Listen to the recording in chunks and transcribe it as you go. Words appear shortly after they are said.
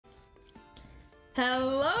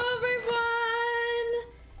Hello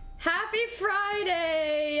everyone! Happy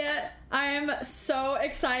Friday! I'm so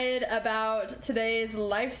excited about today's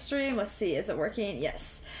live stream. Let's see, is it working?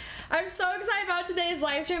 Yes. I'm so excited about today's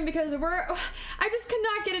live stream because I just could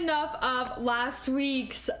not get enough of last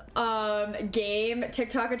week's game,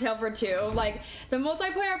 TikTok A Tale for Two. Like, the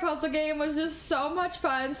multiplayer puzzle game was just so much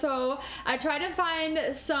fun, so I tried to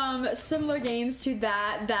find some similar games to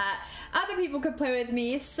that other people could play with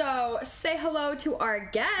me. So say hello to our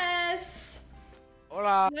guests.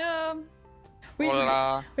 Hola. Yeah.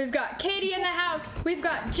 Hola. We've got Katie in the house, we've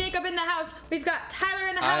got Jacob in the house, we've got Tyler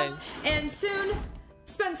in the house, and soon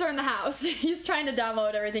Spencer in the house. He's trying to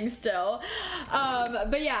download everything still.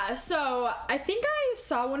 But yeah, so I think I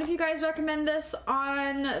saw one of you guys recommend this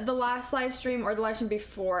on the last live stream or the live stream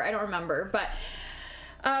before, I don't remember, but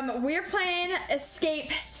we're playing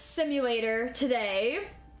Escape Simulator today.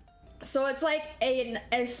 So it's like an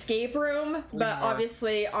escape room, but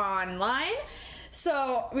obviously online.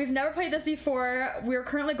 So we've never played this before. We're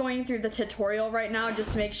currently going through the tutorial right now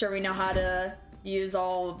just to make sure we know how to use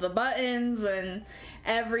all the buttons and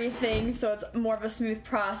everything, so it's more of a smooth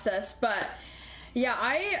process. But yeah,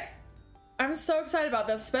 I'm so excited about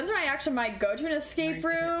this. Spencer and I actually might go to an escape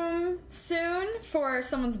room soon for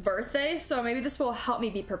someone's birthday, so maybe this will help me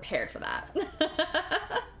be prepared for that.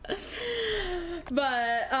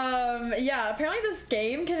 But yeah, apparently this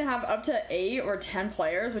game can have up to 8 or 10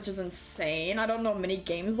 players, which is insane. I don't know many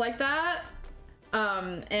games like that.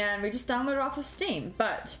 And we just downloaded it off of Steam.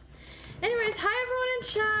 But anyways, hi everyone in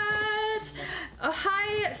chat.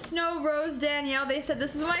 Hi Snow Rose Danielle. They said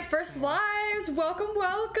this is my first lives. Welcome,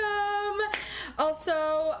 welcome.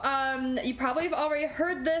 Also, you probably have already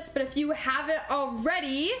heard this, but if you haven't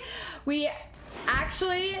already, we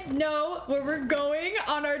actually know where we're going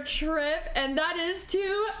on our trip, and that is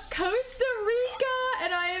to Costa Rica,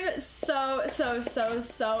 and I am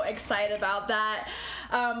so excited about that.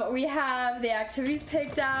 We have the activities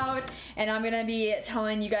picked out, and I'm gonna be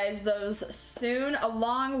telling you guys those soon,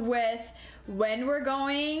 along with when we're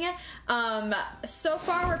going. So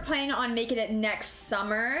far we're planning on making it next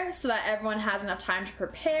summer so that everyone has enough time to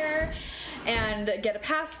prepare and get a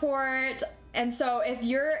passport. And so if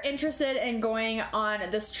you're interested in going on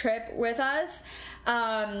this trip with us,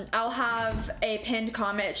 I'll have a pinned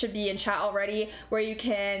comment, it should be in chat already, where you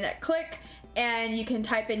can click and you can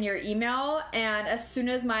type in your email, and as soon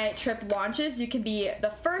as my trip launches, you can be the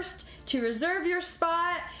first to reserve your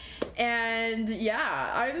spot. And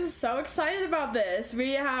yeah, I'm so excited about this.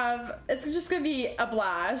 It's just gonna be a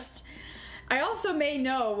blast. I also may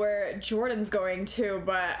know where Jordan's going to,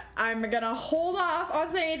 but I'm gonna hold off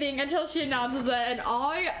on saying anything until she announces it, and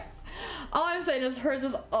all I'm saying is hers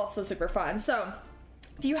is also super fun. So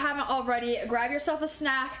if you haven't already, grab yourself a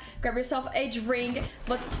snack, grab yourself a drink.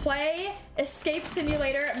 Let's play Escape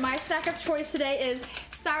Simulator. My snack of choice today is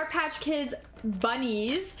Sour Patch Kids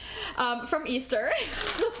bunnies from Easter.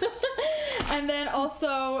 And then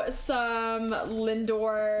also some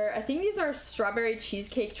Lindor, I think these are strawberry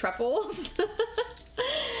cheesecake truffles.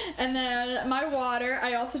 And then my water.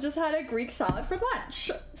 I also just had a Greek salad for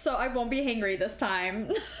lunch, so I won't be hangry this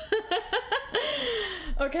time.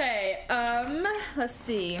 Okay, let's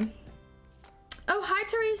see. Oh, hi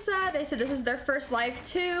Teresa. They said this is their first live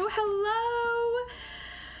too. Hello.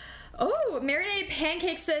 Oh, Marinade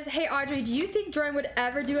Pancake says, hey Audrey, do you think Jordan would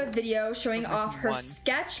ever do a video showing off her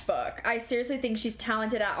sketchbook? I seriously think she's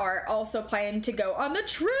talented at art. Also planning to go on the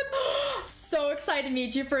trip. So excited to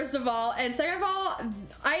meet you, first of all. And second of all,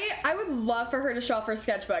 I would love for her to show off her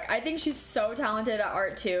sketchbook. I think she's so talented at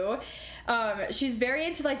art too. She's very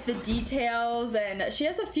into like the details, and she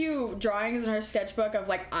has a few drawings in her sketchbook of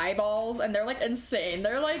like eyeballs, and they're like insane.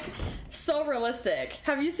 They're like so realistic.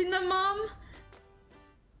 Have you seen them, Mom?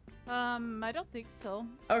 I don't think so.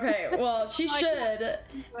 Okay, well, she should.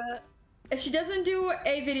 If she doesn't do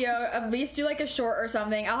a video, at least do like a short or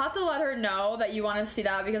something. I'll have to let her know that you want to see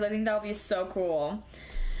that, because I think that'll be so cool.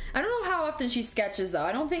 I don't know how often she sketches though.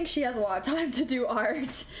 I don't think she has a lot of time to do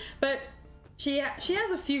art, but she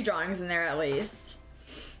has a few drawings in there at least.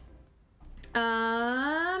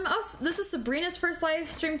 Oh, this is Sabrina's first live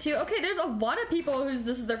stream too. Okay, there's a lot of people this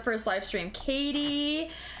is their first live stream. Katie.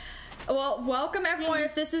 Well, welcome everyone.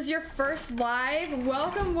 If this is your first live,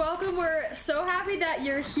 welcome. We're so happy that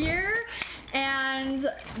you're here. And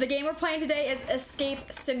the game we're playing today is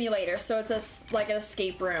Escape Simulator. So it's like an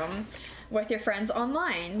escape room with your friends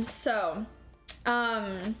online. So,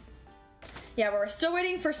 yeah, we're still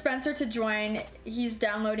waiting for Spencer to join. He's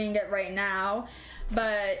downloading it right now.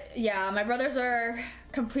 But yeah, my brothers are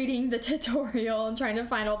completing the tutorial and trying to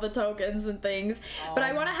find all the tokens and things. But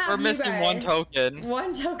I want to have We're missing one token.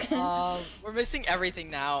 One token. We're missing everything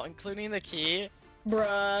now, including the key.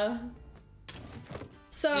 Bruh.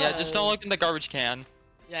 So Yeah, just don't look in the garbage can.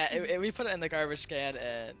 Yeah, we put it in the garbage can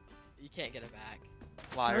and you can't get it back.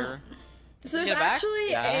 Liar. So there's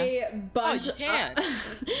actually a bunch. Oh, you can.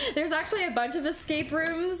 There's actually a bunch of escape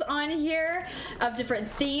rooms on here of different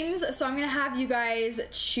themes. So I'm gonna have you guys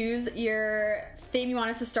choose your theme you want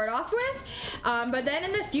us to start off with. But then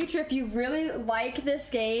in the future, if you really like this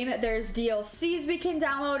game, there's DLCs we can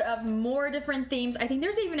download of more different themes. I think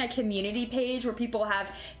there's even a community page where people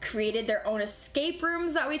have created their own escape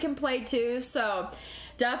rooms that we can play too. So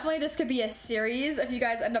definitely this could be a series if you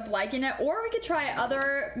guys end up liking it, or we could try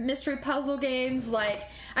other mystery puzzle games. Like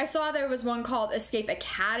I saw there was one called Escape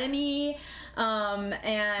Academy,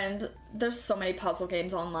 and there's so many puzzle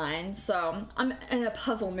games online, so I'm in a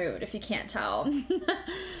puzzle mood if you can't tell.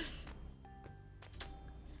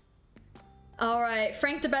 All right,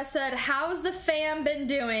 Frank DeBest said, how's the fam been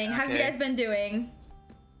doing? How have you guys been doing?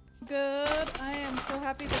 Good. I am so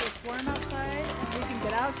happy that it's warm outside and we can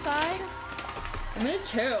get outside. Me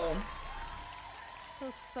too.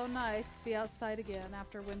 Feels so nice to be outside again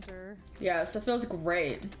after winter. Yes, it feels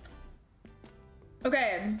great.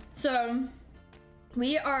 Okay, so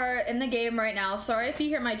we are in the game right now. Sorry if you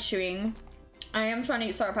hear my chewing. I am trying to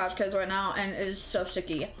eat Sour Patch Kids right now and it is so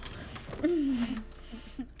sticky.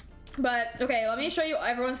 But okay, let me show you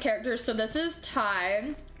everyone's characters. So this is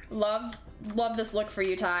Ty. Love this look for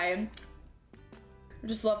you, Ty.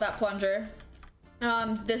 Just love that plunger.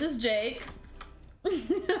 This is Jake.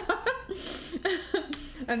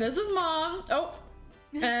 And this is Mom. Oh,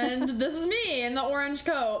 and this is me in the orange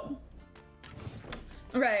coat.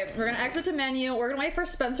 Right, we're gonna exit to menu. We're gonna wait for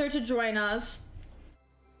Spencer to join us.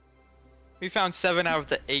 We found 7 out of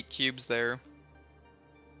the 8 cubes there.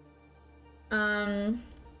 7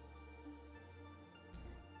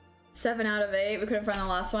 out of 8. We couldn't find the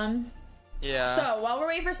last one. Yeah. So while we're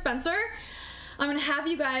waiting for Spencer, I'm gonna have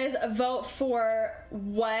you guys vote for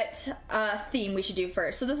what theme we should do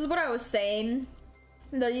first. So this is what I was saying.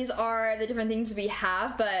 These are the different themes we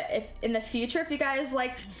have, but if in the future, if you guys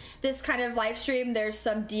like this kind of live stream, there's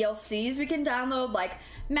some DLCs we can download, like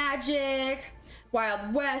Magic,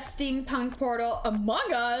 Wild West, Steampunk Portal,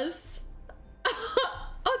 Among Us.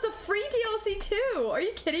 Oh, it's a free DLC too. Are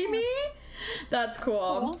you kidding me? That's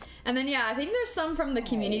cool. And then yeah, I think there's some from the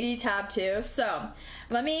community tab too. So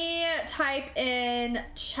let me type in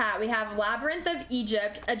chat. We have Labyrinth of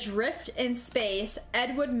Egypt, Adrift in Space,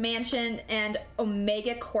 Edwood Mansion, and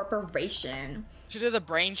Omega Corporation. You did the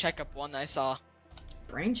brain checkup one I saw.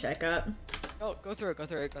 Brain checkup? Oh, go through it. 1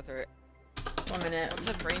 minute. What's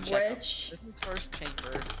the brain checkup? Which? This is first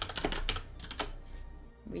chamber.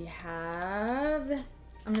 We have...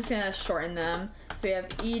 I'm just gonna shorten them. So we have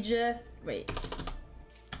Egypt... Wait.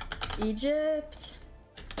 Egypt...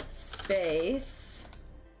 Space...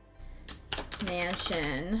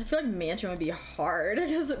 Mansion. I feel like mansion would be hard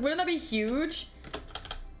because wouldn't that be huge?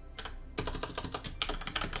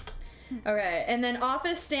 Okay, and then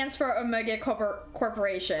office stands for Omega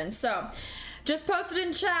Corporation. So just posted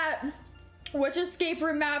in chat which escape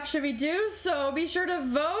room map should we do, so be sure to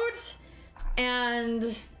vote,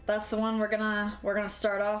 and that's the one we're gonna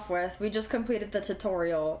start off with. We just completed the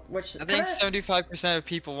tutorial, which I think 75% of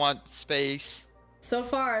people want space. So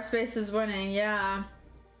far space is winning. Yeah.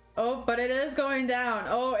 Oh, but it is going down.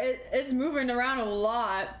 Oh, it's moving around a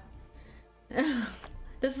lot.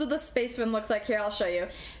 This is what the space one looks like. Here, I'll show you.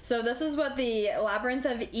 So this is what the Labyrinth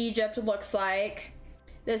of Egypt looks like.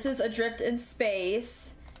 This is Adrift in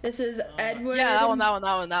Space. This is Edwood. Yeah, that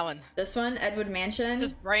one. This one, Edwood Mansion.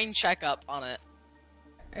 This brain checkup on it.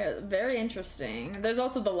 Very interesting. There's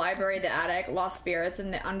also the library, the attic, Lost Spirits,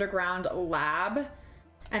 and the underground lab.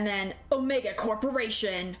 And then Omega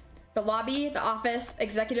Corporation. The lobby, the office,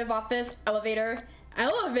 executive office, elevator, and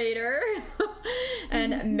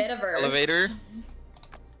metaverse. Elevator.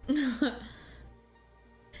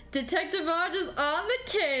 Detective Hodge is on the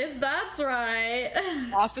case, that's right.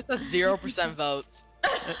 Office has 0% votes.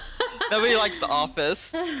 Nobody likes the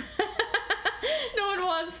office. No one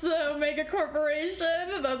wants the Omega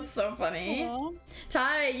Corporation. That's so funny. Aww.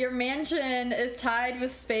 Ty, your mansion is tied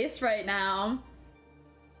with space right now.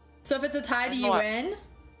 So if it's a tie, do you win?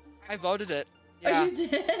 I voted it. Yeah. Oh, you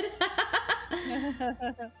did?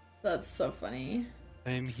 That's so funny.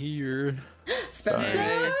 I'm here. Spencer?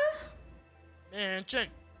 Sorry. Mansion.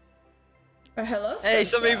 Hello, Spencer. Hey,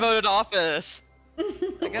 somebody voted office.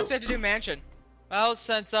 I guess we have to do mansion. Well,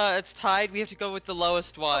 since it's tied, we have to go with the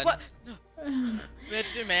lowest one. What? No. We have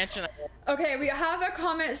to do mansion. Okay, we have a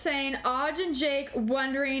comment saying Audrey and Jake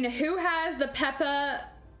wondering who has the Peppa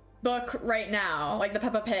book right now, like the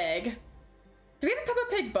Peppa Pig. Do we have a Peppa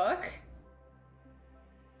Pig book?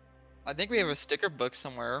 I think we have a sticker book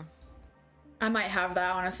somewhere. I might have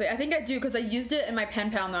that, honestly. I think I do because I used it in my pen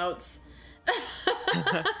pal notes.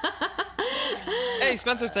 Hey,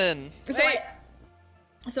 Spencer's in.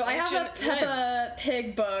 So I have a Peppa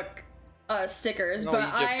Pig book stickers, No, but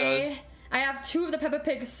Egypt I have 2 of the Peppa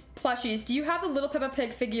Pig plushies. Do you have the little Peppa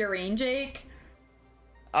Pig figurine, Jake?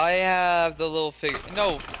 I have the little figure.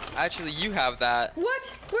 No, actually, you have that.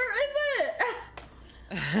 What? Where is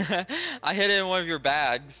it? I hid it in one of your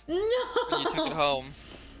bags. No. When you took it home.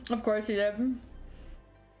 Of course you did.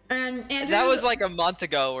 And Andrew. That was like a month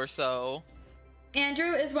ago or so.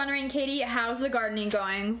 Andrew is wondering, Katie, how's the gardening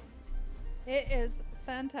going? It is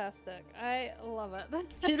fantastic. I love it.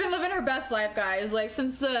 She's been living her best life, guys. Like,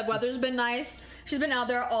 since the weather's been nice, she's been out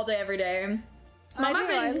there all day, every day.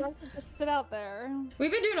 I love to just sit out there.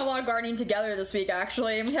 We've been doing a lot of gardening together this week,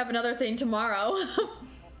 actually, and we have another thing tomorrow.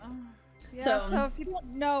 Yeah, so if you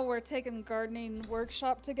don't know, we're taking gardening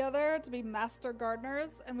workshop together to be master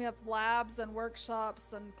gardeners, and we have labs and workshops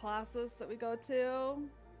and classes that we go to.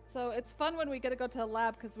 So it's fun when we get to go to a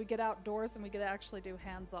lab because we get outdoors and we get to actually do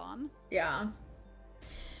hands-on. Yeah.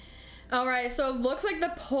 All right, so it looks like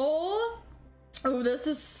the poll. Oh, this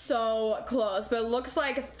is so close, but it looks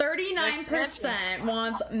like 39%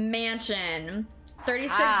 wants mansion.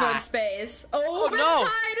 36 vote space. Oh, it's no.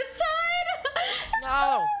 tied. It's tied.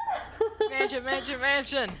 No.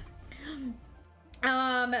 Mansion.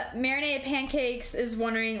 Marinated Pancakes is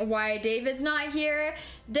wondering why David's not here.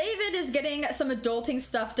 David is getting some adulting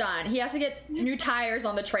stuff done. He has to get new tires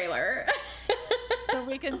on the trailer. So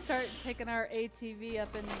we can start taking our ATV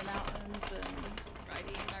up into the mountains and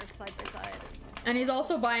riding our side by side. And he's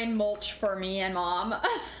also buying mulch for me and Mom.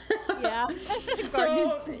 Yeah.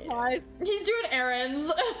 So supplies. he's doing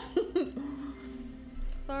errands.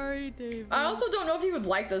 Sorry, David. I also don't know if he would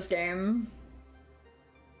like this game.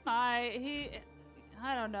 I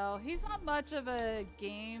don't know. He's not much of a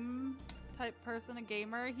game type person, a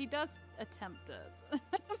gamer. He does attempt it.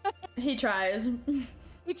 He tries.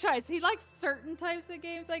 He tries. He likes certain types of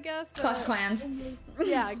games, I guess. But... Clash of Clans.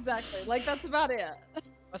 Yeah, exactly. Like, that's about it.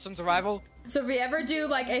 Some survival. So if we ever do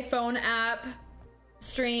like a phone app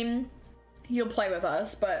stream, he'll play with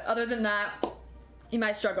us. But other than that, he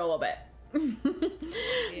might struggle a little bit.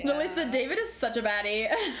 Lily said David is such a baddie.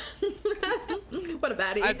 What a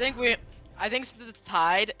baddie. I think since it's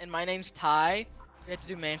tied and my name's Ty, we have to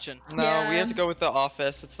do mansion. No, Yeah. we have to go with the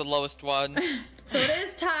office. It's the lowest one. So it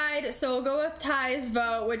is tied, so we'll go with Ty's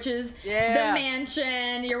vote, which is the Yeah.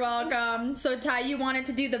 mansion. You're welcome. So Ty, you wanted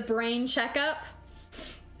to do the brain checkup?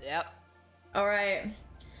 Yep. All right.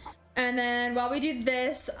 And then while we do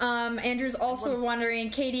this, Andrew's also wondering,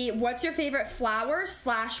 Katie, what's your favorite flower /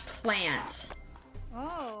 plant?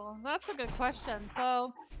 Oh, that's a good question.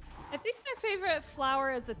 So, I think my favorite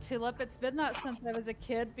flower is a tulip. It's been that since I was a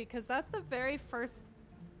kid because that's the very first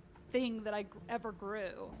thing that I ever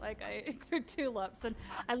grew. Like, I grew tulips and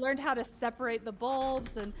I learned how to separate the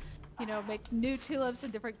bulbs and, you know, make new tulips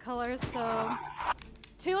in different colors. So,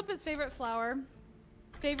 tulip is favorite flower.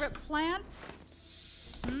 Favorite plant?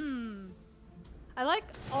 I like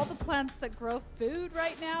all the plants that grow food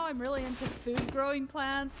right now. I'm really into food growing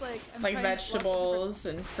plants, like Vegetables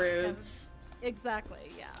and fruits.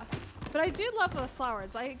 Exactly, yeah. But I do love the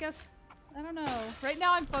flowers. I guess, I don't know. Right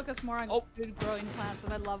now I'm focused more on food growing plants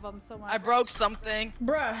and I love them so much. I broke something.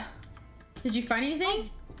 Bruh, did you find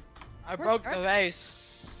anything? I broke the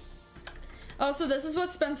vase. Oh, so this is what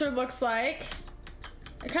Spencer looks like.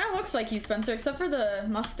 It kind of looks like you, Spencer, except for the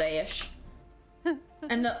mustache.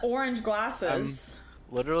 And the orange glasses.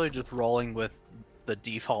 I'm literally just rolling with the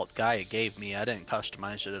default guy it gave me. I didn't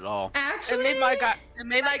customize it at all. Actually, It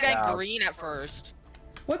made my guy green at first.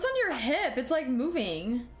 what's on your hip? It's like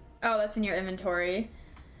moving. Oh, that's in your inventory.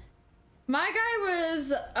 My guy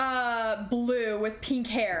was blue with pink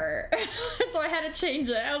hair. So I had to change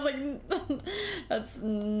it. I was like, that's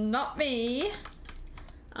not me.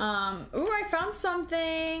 Ooh, I found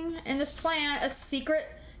something in this plant, a secret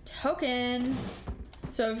token.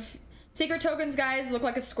 So if secret tokens, guys, look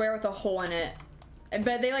like a square with a hole in it,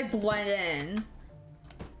 but they like blend in.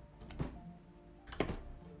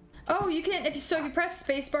 Oh, you can, if you press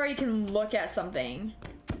spacebar, you can look at something.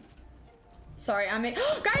 Sorry, guys,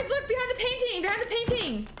 look behind the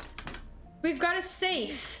painting, We've got a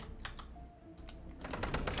safe.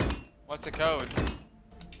 What's the code?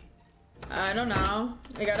 I don't know.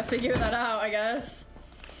 We gotta figure that out, I guess.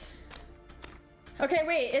 Okay,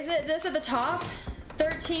 wait, is it this at the top?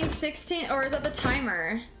 13, 16, or is that the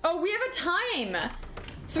timer? Oh, we have a time!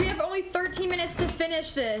 So we have only 13 minutes to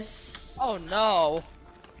finish this. Oh no.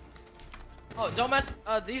 Oh, don't mess.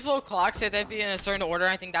 These little clocks say they'd be in a certain order.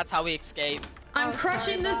 I think that's how we escape. I'm Oh,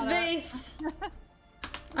 crushing sorry this about vase.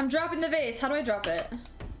 I'm dropping the vase. How do I drop it?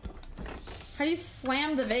 How do you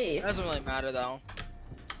slam the vase? Doesn't really matter though.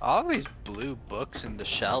 All these blue books in the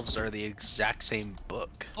shelves are the exact same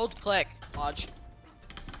book. Hold click, Audrey.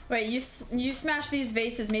 Wait, you smash these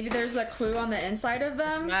vases. Maybe there's a clue on the inside of I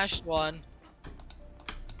them? smashed one.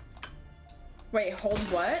 Wait, hold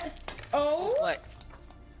what? Oh! Click.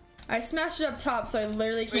 I smashed it up top, so I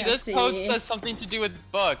literally Wait, can't this see. code says something to do with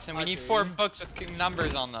books, and we need 4 Audrey. books with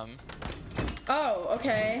numbers on them. Oh,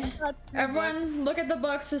 okay. Everyone, look at the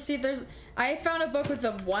books to see if there's... I found a book with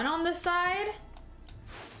a 1 on the side.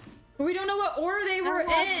 But we don't know what order they were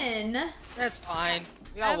in. That's fine.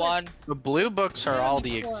 We I got have a- one. The blue books are Yeah, all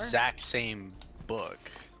the before. exact same book.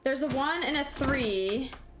 There's a 1 and a 3,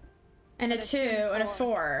 and a 2 and a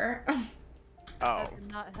 4. Oh. That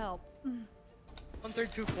did not help. 1, 3,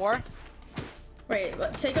 2, 4. Wait,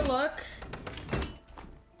 take a look.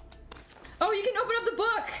 Oh, you can open up the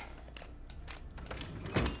book!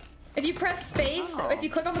 If you press space, Oh. if you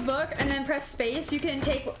click on the book and then press space, you can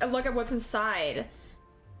take a look at what's inside.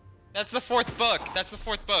 That's the 4th book. That's the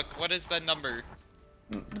 4th book. What is the number?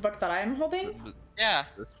 The book that I'm holding? Yeah.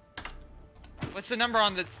 What's the number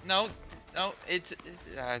on the... No, it's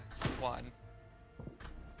 1.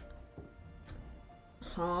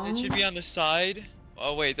 Huh? It should be on the side.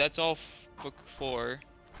 Oh wait, that's all book 4.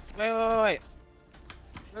 Wait. Where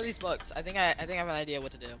are these books? I think I have an idea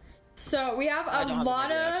what to do. So we have I a don't have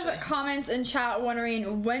lot an idea, of actually. comments in chat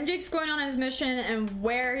wondering when Jake's going on his mission and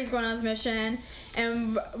where he's going on his mission,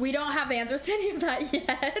 and we don't have the answers to any of that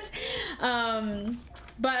yet.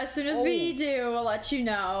 But as soon as we do, we'll let you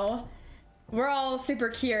know. We're all super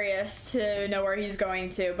curious to know where he's going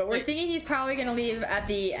to, but we're Wait. thinking he's probably going to leave at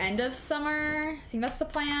the end of summer. I think that's the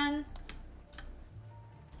plan.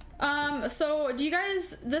 So do you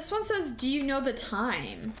guys, this one says, do you know the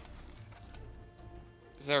time?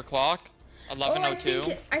 Is there a clock? Oh,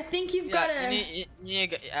 11:02. I think you've got to... You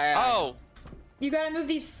need Oh, You gotta move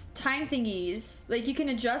these time thingies. Like, you can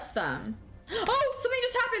adjust them. Oh, something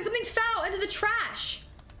just happened. Something fell into the trash.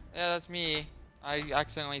 yeah, that's me. I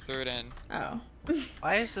accidentally threw it in. Oh.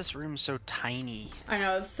 Why is this room so tiny? I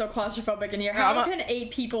know, it's so claustrophobic in here. Yeah, How can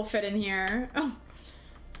 8 people fit in here? Oh.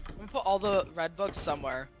 I'm gonna put all the red books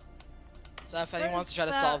somewhere. So if anyone Where wants to is try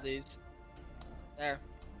to that? solve these. There.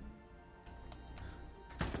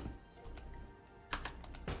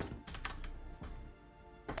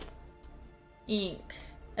 Ink.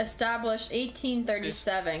 Established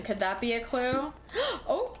 1837. Could that be a clue?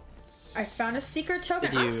 Oh! I found a secret token.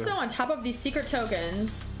 Did I'm you- so on top of these secret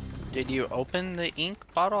tokens. Did you open the ink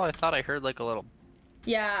bottle? I thought I heard like a little...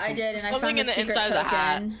 Yeah, I did, and I Something found a in the secret inside of the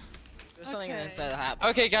hat. token. There's something Okay. inside the hat.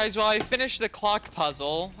 Okay, guys. Well, I finished the clock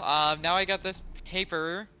puzzle. Now I got this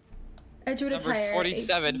paper. Edgewood Number attire.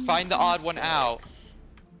 47. Find the odd one out. 1876.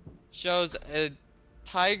 Shows a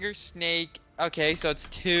tiger snake. Okay, so it's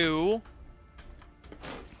 2.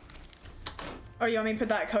 Oh, you want me to put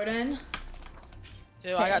that code in?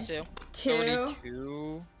 2. I got 2. 2.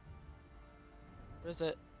 32. What is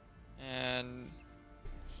it? And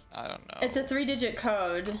I don't know. It's a 3-digit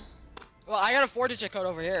code. Well, I got a 4-digit code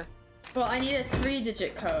over here. Well, I need a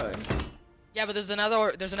 3-digit code. Yeah, but there's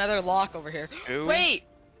another lock over here. 2. Wait!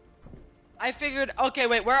 I figured. Okay,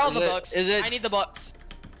 wait. Where are all Is the it- books? is it- I need the books.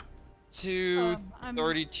 2. I'm-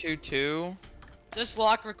 32. 2. This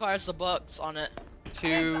lock requires the books on it.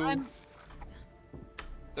 2. I'm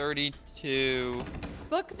 32.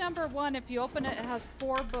 book number 1. If you open it, it has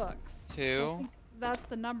 4 books. 2. That's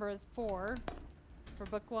the number is 4 for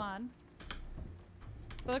book 1.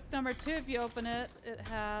 Book number 2, if you open it, it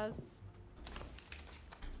has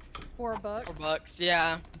 4 books. 4 books.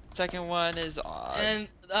 Yeah. Second one is odd. And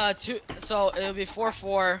 2. So it'll be 4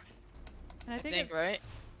 4. And I I think, think it's, right.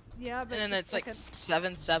 yeah, but And then it's like a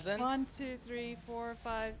 7 7. 1, 2, 3, 4,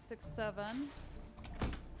 5, 6, 7.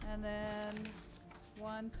 And then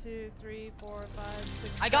 1, 2, 3, 4, 5,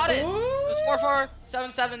 6. I got it. It Ooh. was 4 4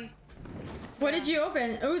 7 7. What did you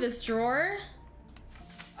open? Oh, this drawer.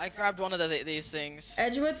 I grabbed one of these things.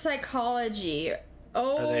 Edgewood Psychology.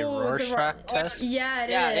 Oh, Are they it's a Rorschach tests? Yeah,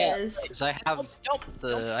 Yeah, yeah. it is. Because I have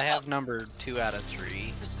Don't- I have number 2 out of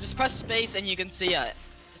 3. Just press space and you can see it.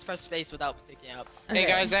 Just press space without picking up. Hey Okay.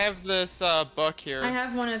 guys, I have this book here. I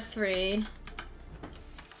have one of 3.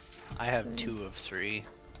 I have 2 of 3.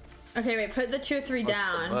 Okay, wait, put the 2 or 3 What's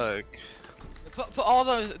down. the book? Put all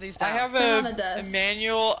these I down. have Put it on the a desk.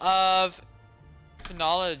 manual of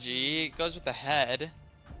phonology. It goes with the head.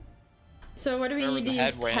 So what do we Where need the to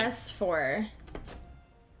head use went. tests for?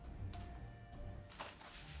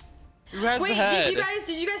 Who has Wait, the head?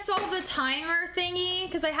 did you guys solve the timer thingy?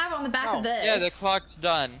 Because I have it on the back No. of this. Yeah, the clock's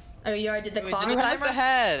done. Oh, you already did the Wait, clock? Who has the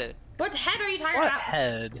head? What head are you talking What about?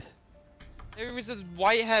 head? There was a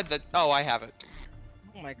white head that. Oh, I have it.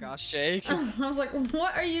 Oh my gosh, Jake. I was like,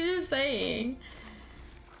 what are you saying?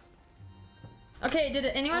 Okay, did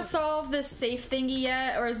anyone solve this safe thingy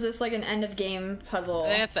yet? Or is this like an end of game puzzle? I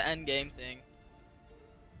think it's the end game thing.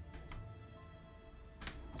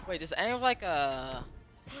 Wait, does any of like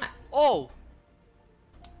Oh!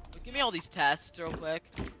 Give me all these tests real quick.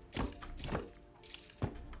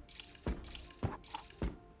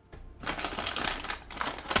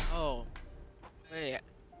 Oh. Wait.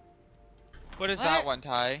 What is What? that one,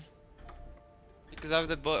 Ty? Because I have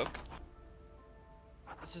the book.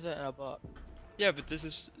 This isn't in a book. Yeah, but this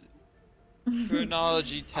is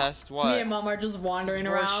chronology test. Me What? and Mom are just wandering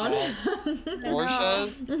around. Portia?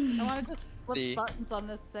 I want to just flip See. buttons on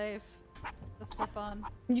this safe, just for fun.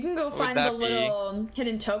 You can go What would find the that be? little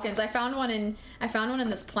hidden tokens. I found one in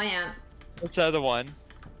this plant. What's the other one?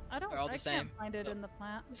 I don't. They're all the I same. can't find it in the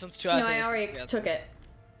plant. This one's two. No, think I it's already together. took it.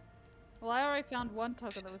 Well, I already found one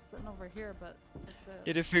token that was sitting over here, but it's You a.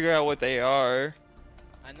 had to figure out what they are.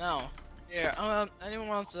 I know. Here, anyone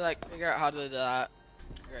wants to like figure out how to do that?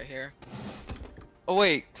 Right here. Oh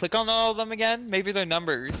wait, click on all of them again. Maybe they're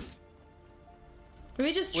numbers.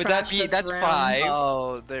 We just Would that trashed be? this That's room. 5.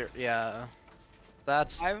 Oh, there. Yeah.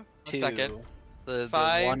 That's 5? 2. second. The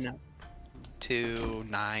 5. 1, 2,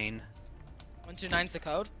 9. 129's the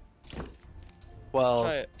code. Well,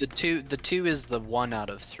 Try it. the two is the 1 out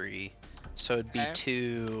of 3. So it'd be Okay.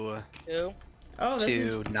 2, 2, Oh, this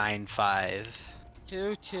is 2, 9, 5.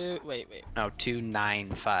 2, 2. Wait. No, 2, 9,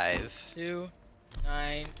 5. 2,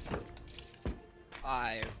 9,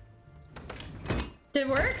 5. Did it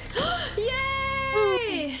work?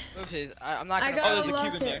 Yay! Oopsies. I'm not I gonna. got Oh, there's a a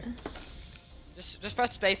cube lock in it. Just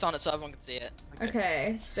press space on it so everyone can see it.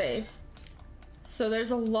 Okay, space. So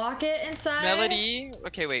there's a locket inside. Melody.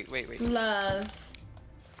 Okay, wait. Love.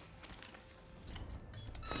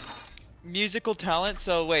 Musical talent.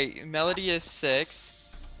 So wait, melody is 6.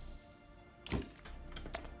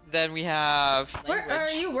 Then we have What are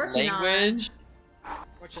Language. you working language.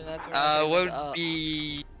 Fortunately, that's where my What favorite, would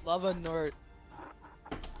be? Lava Nord.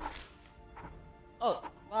 Oh,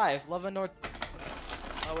 5. Lava Nord.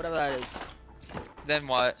 Oh, whatever that is. Then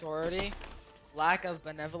what? Authority. Lack of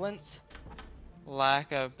benevolence.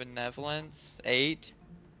 Lack of benevolence. 8.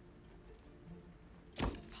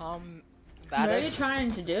 on? What are you Combative.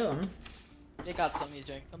 trying to do? They got something he's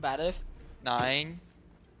doing. Combative. 9.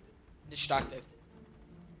 Destructive.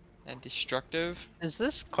 And destructive. Is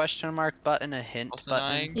this question mark button a hint Also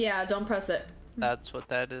button? 9. Yeah, don't press it. That's what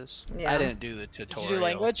that is. Yeah. I didn't do the Did tutorial. you do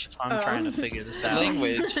language? So I'm trying to figure this out.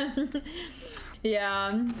 Language.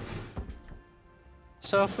 Yeah.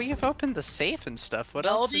 So if we have opened the safe and stuff, what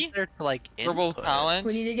else is Melody? there to like Verbal input? talent.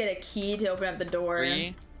 We need to get a key to open up the door.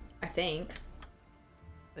 3. I think.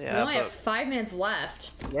 We Yeah, only have but 5 minutes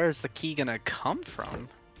left. where's the key gonna come from?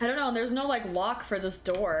 I don't know. There's no like lock for this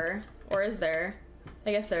door, or is there?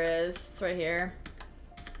 I guess there is. It's right here.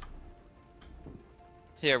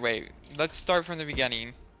 Here, wait. Let's start from the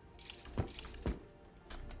beginning.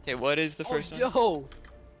 Okay, what is the first one? Yo!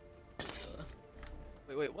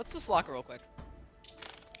 Wait, what's this locker real quick?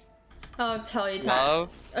 I'll tell you.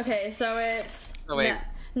 Love. Okay, so it's Oh, wait.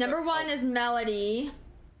 number 1 is melody.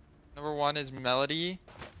 Number 1 is melody.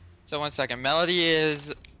 So 1 second. Melody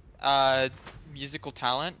is musical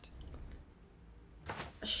talent.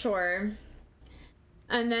 Sure.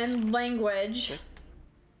 And then language.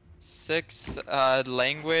 6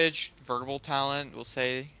 language, verbal talent, we'll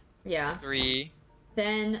say Yeah. 3.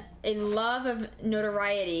 Then a love of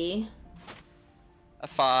notoriety. A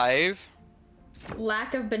 5.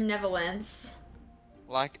 Lack of benevolence.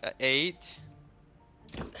 Like 8.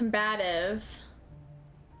 Combative.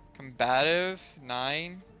 Combative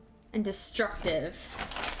 9. And destructive.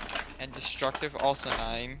 And destructive also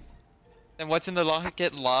 9. Then what's in the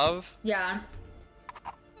locket? Love. Yeah.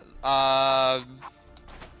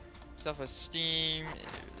 Self-esteem.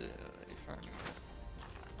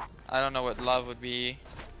 I don't know what love would be.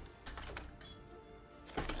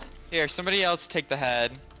 Here, somebody else take the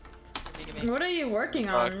head. Give me. What are you working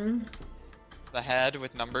Fuck. on? The head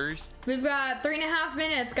with numbers. We've got 3.5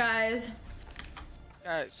 minutes, guys.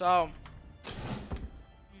 Okay, so.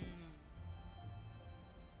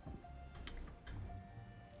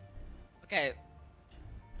 Okay.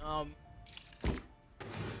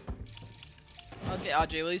 Okay,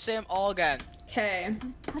 Audrey, will you say them all again? Okay.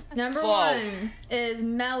 Number Slow. 1 is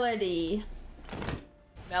melody.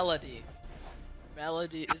 Melody.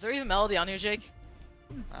 Melody. Is there even melody on here, Jake?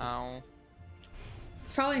 No.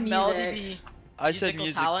 It's probably Melody music. be I said musical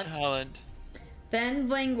music talent? talent. Then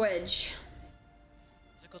language.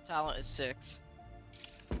 Musical talent is 6.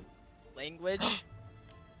 Language.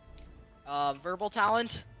 Verbal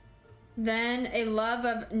talent. Then a love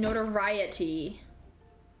of notoriety.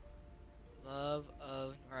 Love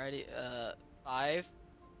of variety. 5.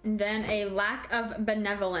 And then a lack of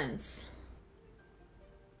benevolence.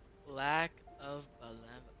 Lack of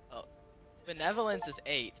benevolence is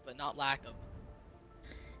 8, but not lack of.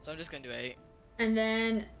 So I'm just gonna do 8. And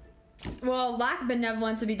then, well, lack of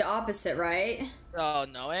benevolence would be the opposite, right? Oh,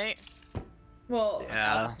 no 8. Well,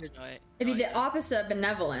 Yeah. No 8. it'd be the opposite of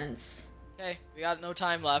benevolence. Okay, we got no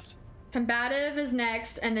time left. Combative is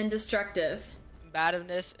next, and then destructive.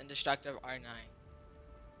 Combativeness and destructive are 9.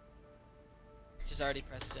 Which is already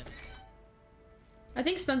pressed in. I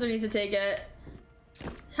think Spencer needs to take it.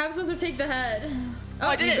 Have Spencer take the head. Oh,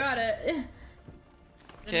 I did you it. got it.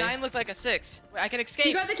 The Okay. 9 looked like a 6. Wait, I can escape.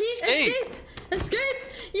 You got the key? Escape. Escape! Escape!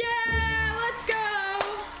 Yeah! Let's go!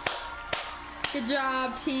 Good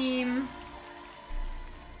job, team.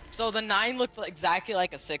 So the 9 looked exactly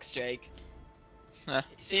like a 6, Jake. Huh.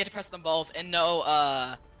 So you had to press them both, and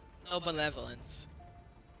no benevolence.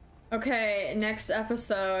 Okay, next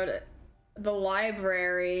episode. The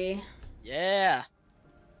library. Yeah.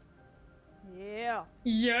 Yeah.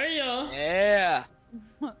 Yeah, yeah. Yeah.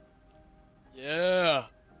 Yeah.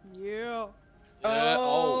 Yeah.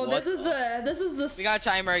 Oh, what this is the We got a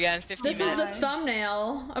timer again. 15 This is minutes. the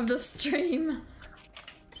thumbnail of the stream.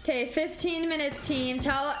 Okay, 15 minutes, team.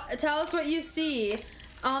 Tell us what you see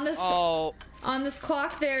on this Oh, on this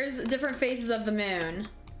clock. There's different phases of the moon,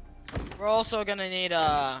 we're also gonna need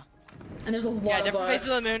and there's a lot of different books. faces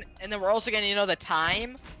of the moon, and then we're also gonna need to know the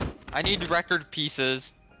time. I need record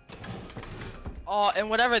pieces. Oh, and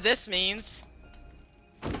whatever this means.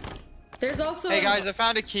 There's also Hey guys, I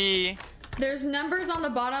found a key. there's numbers on the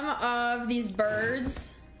bottom of these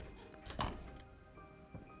birds.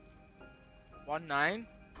 19.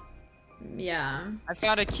 Yeah. I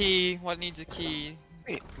found a key. What needs a key?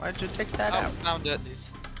 Wait, why'd you take that Oh, out? found it.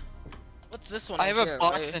 What's this one? I have right a here,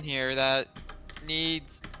 box right? in here that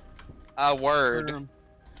needs a word.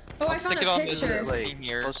 Oh, I I'll found stick it a on this picture. like- Like,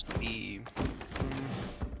 here. supposed to be.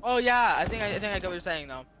 Oh yeah, I think I get what you're saying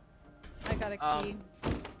now. I got a key.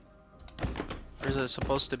 Or is it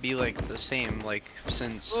supposed to be like the same? Like,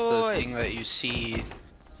 since Oh, the wait. thing that you see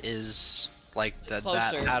is like that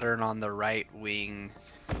Closer. pattern on the right wing,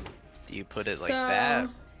 do you put it like So- that?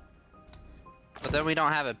 But then we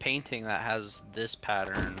don't have a painting that has this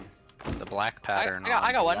pattern, the black pattern. I on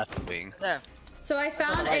got the one. left wing. There. So I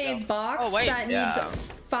found right a now. box Oh, wait. that Yeah. needs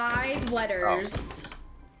 5 letters.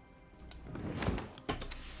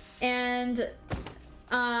 And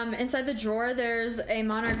inside the drawer there's a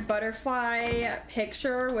monarch butterfly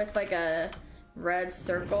picture with like a red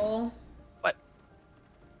circle. What?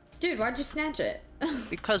 Dude, why'd you snatch it?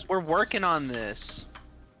 Because we're working on this.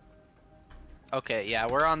 Okay, yeah,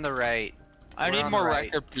 we're on the right. I we're need on more the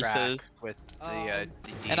right record track pieces. with the, Um,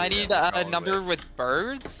 the And I D need that we're a going number with. with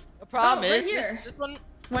birds. The problem right is here. this one,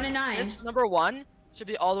 1 and 9. this number 1 should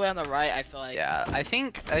be all the way on the right. I feel like. Yeah, I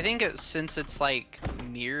think since it's like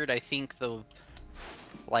mirrored, I think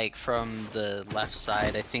like from the left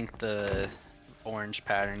side, I think the orange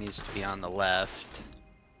pattern needs to be on the left.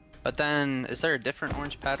 But then, is there a different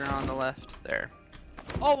orange pattern on the left? There.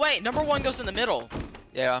 Oh wait, number 1 goes in the middle.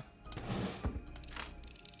 Yeah.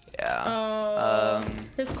 Yeah. Oh.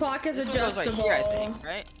 His clock is This one goes right adjustable. here, I think,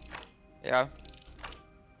 right? Yeah.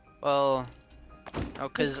 Well, no, His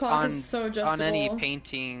because clock is so adjustable. on any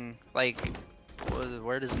painting, like,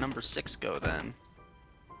 where does number 6 go then?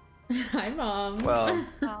 Hi, Mom. Well,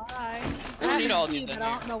 Hi. We don't need all these But in I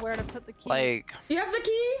here. don't know where to put the key. like, You have the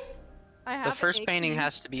key? I have the first a painting key.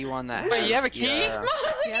 has to be one that Wait, has, you have a key? yeah. Mom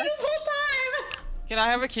has the key Yes. this whole time! Can I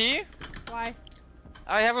have a key? Why?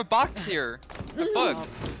 I have a box here. A book.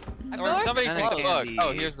 I feel Or like somebody Then took it the can't book.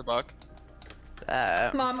 Oh, be- here's the book.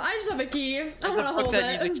 That. Mom, I just have a key. I There's want a to book hold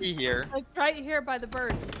that it. needs a key here. Like right here by the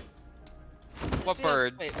birds. What Wait,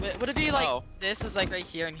 birds? Wait, would it be like Oh. this is like right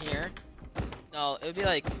here and here? No, it would be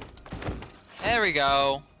like There we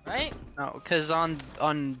go. right. No, because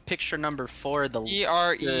on picture number 4, the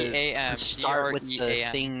E-R-E-A-M. start with the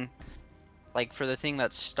E-R-E-A-M. thing, like for the thing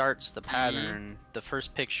that starts the pattern, the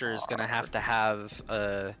first picture is gonna have to have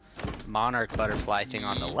a monarch butterfly thing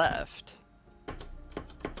on the left.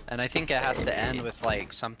 And I think it has to end with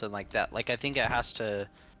like something like that. Like I think it has to.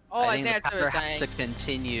 Oh, I think the that's what pattern it's has to saying.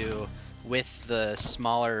 continue with the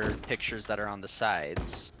smaller pictures that are on the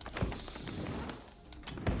sides.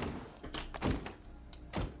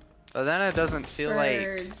 But then it doesn't feel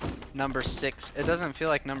Birds. like number 6. It doesn't feel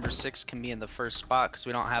like number 6 can be in the first spot because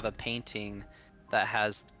we don't have a painting that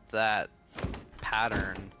has that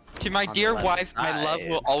pattern. To my on dear the left wife, my love side.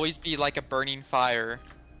 will always be like a burning fire.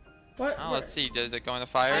 What? Oh, let's see. Does it go in the Oh,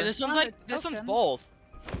 fire? this one's Not like a this one's token. both.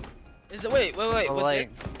 Is it? Wait. Well,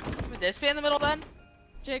 Would this be in the middle then?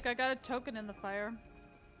 Jake, I got a token in the fire.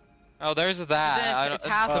 Oh, there's that. Then I don't, it's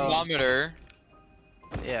half of- thermometer.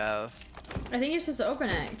 Yeah. I think you're supposed to open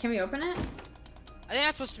it. Can we open it? I think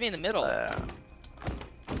that's supposed to be in the middle.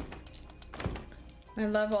 My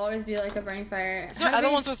love will always be like a burning fire. So How do other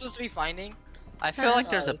we- ones we're supposed to be finding. I feel like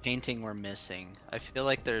there's a Uh, painting we're missing. I feel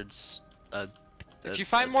like there's a. If you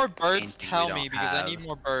find more birds, painting we tell don't me because I have. need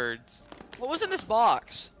more birds. What was in this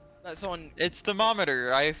box? That someone. It's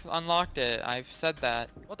thermometer. I've unlocked it. I've said that.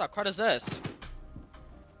 What the crud is this?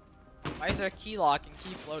 Why is there a key lock and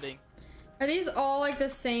key floating? Are these all like the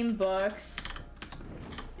same books?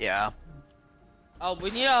 Yeah. Oh, we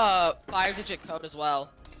need a 5-digit code as well,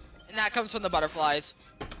 and that comes from the butterflies.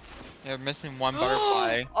 You're missing one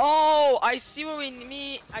butterfly. Oh, I see what we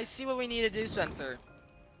need. I see what we need to do, Spencer.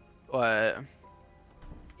 What?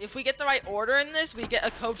 If we get the right order in this, we get a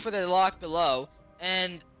code for the lock below,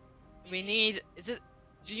 and we need. Is it?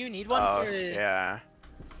 Do you need one? Oh, for- yeah.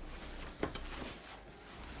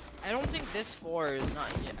 I don't think this 4 is not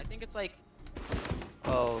here. I think it's like.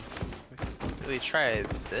 Well, do we try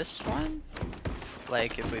this one?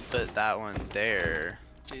 Like, if we put that one there.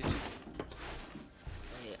 Jeez.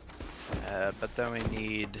 But then we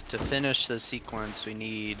need, to finish the sequence, we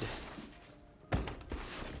need...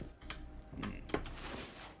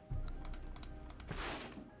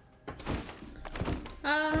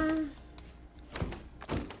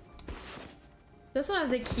 This one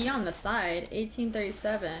has a key on the side.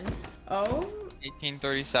 1837. Oh?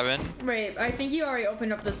 1837. Wait, I think you already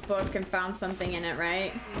opened up this book and found something in it,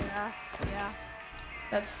 right? Yeah, yeah.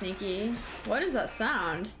 That's sneaky. What is that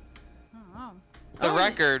sound? I don't know. The Oh,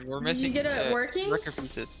 record. We're did missing. you get it working? Record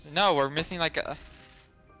pieces. No, we're missing like a.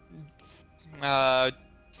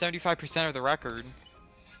 75% of the record.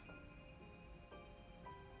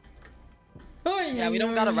 Oh, Yeah, we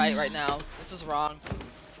don't got it right now. This is wrong.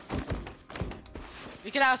 We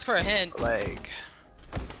could ask for a hint. Like...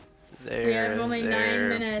 There, We have only there,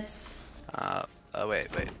 9 minutes. oh, wait.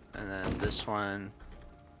 And then this one...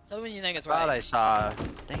 Tell me when you think it's I thought right. I saw...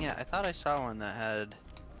 Dang it, I thought I saw one that had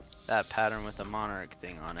that pattern with the monarch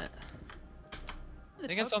thing on it. I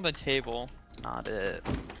think it's on the table. It's not it.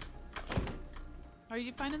 Are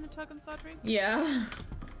you finding the tokens, Audrey? Yeah.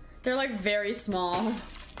 They're like very small.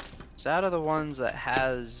 It's out of the ones that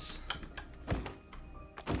has...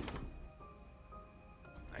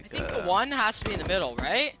 I think the 1 has to be in the middle,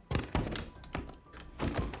 right?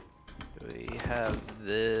 We have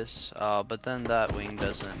this... Oh, but then that wing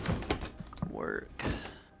doesn't work.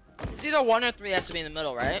 It's either 1 or 3 has to be in the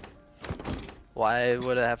middle, right? Why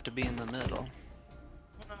would it have to be in the middle?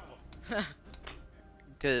 Oh,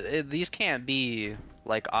 Cause these can't be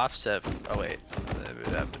like offset. Oh wait, it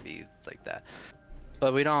would have to be like that.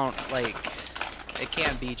 But we don't like. It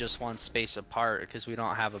can't be just one space apart because we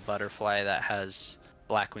don't have a butterfly that has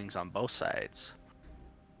black wings on both sides.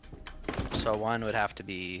 So one would have to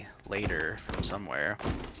be later from somewhere.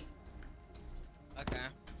 okay.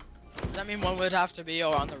 Does that mean 1 would have to be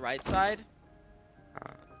on the right side?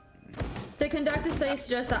 The conducted study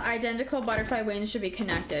suggests that identical butterfly wings should be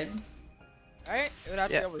connected. Right? It would have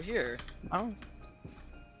to Yeah. be over here. Oh.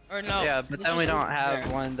 Or no. Yeah, but this then we is don't over have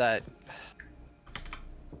there. one that.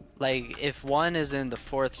 Like, if 1 is in the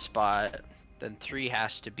 4th spot, then 3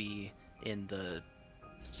 has to be in the.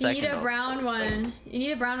 You need second a or brown fourth, like, one. You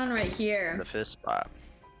need a brown one right in here. the 5th spot.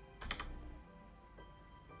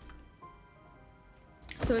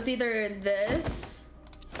 So it's either this.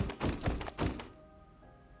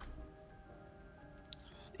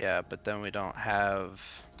 Yeah, but then we don't have.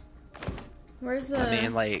 Where's the? I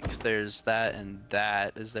mean, like, there's that and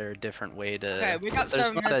that. Is there a different way to? Okay, we got there's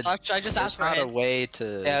 7 not minutes a- left. Should I just There's ask for a not a hint? way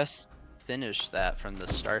to Yes. finish that from the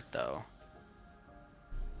start, though.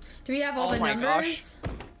 Do we have all Oh the my numbers?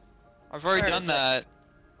 I've already Where done is it? that.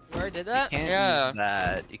 You already did You that? can't Yeah. use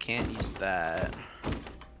that. You can't use that.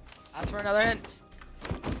 Ask for another hint.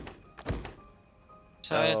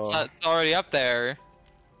 So Oh. it's already up there.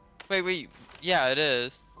 Wait. Yeah, it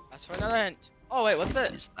is. Ask for another hint. Oh wait, what's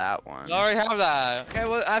this? Use that one. You already have that. Okay,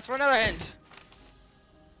 well, ask for another hint.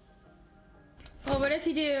 Well, what if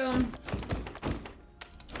you do?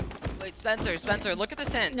 Wait, Spencer, look at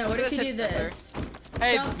this hint. No, Look what at if you hint, do Spencer. this?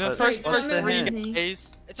 Hey, Don't- the wait, first don't move 3 anything. days.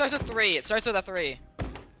 It starts with 3. It starts with a 3.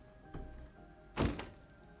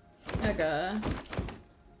 Okay.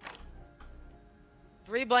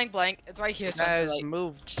 3 blank blank. It's right here. So Guys, like,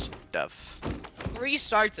 moved stuff. 3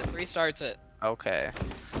 starts it. 3 starts it. Okay.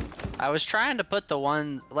 I was trying to put the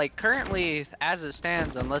one, like currently as it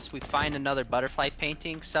stands, unless we find another butterfly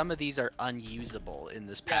painting, some of these are unusable in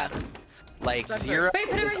this Yeah. pattern. Like That's 0 Wait,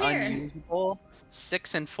 put it is right here. unusable,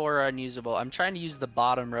 6 and 4 are unusable. I'm trying to use the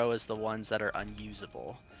bottom row as the ones that are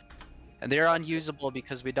unusable. And they're unusable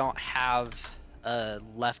because we don't have a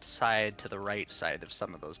left side to the right side of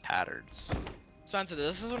some of those patterns. Spencer,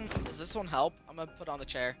 does this one help? I'm gonna put it on the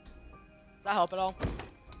chair. Does that help at all?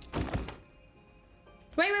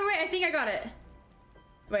 Wait, I think I got it.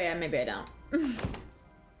 Wait, yeah, maybe I don't. 2,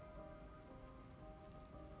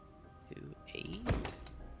 8.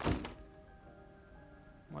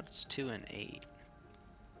 What's 2 and 8?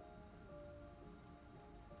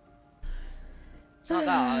 It's not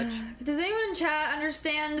that much. Does anyone in chat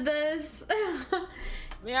understand this?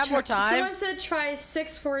 We have more time. Someone said try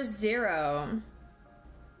 640.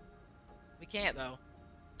 We can't though.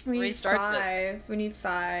 We need Restarts it. 5. We need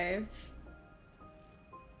 5.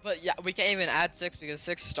 But yeah, we can't even add 6 because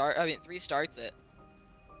 3 starts it.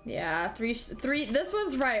 Yeah, 3. This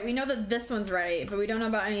one's right. We know that this one's right, but we don't know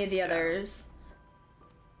about any of the others.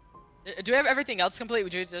 Do we have everything else complete?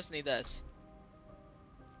 Would you just need this?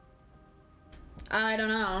 I don't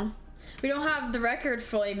know. We don't have the record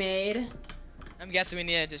fully made. I'm guessing we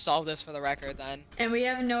need to solve this for the record then. And we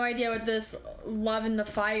have no idea what this love in the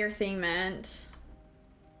fire thing meant.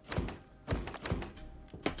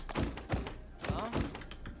 Huh?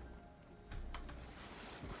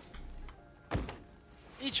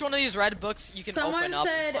 Each one of these red books you can open up. Someone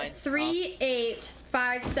said and find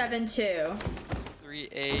 38572.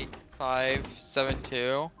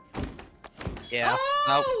 38572. Yeah.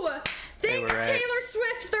 Oh! They were Thanks, right. Taylor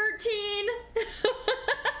Swift 13.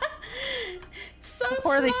 So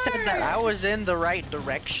Before smart. they said that, I was in the right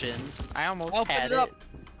direction. I almost Open had it up.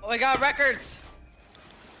 Oh, I got records.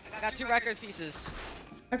 I got 2 record pieces.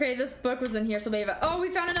 Okay, this book was in here, so leave it. Oh,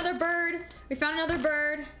 we found another bird. We found another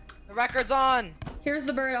bird. The record's on. Here's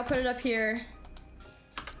the bird. I'll put it up here.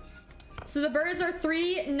 So the birds are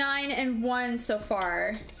 3, 9, and 1 so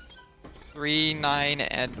far. 3, 9,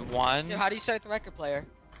 and 1. Dude, how do you start the record player?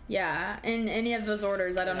 Yeah, in any of those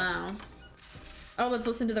orders, I don't know. Oh, let's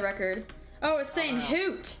listen to the record. Oh, it's saying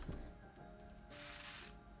hoot.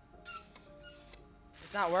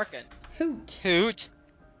 It's not working. Hoot. Hoot.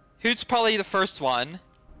 Hoot's probably the first one.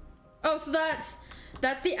 Oh, so that's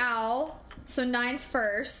the owl. So 9's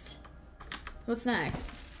first. What's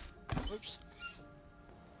next? Oops.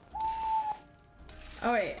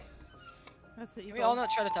 Oh wait. That's the Can evil. we all not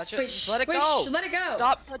try to touch it? Wait, Just shh, let it wait, go. shh, let it go.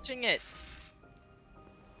 Stop touching it.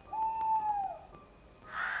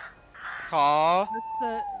 Caw.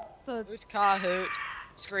 So Hoot, it's caw, hoot,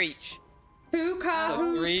 screech. Who, caw, So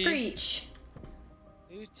who, 3. screech.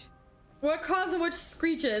 Hoot. What caws and which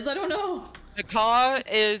screeches? I don't know. The caw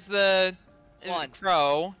is the 1.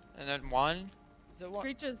 crow, and then 1. Is it 1?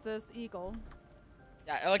 creatures this eagle.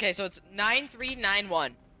 Yeah, okay, so it's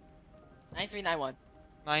 9391. 9391.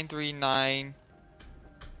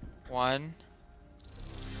 9391.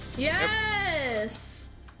 Yes.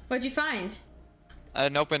 What'd you find?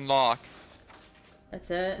 An open lock. That's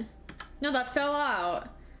it. No, that fell out.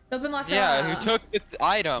 The open lock fell Yeah, out. who took the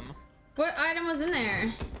item? What item was in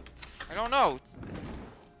there? I don't know.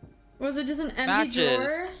 Was it just an empty Matches.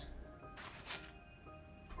 drawer?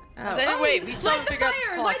 Oh. Then wait, we still light haven't the figured out this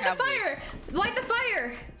fire! clock, Light the have we? fire! Light the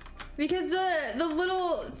fire! Because the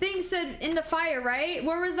little thing said in the fire, right?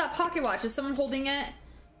 Where was that pocket watch? Is someone holding it?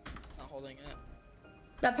 Not holding it.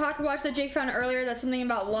 That pocket watch that Jake found earlier, that's something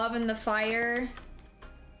about love in the fire.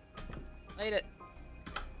 Light it.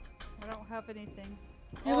 I don't have anything.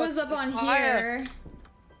 It Oh, was it's up on fire. here.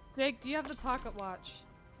 Jake, do you have the pocket watch?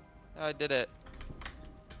 I did it.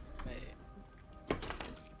 Wait.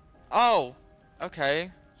 Oh, okay.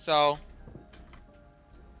 So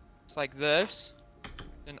it's like this,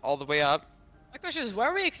 and all the way up. My question is, where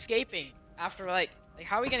are we escaping after like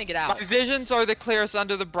how are we gonna get out? My visions are the clearest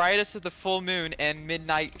under the brightest of the full moon and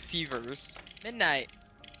midnight fevers. Midnight.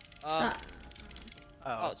 Oh,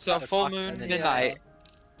 So it's full not a moon, clock, midnight.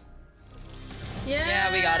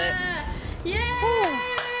 Yeah. we got it. Yeah.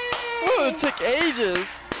 Oh, it took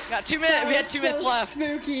ages. Got 2 minutes. We had 2 minutes left.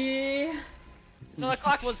 Spooky. So the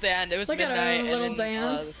clock was the end. It was Look at our midnight. little and then,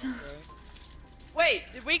 dance. Wait,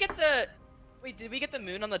 did we get the? Wait, did we get the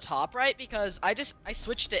moon on the top right? Because I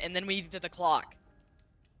switched it and then we did the clock.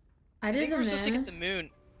 I I did think the we were supposed to get the moon. moon.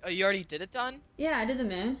 Oh, you already did it, done? Yeah, I did the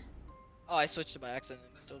moon. Oh, I switched it by accident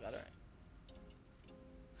and we still got it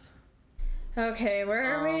right. Okay, where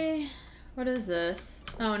are we? What is this?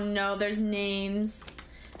 Oh no, there's names.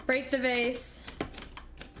 Break the vase.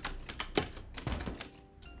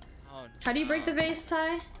 How do you break the vase,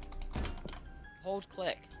 Ty? Hold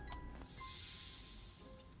click.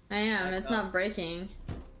 I am. Let It's go. not breaking.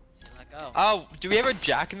 Let go. Oh, do we have a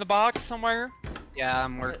jack in the box somewhere? Yeah,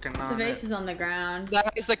 I'm working The on vase it. is on the ground.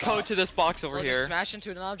 That is the code to this box over Well, here. just smash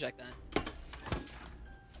into an object then.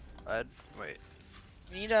 Wait.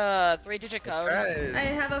 We need a 3-digit code. I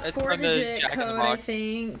have a It's from the 4-digit Jack in the code, I Box.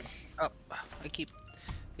 think. Oh, I keep.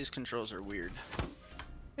 These controls are weird.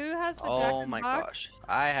 Who has the Jack Oh in the my Box? gosh.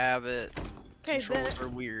 I have it. Okay, Controls are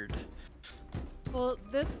weird. well,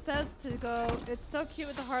 this says to go. It's so cute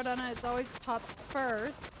with the heart on it. It's always pops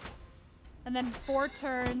first, and then 4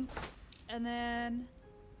 turns, and then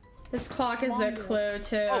This clock is a Longer. clue,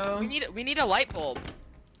 too. Oh, we need a light bulb.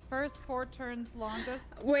 first 4 turns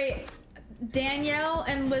longest. Wait, Danielle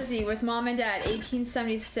and Lizzie with mom and dad,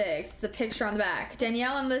 1876. It's a picture on the back.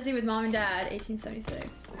 Danielle and Lizzie with mom and dad,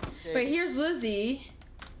 1876. Wait, here's Lizzie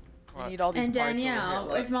We need all these and parts over Danielle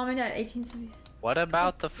here, with look. mom and dad, 1876. What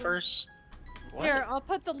about the first? What? Here, I'll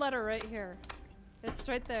put the letter right here. It's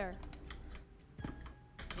right there.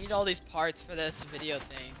 We need all these parts for this video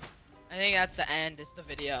thing. I think that's the end. It's the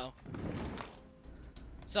video.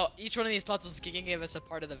 So each one of these puzzles can give us a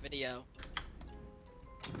part of the video.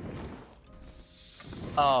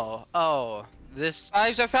 Oh, this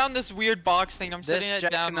Guys, I found this weird box thing. I'm this setting it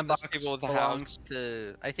Jack down in the on this Box table with the house. belongs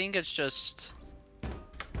to. I think it's just.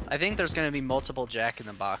 I think there's gonna be multiple Jack in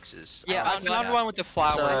the Boxes. Yeah, I I found found one. one with the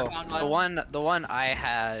flower. So Found the one I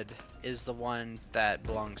had is the one that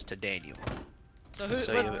belongs to Daniel. So who?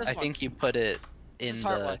 So what's you, this I one? think you put it in This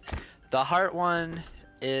heart the one. the heart one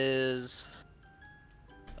is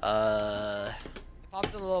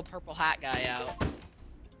Pop the little purple hat guy out.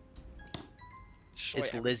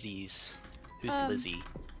 it's Wait, Lizzie's. Who's Um, Lizzie?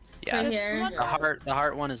 It's Yeah, right here. the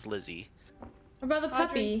heart one is Lizzie. What about the Audrey.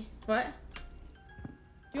 puppy? What?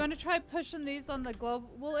 Do you want to try pushing these on the globe?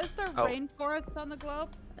 Well, is there Oh. rainforest on the globe?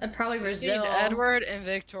 Probably we need Brazil. Edward and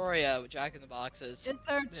Victoria with Jack in the Boxes. Is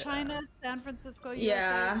there Yeah. China, San Francisco, USA?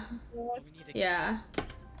 Yeah. US? We need to- Yeah.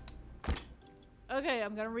 Okay,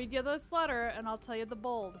 I'm gonna read you this letter and I'll tell you the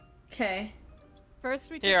bold. Okay. First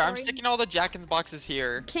we take Here, the I'm rain- sticking all the Jack in the Boxes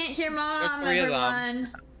here. Can't hear mom, 3 of them.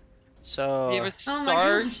 everyone. So We have a Oh my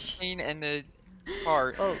star, gosh. chain, and the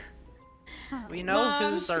heart. oh, we know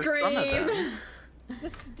Mom, who's our some of scream. them.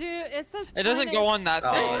 This dude, it says It doesn't China- go on that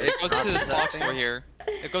Oh, thing. It goes to this that box thing? over here.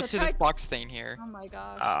 It goes So to this try- box thing here. Oh my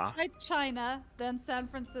gosh. Ah. Try China, then San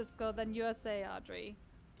Francisco, then USA, Audrey.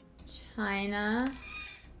 China.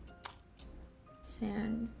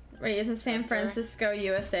 Wait, isn't San Center. Francisco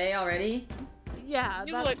USA already? Yeah,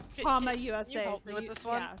 You that's look- can- comma can you USA. help so me with you- this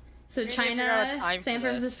one? Yeah. So We need to figure out a China, time San for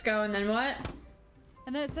this. Francisco, and then what?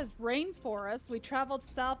 And then it says rainforest. We traveled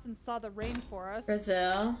south and saw the rainforest.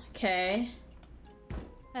 Brazil. Okay.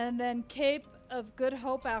 And then Cape of Good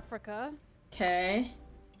Hope, Africa. Okay.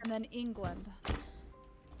 And then England.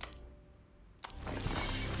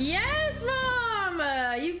 Yes, Mom!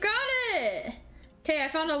 You got it! Okay, I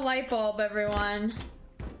found a light bulb, everyone.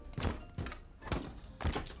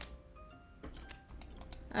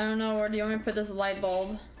 I don't know, where do you want me to put this light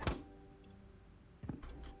bulb?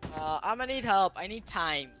 I'm gonna need help. I need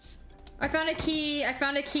times. I found a key. I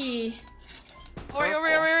found a key. Oh, right over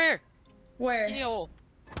here, right here. Where? Keyhole.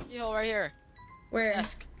 Keyhole right here. Where?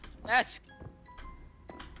 Desk. Desk.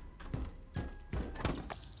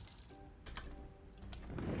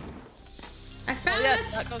 I Oh found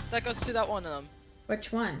yes, it! that goes to that one of them.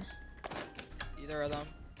 Which one? Either of them.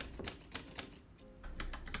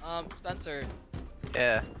 Spencer,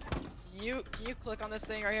 Yeah. can you click on this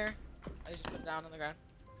thing right here? I just put it down on the ground.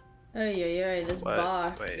 Oh, yeah, this What?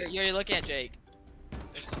 box. Wait. You're looking at Jake.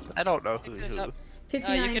 There's some- I don't know Pick who this who. up. you can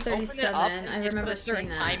open it up 5937. and I you can remember put a certain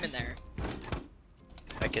seeing time that. in there.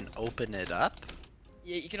 I can open it up.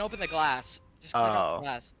 Yeah, you can open the glass. Just click on Oh. the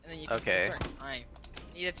glass, and then you can Okay. put a certain time.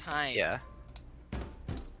 You need a time. Yeah.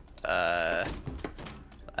 I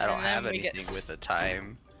don't And then have we get- anything with a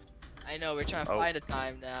time. I know, we're trying to Oh. find a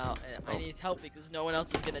time now, and I Oh. need help because no one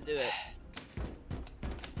else is gonna do it.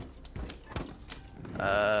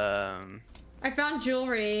 I found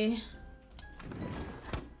jewelry.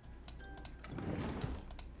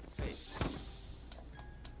 Wait.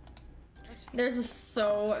 What's- There's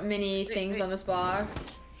so many Wait, things wait. on this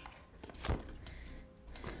box.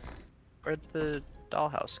 Where'd the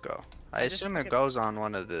dollhouse go? I just assume took it it- goes on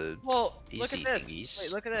one of the. Well, look at Easy this. thingies.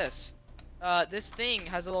 Wait, look at this. This thing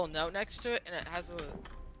has a little note next to it, and it has a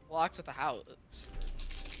blocks with a house.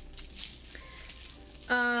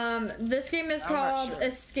 This game is I'm not called sure.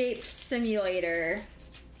 Escape Simulator.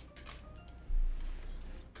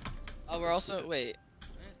 Oh, we're also wait.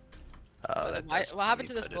 Oh, that Why- does what happened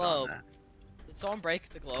let to me this put it on globe? that. Did someone break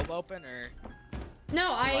the globe open or?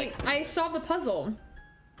 No, I solved the puzzle.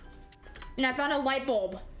 And I found a light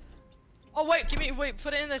bulb. Oh wait,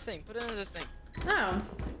 put it in this thing. Put it in this thing. Oh.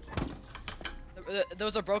 There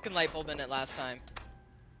was a broken light bulb in it last time.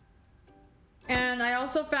 And I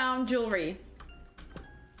also found jewelry.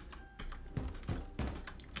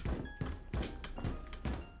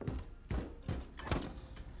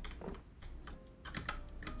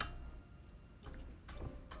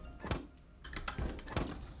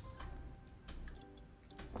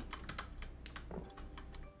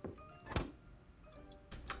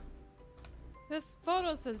 This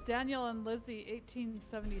photo says Daniel and Lizzie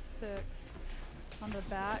 1876 on the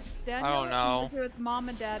back. Daniel don't know. and Lizzie with mom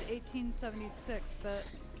and dad 1876, but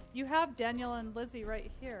you have Daniel and Lizzie right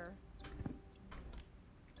here.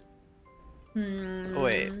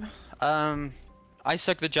 Wait. I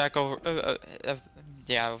suck the jack over.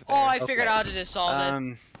 Yeah. Over there. Oh, I figured Okay. out how to just solve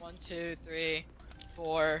it. 1, 2, 3,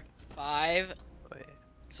 4, 5. Wait.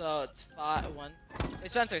 So it's 5, 1.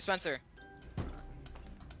 Hey, Spencer.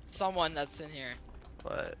 Someone that's in here.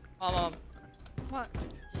 What? What?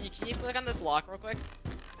 Can you click on this lock real quick?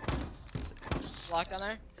 Lock down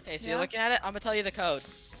there. Okay, so Yeah. you're looking at it. I'm gonna tell you the code.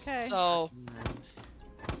 Okay. So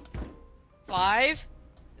 5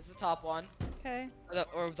 is the top one, Okay.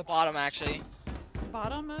 or the bottom actually.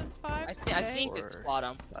 Bottom is 5. I okay. think it's 4,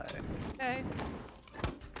 bottom. 5. Okay.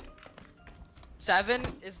 7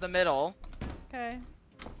 is the middle, Okay.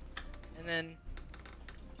 and then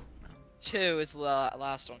 2 is the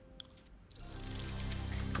last one.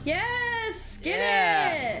 Yes! Get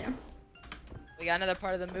Yeah. it! We got another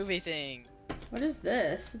part of the movie thing. What is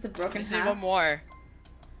this? It's a broken Let's do hat. one more.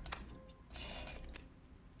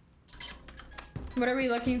 What are we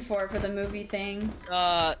looking for the movie thing?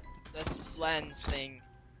 The lens thing.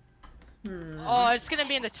 Oh, it's gonna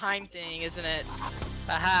be in the time thing, isn't it?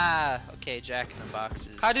 Aha! Okay, Jack in the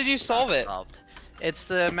Boxes. How did you solve it? Solved. It's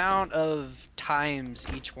the amount of times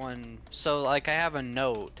each one. So, like, I have a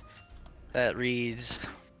note that reads,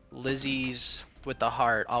 Lizzie's with the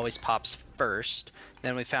heart always pops first.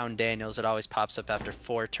 Then we found Daniel's, it always pops up after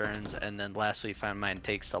 4 turns. And then last we found mine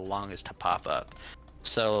takes the longest to pop up.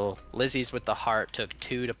 So, Lizzie's with the heart took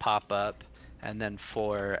 2 to pop up, and then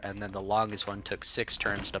 4, and then the longest one took 6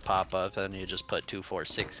 turns to pop up, and you just put 2, 4,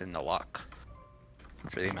 6 in the lock.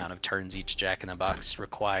 For the amount of turns each Jack in the Box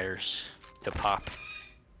requires to pop.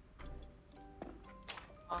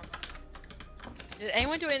 Did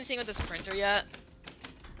anyone do anything with this printer yet?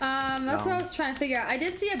 That's what No. I was trying to figure out. I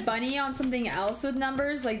did see a bunny on something else with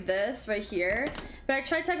numbers like this right here, but I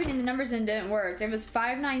tried typing in the numbers and it didn't work. It was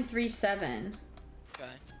 5937.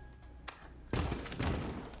 Okay.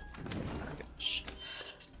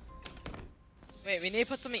 Wait, we need to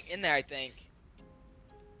put something in there, I think.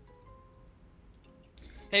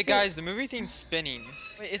 Hey guys, the movie theme's spinning.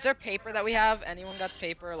 Wait, is there paper that we have? Anyone got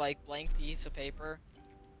paper, like blank piece of paper?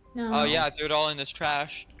 No. Oh yeah, threw it all in this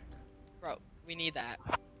trash. Bro, we need that.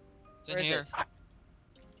 It's in Where is here. it?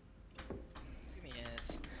 Give me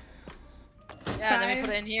this. Yeah, then we put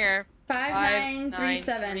it in here.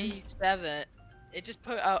 5937. 5937. It just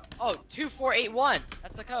put oh 2481.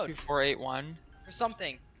 That's the code 2481. for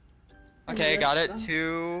something. Okay, I got it. Wait.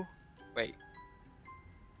 2. Wait.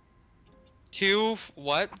 2.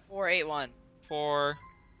 What? 481. 4.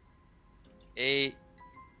 8.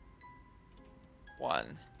 1.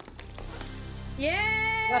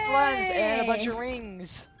 Yay! Got the lens and a bunch of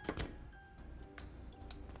rings.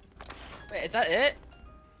 Wait, is that it?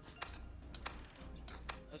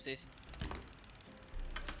 Oopsies.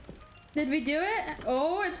 Did we do it?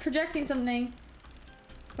 Oh, it's projecting something.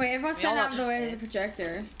 Wait, everyone We stand out of almost the way of did. the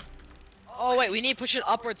projector. Oh wait, we need to push it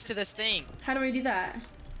upwards to this thing. How do we do that?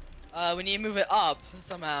 We need to move it up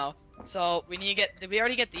somehow. So we need to get. Did we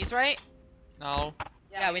already get these right? No.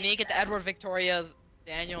 Yeah, we need to get the Edward, Victoria,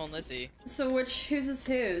 Daniel, and Lizzie. So whose is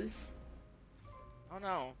whose? Oh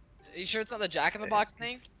no. Are you sure it's not the Jack in the Box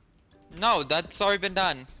thing? No, that's already been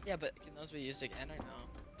done. Yeah, but can those be used again or no?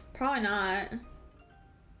 Probably not.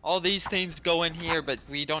 All these things go in here, but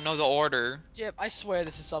we don't know the order. Jip, I swear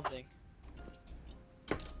this is something.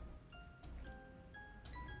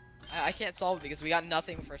 I can't solve it because we got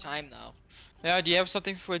nothing for time though. Yeah, do you have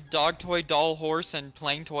something for dog toy, doll, horse, and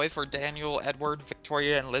playing toy for Daniel, Edward,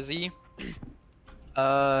 Victoria, and Lizzie?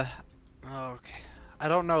 Okay. I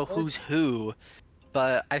don't know who's who,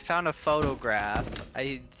 but I found a photograph.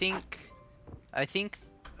 I think. I'm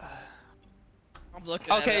looking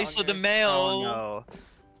at Okay, it on so the yours. male. Oh no.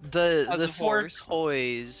 The Has a 4 horse.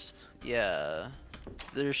 toys. Yeah.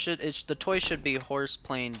 The toy should be horse,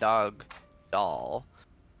 plane, dog, doll.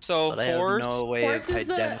 So But I have horse, no way Horse of is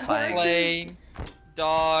the- identifying. horse is- plane,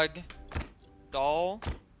 dog, doll.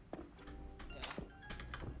 Yeah.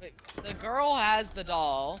 Wait, the girl has the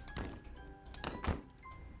doll.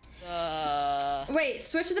 Wait,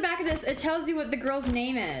 switch to the back of this. It tells you what the girl's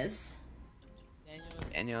name is.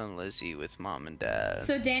 Daniel and Lizzie with mom and dad.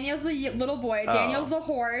 So Daniel's the little boy. Oh. Daniel's the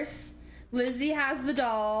horse. Lizzie has the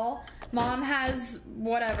doll. Mom has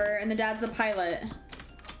whatever, and the dad's the pilot.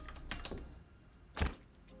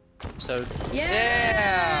 So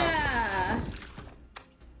Yeah!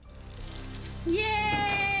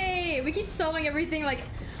 Yay! We keep solving everything like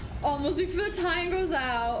almost before the time goes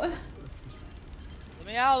out. Let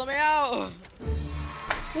me out! Let me out!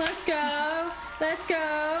 Let's go. Let's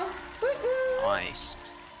go. Woo-woo. nice.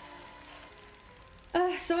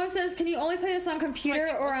 Someone says, can you only play this on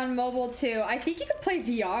computer or on mobile too? I think you can play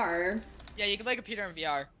VR. Yeah, you can play computer and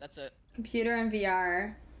VR. That's it. Computer and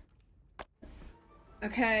VR.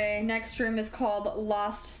 Okay, next room is called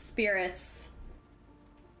Lost Spirits.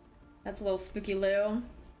 That's a little spooky Lou.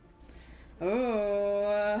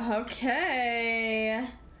 Oh, okay.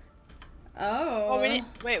 Oh. Oh,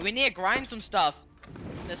 we need to grind some stuff.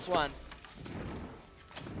 In this one.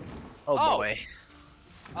 Oh boy.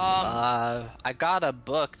 I got a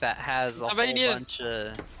book that has a whole Somebody need bunch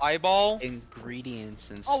of eyeball.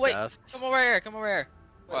 ingredients and Oh wait, stuff. come over here, come over here.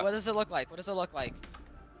 Wait, What? what does it look like? What does it look like?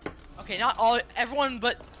 Okay, not all, everyone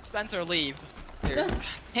but Spencer leave. Here.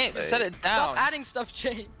 Can't Wait. set it down. Stop adding stuff,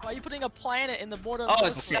 Jane. Why are you putting a planet in the border of Oh,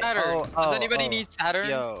 this it's one? Saturn. Does anybody need Saturn?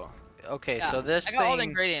 Yo. Okay, Yeah, so this I got all the thing.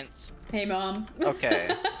 ingredients. Hey, Mom. Okay,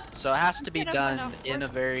 so it has to be thinking of done an in a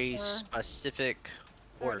very horse. specific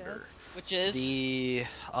There it order. Which is The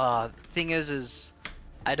thing is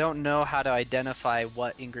I don't know how to identify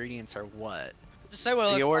what ingredients are what. just say what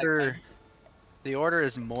it The looks order like. the order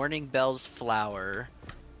is morning bells flour,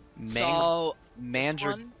 Then. So this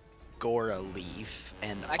mandragora one, leaf,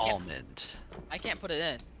 and I can't- almond. I can't put it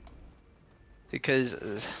in. Because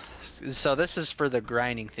so this is for the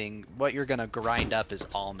grinding thing. What you're gonna grind up is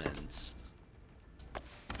almonds.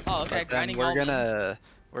 Oh, okay, But then grinding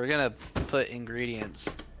we're gonna put ingredients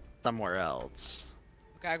somewhere else.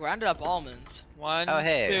 Okay, I grinded up almonds. 1, Oh,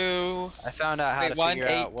 hey. 2. I found out how Wait, to 1, figure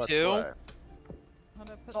 8, out what's 2? what. How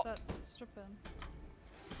do I put So- that strip in?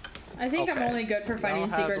 I think I'm Okay. only good for finding Don't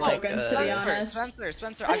have, secret like, tokens, to be Spencer, honest.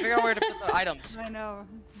 Spencer, I figured out where to put the items. I know,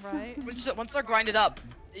 right? Once they're grinded up,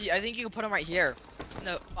 I think you can put them right here. In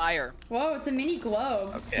the fire. Whoa, it's a mini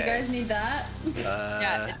globe. Do you Okay. guys need that?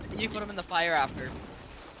 Yeah, you put them in the fire after.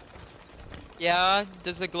 Yeah,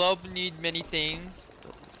 does the globe need many things?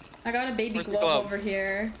 I got a baby Where's the globe globe? over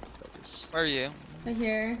here. Where are you? Right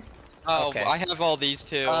here. Oh, Okay. I have all these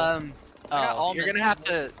too. got you're almonds. gonna have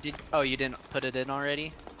to. Oh, you didn't put it in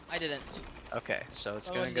already? I didn't. Okay, so it's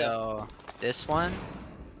What gonna was go this one,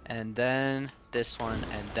 and then this one,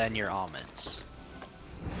 and then your almonds.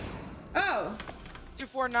 Oh!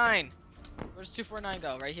 249. Where's 249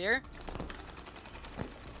 go? Right here?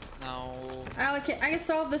 no. I can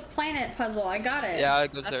solve this planet puzzle. I got it. Yeah,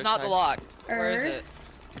 it goes That's there. not the lock. Where is it?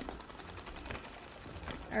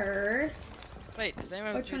 Earth. Wait, does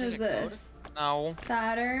anyone have Which a one is 3-digit code? this? No.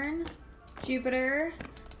 Saturn, Jupiter,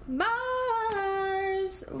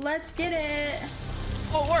 Mars. Let's get it.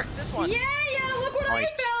 Oh, it worked. This one. Yeah, look what I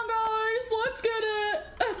Nice. found, guys. Let's get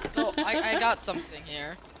it. So I got something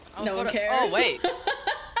here. I'm no one gonna- cares. Oh wait.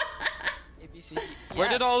 A B C D. Where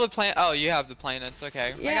Yeah. did all the Oh, you have the planets.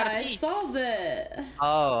 Okay. Yeah, got a I piece. solved it.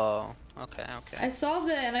 Oh, okay, I okay. solved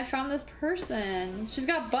it, and I found this person. She's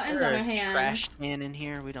got buttons on her hand. Trash can in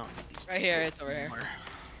here. We don't need these. Right here, it's over here. anymore.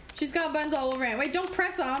 She's got buttons all over it. Wait, don't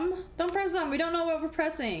press them. Don't press them. We don't know what we're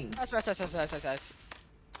pressing. Press.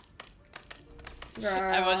 Girl.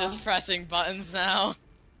 Everyone's just pressing buttons now.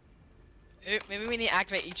 Maybe we need to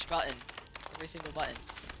activate each button. Every single button.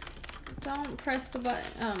 Don't press the button.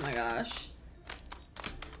 Oh my gosh.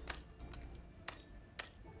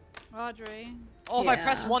 Audrey. Oh, if I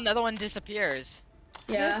press Yeah. one, the other one disappears.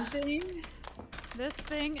 Yeah. This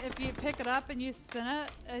thing, if you pick it up and you spin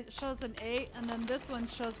it, it shows an 8, and then this one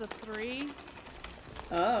shows a 3.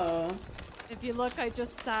 Oh. If you look, I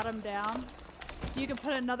just sat them down. You can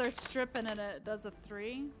put another strip in and it does a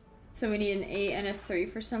 3, So we need an 8 and a 3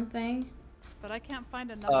 for something. but I can't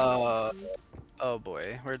find another one of these. Oh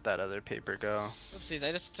boy, where'd that other paper go? Oopsies,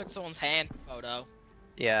 I just took someone's hand photo.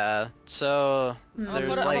 Yeah, so Hmm. I'm gonna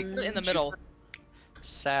there's put like it in the middle.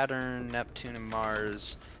 Saturn, Neptune, and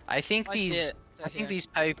Mars. I think I see these it. It's I right think here. these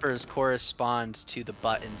papers correspond to the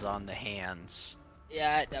buttons on the hands.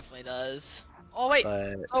 Yeah, it definitely does. Oh wait.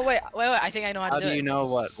 But Oh wait. I think I know how how to do do you it. know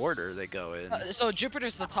what order they go in? So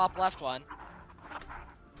Jupiter's the top left one.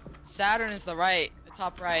 Saturn is the right, the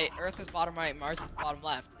top right. Earth is bottom right. Mars is bottom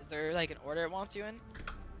left. Is there like an order it wants you in?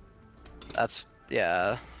 That's,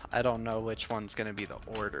 yeah. I don't know which one's gonna be the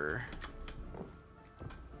order.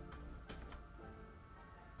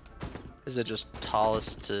 Is it just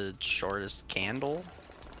tallest to shortest candle?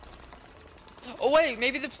 Oh wait,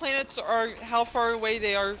 maybe the planets are how far away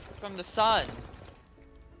they are from the sun.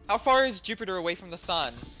 How far is Jupiter away from the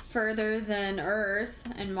sun? Further than Earth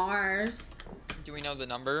and Mars. Do we know the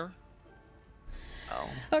number? Oh.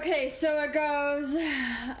 Okay, so it goes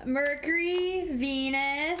Mercury,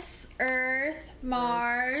 Venus, Earth,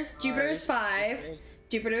 Mars, Jupiter's 5.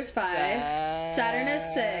 Jupiter's 5. Saturn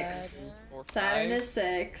is 6. Saturn is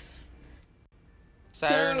 6.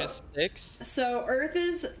 Saturn is 6. So Earth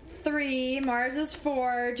is 3, Mars is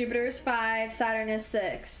 4, Jupiter is 5, Saturn is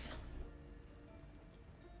 6.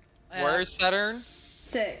 Where is Saturn?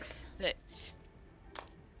 6. 6. Is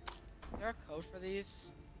there a code for these?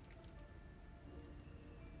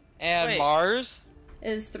 And Wait. Mars?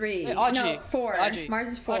 Is 3. Wait, Audrey. No, 4. Audrey. Mars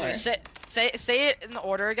is 4. Audrey, say it in the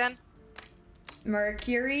order again.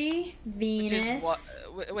 Mercury, Which is Venus.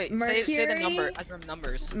 wait, Mercury, say the number as the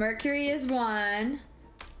numbers. Mercury is 1.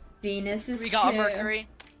 Venus is 2. We got a Mercury.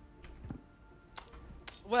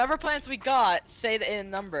 Whatever planets we got, say the in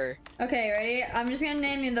number. Okay, ready? I'm just gonna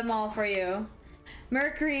name them all for you.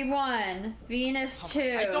 Mercury 1, Venus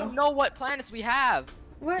 2. I don't know what planets we have.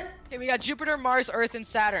 What? Okay, we got Jupiter, Mars, Earth, and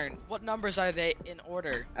Saturn. What numbers are they in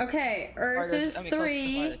order? Okay, Earth there's- is I mean, closest to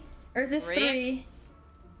 3. planet. Earth is 3? 3.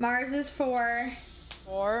 Mars is 4.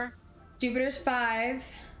 4, Jupiter's 5.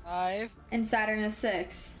 5, And Saturn is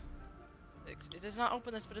 6. 6. It does not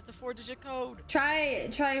open this, but it's a 4-digit code. Try.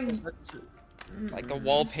 That's like a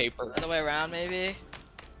wallpaper. Other way around, maybe.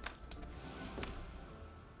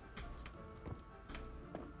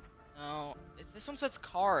 No, this one says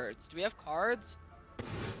cards. Do we have cards?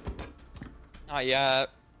 Not yet.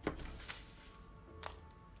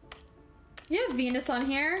 You have Venus on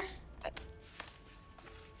here.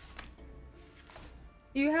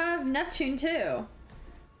 You have Neptune too.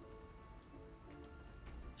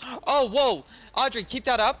 Oh, whoa! Audrey, keep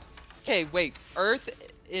that up. Okay, wait. Earth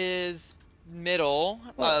is middle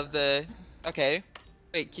of the... Okay.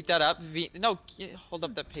 Wait, keep that up. No, hold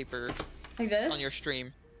up that paper Like this? on your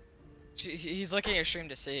stream. He's looking at your stream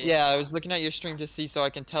to see. Yeah, I was looking at your stream to see so I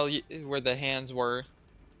can tell you where the hands were.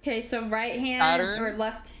 Okay, so right hand Saturn. or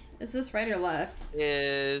left? Is this right or left?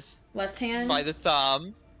 Is Left hand? by the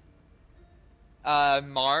thumb.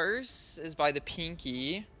 Mars is by the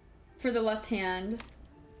pinky. For the left hand.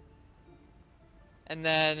 And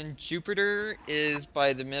then Jupiter is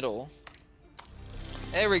by the middle.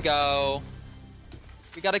 There we go.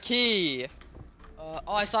 We got a key. Oh,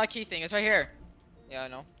 I saw a key thing. It's right here. Yeah, I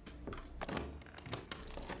know.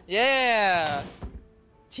 Yeah!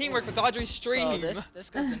 Teamwork with Audrey's stream. So this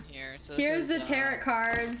goes in here. So this Here's is, the tarot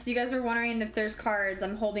cards. You guys were wondering if there's cards.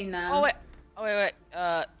 I'm holding them. Oh wait. Oh wait.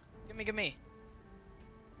 Give me.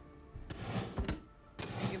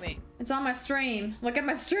 Give me. It's on my stream. Look at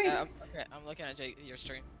my stream. Okay, I'm looking at your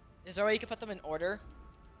stream. Is there a way you can put them in order?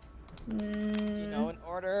 Do you know an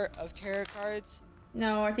order of tarot cards?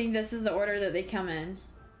 No, I think this is the order that they come in.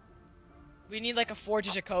 We need like a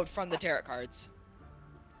 4-digit code from the tarot cards.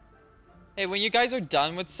 Hey, when you guys are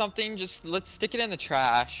done with something, just let's stick it in the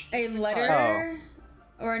trash. A letter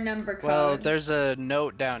or a number code. Well, there's a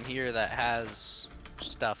note down here that has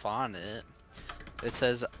stuff on it. It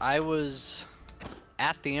says, I was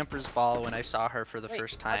at the Emperor's Ball when I saw her for the Wait,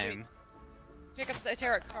 first Audrey. time. Pick up the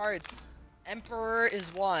tarot cards. Emperor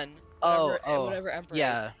is 1. Oh, Whatever Emperor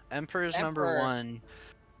yeah. is. Emperor's Emperor. number 1.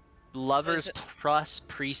 Lovers it? plus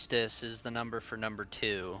Priestess is the number for number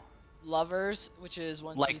 2. Lovers, which is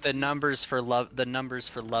 1, Like 2, the numbers for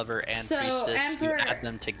lover and So, Priestess, Emperor- you add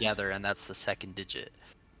them together and that's the second digit.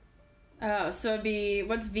 Oh, so it'd be,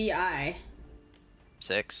 what's VI?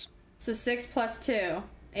 6, So 6 plus 2,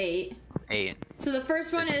 8. 8, So the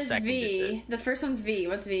first one Is the is second V. digit. The first one's V.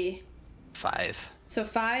 What's V? 5. So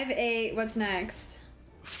 5, 8. What's next?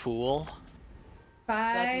 Fool.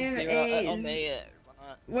 5, 8. Omega.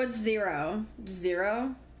 What's 0?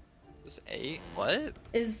 0? Just 8. What?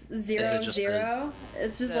 Is 0 just 0?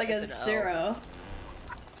 It's just Yeah, like a it's an L. 0.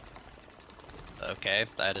 Okay,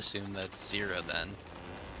 I'd assume that's 0 then.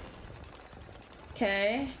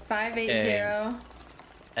 Okay. 5, 8, Okay. 0.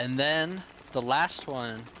 And then the last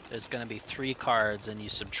one is going to be 3 cards and you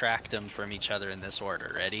subtract them from each other in this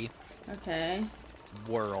order. Ready? Okay.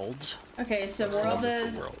 World. Okay, so What's the world number for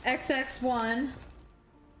is world? XX1.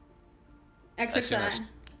 assume that's XXI.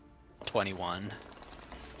 21.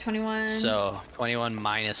 It's 21. So 21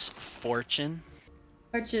 minus fortune.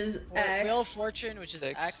 Which is X. Wheel of Fortune, which is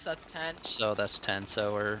 6. X, that's 10. So that's 10.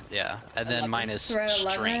 So we're, yeah. And then 11. minus So we're at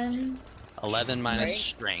strength. 11. 11 minus Right.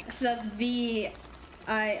 strength. So that's V-I-I-I.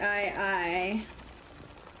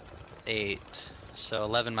 8. So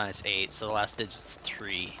 11 minus 8. So the last digit's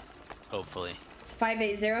 3. Hopefully. It's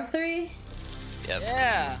 5803. Yep.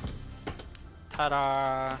 Yeah.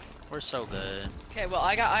 Ta-da! We're so good. Okay, well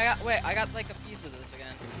I got like a piece of this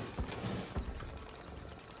again.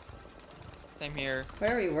 Same here. What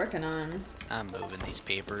are we working on? I'm moving these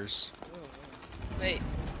papers. Ooh. Wait.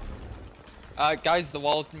 Guys, the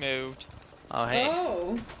wall moved. Oh hey.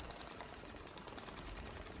 Oh.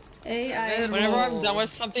 AI. Whenever I'm done with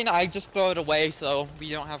something, I just throw it away so we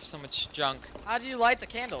don't have so much junk. How do you light the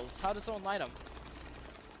candles? How does someone light them?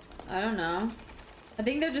 I don't know. I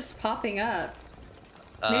think they're just popping up.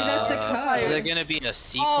 Maybe that's the code. Is there gonna be a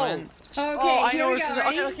sequence? Okay, Oh, I here know we what go. this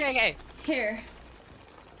is. Ready? Okay. Here.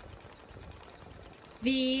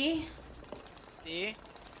 V D.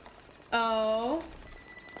 O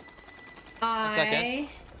I second.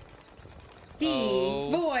 D. O.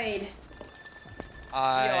 Void.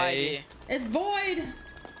 I It's void.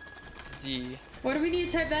 D. What do we need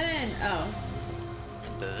to type that in? Oh.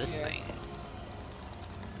 Into this Yeah. thing.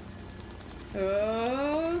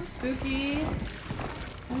 Oh, spooky.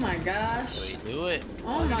 Oh my gosh. Do we do it?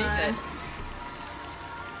 Oh Underneath my. it.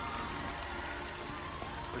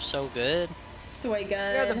 We're so good. Soy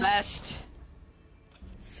You're the good. best.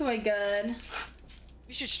 Soy good.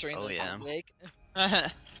 We should stream Oh, this yeah. on Blake.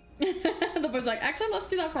 The boy's like, actually, let's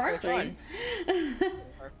do that for our For stream.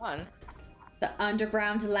 For fun. The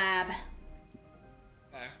underground lab.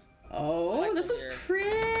 Okay. Oh, I like this the was weird.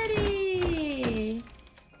 pretty.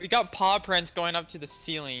 We got paw prints going up to the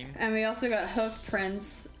ceiling. And we also got hoof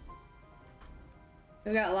prints.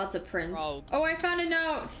 We got lots of prints. Bro. Oh, I found a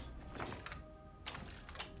note.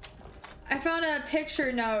 I found a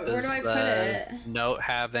picture note. Where do I put it? Note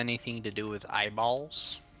have anything to do with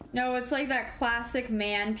eyeballs? No, it's like that classic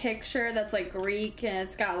man picture that's like Greek and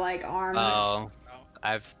it's got like arms. Oh,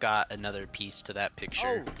 I've got another piece to that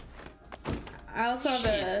picture. Oh. I also have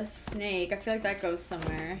a snake. I feel like that goes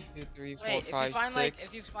somewhere. 2, 3, 4, Wait, if you 5, find 6. like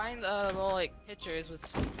if you find little like pictures with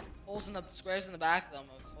holes in the squares in the back of them,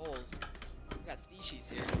 those holes. We got species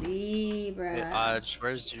here. Libra. Wait,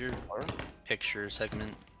 where's your picture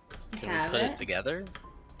segment? Can we Have put it. it together?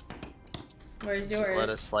 Where's Does it yours? let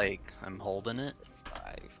us like, I'm holding it.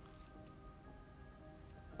 5.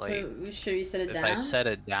 Like, Should we set it if down? I set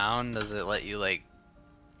it down, does it let you like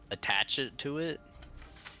attach it to it?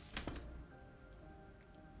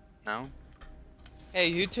 No?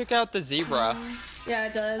 Hey, who took out the zebra? Yeah,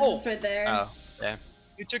 it does. Oh. It's right there. Oh, yeah.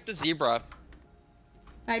 Who took the zebra?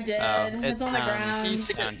 I did. Oh, it's on the down- ground. He's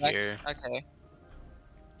down back- here. Okay.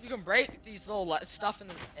 You can break these little stuff in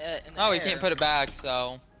the Oh, we air. can't put it back,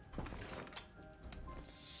 so.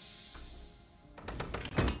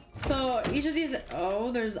 So each of these.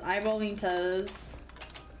 Oh, there's eyeballinitas.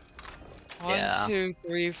 1, Yeah. 2,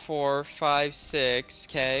 3, 4, 5, 6.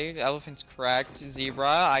 Okay, the elephant's correct.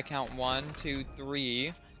 Zebra, I count 1, 2,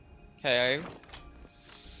 3. Okay.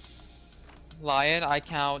 Lion, I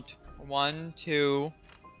count 1, 2,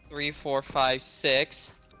 3, 4, 5,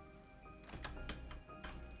 6.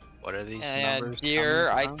 What are these And numbers? deer,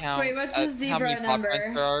 I coming from? count. Wait, what's the how zebra many paw prints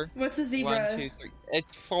number? there are. What's the zebra? 1, 2, 3.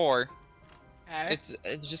 It's 4. Okay.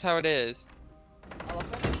 It's just how it is.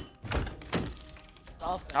 Elephant. It's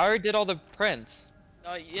elephant. I already did all the prints.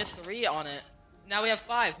 No, you had 3 on it. Now we have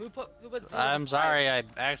 5. Who put zero I'm with sorry, I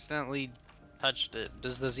accidentally touched it.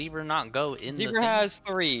 Does the zebra not go in the Zebra thing? has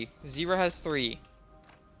 3. Zebra has 3.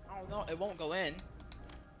 5? Oh no, it won't go in.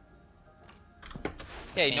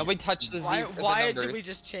 Okay, Damn. nobody touched the Why? zebra. Why the did numbers. we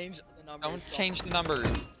just change the numbers? Don't so- change the numbers.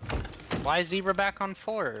 Why is zebra back on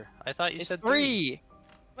 4? I thought you It's said 3.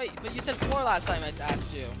 Wait, but you said 4 last time I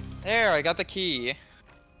asked you. There, I got the key.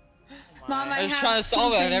 Oh Mom, my. I was have trying to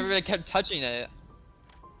solve it and something. everybody kept touching it.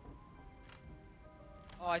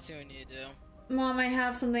 Oh, I see what you need to do. Mom, I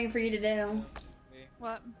have something for you to do.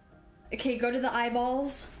 What? Okay, go to the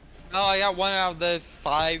eyeballs. Oh, I got 1 out of the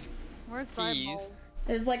 5. Where's the Keys. eyeballs?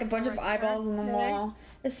 There's like a bunch of Right there. eyeballs on the Okay. wall.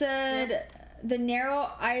 It said the narrow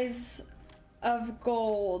eyes of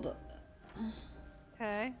gold.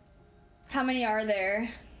 Okay. How many are there?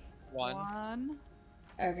 1. 1.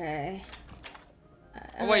 Okay.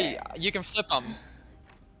 Oh, wait, you can flip them.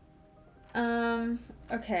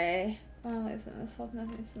 Okay. Well, there's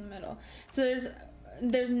nothing's in the middle. So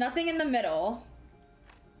there's nothing in the middle,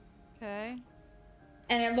 Okay.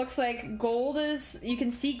 and it looks like gold is. You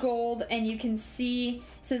can see gold, and you can see.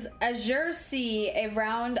 It says Azure Sea, a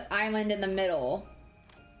round island in the middle.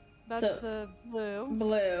 That's So- the blue.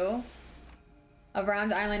 Blue. A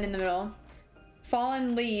round island in the middle.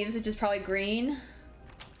 Fallen leaves, which is probably green.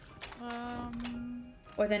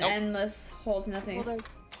 with an Nope. endless hole to nothing. Well, there's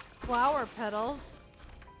flower petals.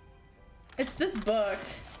 It's this book.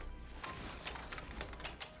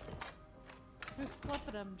 Who's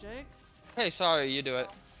flipping them, Jake? Hey, sorry, you do it.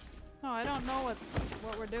 No, I don't know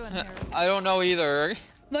what we're doing here. I don't know either.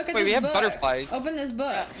 Look at Wait, this we have book. butterflies. Open this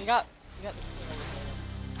book. You got.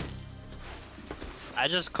 I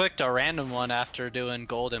just clicked a random one after doing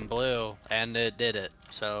gold and blue, and it did it.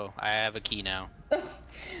 So I have a key now.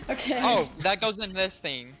 Okay. Oh, that goes in this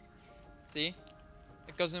thing. See?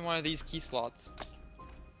 It goes in one of these key slots.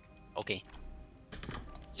 Okay.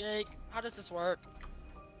 Jake, how does this work?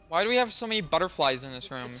 Why do we have so many butterflies in this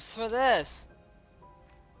room? It's for this.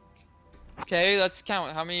 Okay, let's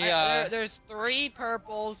count. How many, There's 3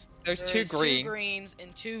 purples. There's 2 green. 2 greens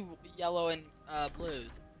and 2 yellow and blues.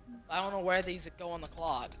 I don't know where these go on the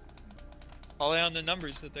clock. Probably on the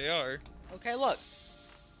numbers that they are. Okay, look.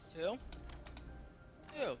 2.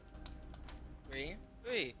 2. 3.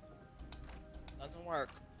 3. Doesn't work.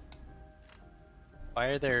 Why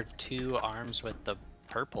are there 2 arms with the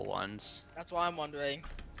purple ones? That's what I'm wondering.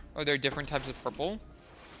 Are there different types of purple?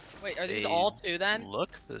 Wait, are these They all 2 then?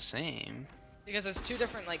 Look the same. Because there's 2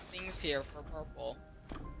 different like things here for purple.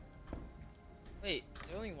 Wait, is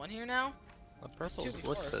there only 1 here now? The There's two purples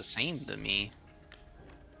look before. the same to me.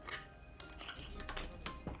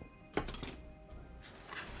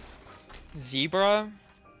 Zebra?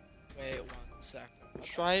 Wait 1 second.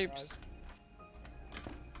 Stripes?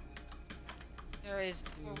 There is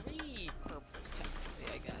 3 purples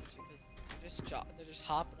technically, I guess, because they're just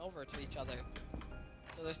hopping over to each other.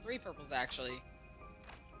 So there's 3 purples actually.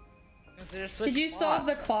 'Cause they just Did switched you solve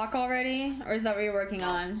spots. the clock already? Or is that what you're working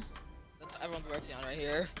on? That's what everyone's working on right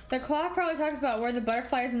here. The clock probably talks about where the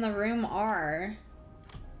butterflies in the room are.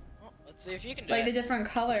 Well, let's see if you can do Like the it. different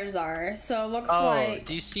colors are. So it looks Oh, like...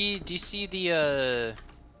 do you see the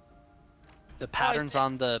patterns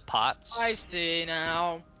on the pots? I see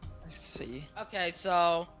now. I see. Okay,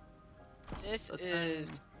 so this But is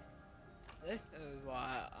then-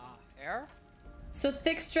 what hair? So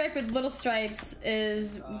thick stripe with little stripes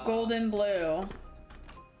is golden blue.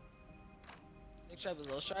 Big stripe with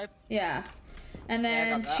little stripe. Yeah. And Yeah, I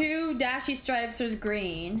then got that. 2 dashy stripes is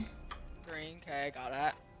green. Green. Okay, got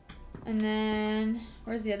that. And then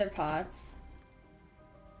where's the other pots?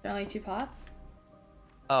 There are only 2 pots?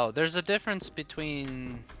 Oh, there's a difference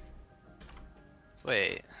between.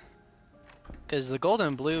 Wait. Because the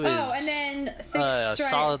golden blue is Oh, and then thick a stripe.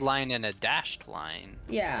 solid line and a dashed line.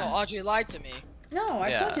 So Yeah. Audrey lied to me. No,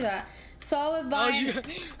 I told you that. Solid line. Oh,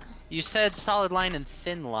 you. You said solid line and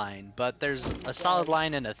thin line, but there's a solid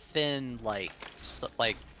line and a thin, like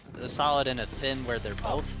a solid and a thin where they're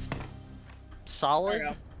both There solid, we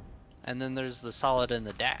go. and then there's the solid and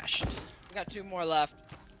the dashed. We got 2 more left.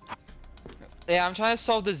 Yeah, I'm trying to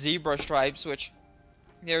solve the zebra stripes, which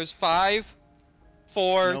there's 5,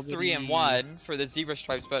 4, 3, and Nobody- 1 for the zebra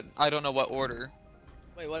stripes, but I don't know what order.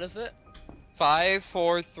 Wait, what is it? 5,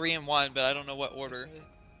 4, 3, and 1, but I don't know what order.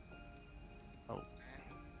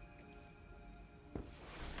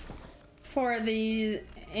 For the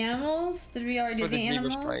animals? Did we already do For the the zebra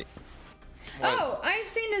animals? stripe. What? Oh, I've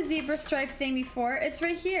seen a zebra stripe thing before. It's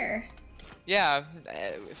right here. Yeah,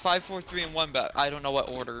 5, 4, 3, and 1, but I don't know what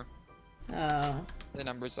order Oh. the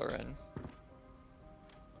numbers are in.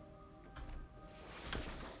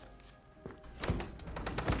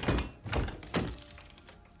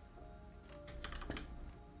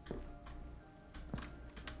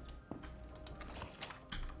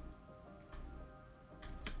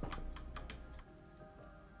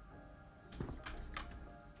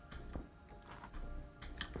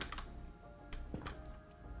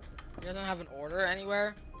 It doesn't have an order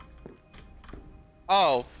anywhere.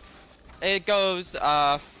 Oh, it goes 4.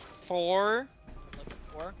 I'm looking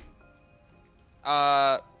for.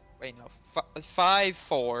 Wait, no, 5,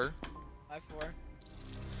 4, 5, 4.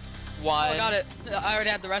 1. Oh, I got it. I already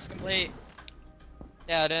had the rest complete.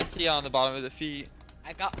 Yeah, I didn't see it on the bottom of the feet.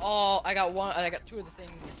 I got 2 of the things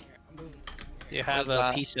in here. I'm moving. You have is a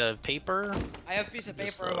that? piece of paper. I have a piece of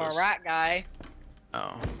Just paper of those. a rat guy.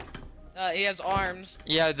 Oh. He has arms.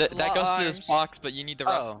 Yeah, that lot goes of to this arms. box, but you need the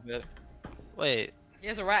rest Oh. of it. Wait. He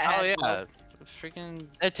has a rat Oh head. yeah. Freaking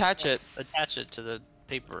Attach it, attach it to the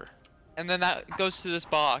paper. and then that goes to this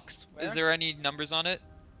box. Where? Is there any numbers on it?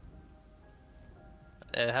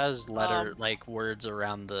 It has like words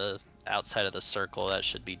around the outside of the circle that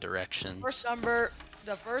should be directions. First number.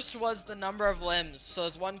 The first was the number of limbs. So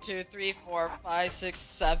it's 1, 2, 3, 4, 5, 6,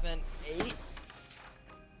 7, 8.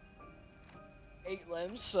 8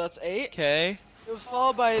 limbs. So that's 8. Okay. It was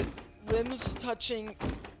followed by limbs touching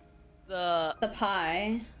the The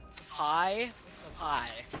pie. pie. The pie.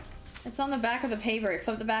 It's on the back of the paper.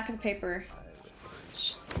 Flip the back of the paper.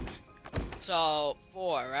 So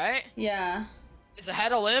 4, right? Yeah. Is a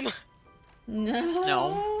head a limb? No.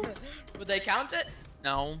 No. Would they count it?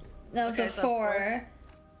 No. No, Okay, so so 4.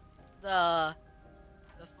 The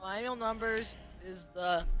final numbers is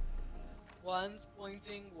the ones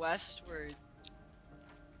pointing westward.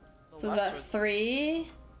 So is that 3?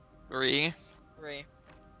 3. 3.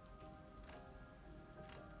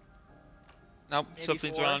 Nope, Maybe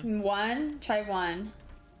something's 4. wrong. 1? Try 1.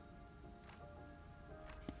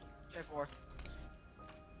 Try 4.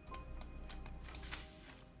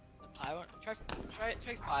 The pie one.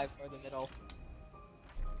 Try 5 for the middle.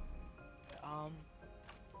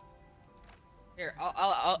 Here,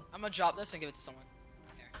 I'm gonna drop this and give it to someone.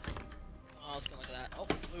 Here. Oh, let's go look at that. Oh,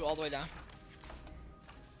 flew all the way down.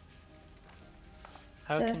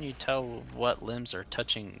 How can you tell what limbs are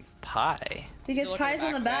touching pie? Because look at pie's the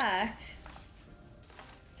on the back, back.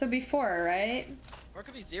 So it'd be 4, right? Or it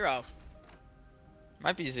could be 0.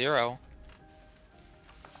 Might be 0.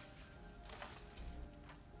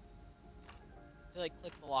 To like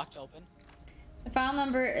click the lock to open. The final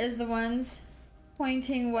number is the ones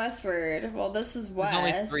pointing westward. Well, this is west.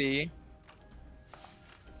 There's only 3.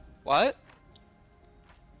 What?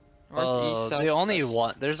 North, east, south,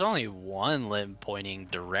 west. There's only one limb pointing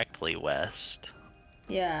directly west.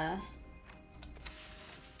 Yeah.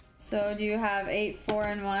 So do you have 8, 4,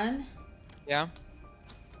 and 1? Yeah.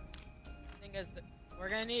 Thing is, we're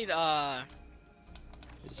gonna need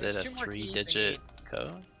Is it a 3-digit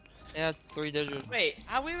code? Yeah, it's 3 digits. Wait,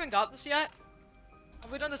 have we even got this yet?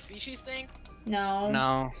 Have we done the species thing? No.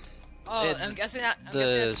 No. Oh, I'm guessing that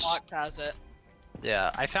Fox has it.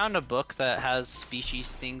 Yeah, I found a book that has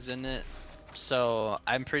species things in it, so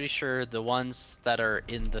I'm pretty sure the ones that are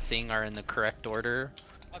in the thing are in the correct order.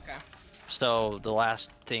 Okay. So the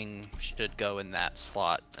last thing should go in that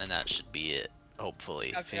slot, and that should be it.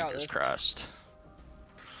 Hopefully, fingers crossed.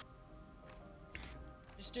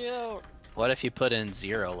 Just do. What if you put in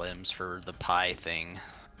 0 limbs for the pie thing?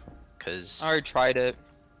 Cause I already tried it.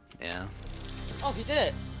 yeah. Oh, he did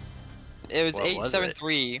it. It was What was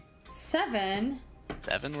 873. 7?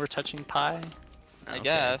 7 were touching pie? I Okay.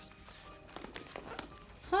 guess.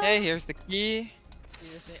 Huh? Hey, here's the key.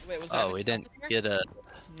 Wait, was that? Oh, we didn't get a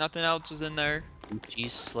Nothing else was in there.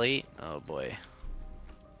 species slate? Oh boy.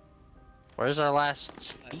 Where's our last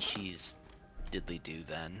species diddly do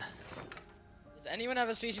then? Does anyone have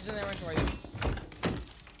a species in their inventory?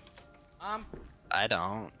 I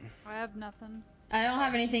don't. I have nothing. I don't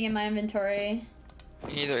have anything in my inventory.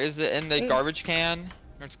 Either is it in the Oops. garbage can?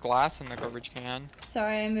 There's glass in the garbage can.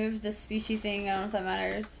 Sorry, I moved the species thing. I don't know if that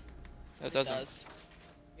matters. It doesn't. Does.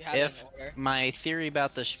 We have it If in order. my theory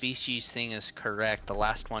about the species thing is correct, the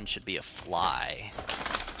last one should be a fly.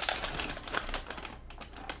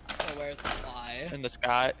 So where's the fly? In the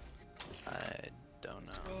sky. I don't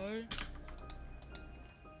know.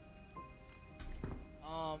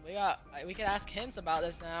 We can ask hints about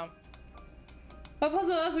this now. What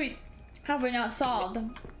puzzle else have we not solved?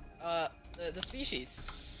 The species.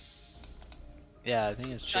 Yeah, I think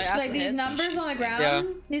it's Should I just ask Like the these hint? numbers on the ground? Yeah.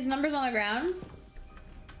 These numbers on the ground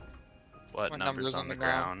what numbers on the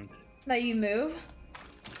ground. that you move?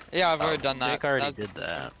 Yeah, I've already done that. Jake already That was- did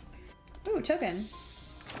that. Ooh, token.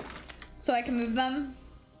 So I can move them?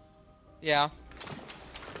 Yeah.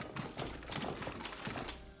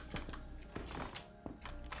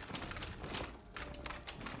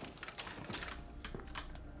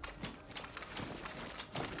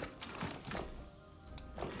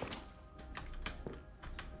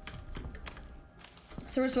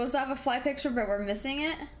 So we're supposed to have a fly picture, but we're missing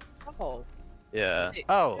it? Oh, Yeah. Wait,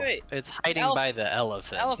 Oh, wait. it's hiding by the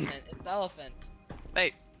elephant. elephant. It's the elephant.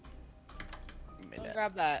 Hey. Give me Go that.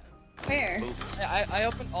 grab that. Where? Oop. I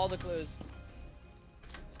opened all the clues.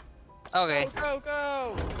 Okay. Go,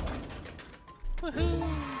 go, go!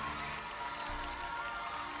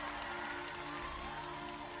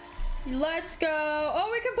 Let's go! Oh,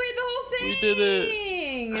 we completed the whole thing! We did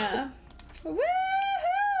it!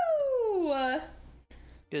 Woohoo!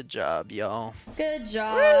 Good job, y'all. Good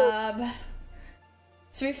job.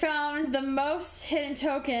 So we found the most hidden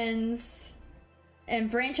tokens in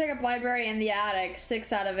Brain Checkup Library and the Attic,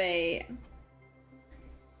 6 out of 8.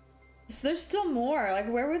 So there's still more. Like,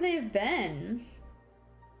 where would they have been?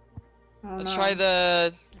 I don't Let's know. try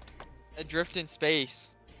the Adrift in Space.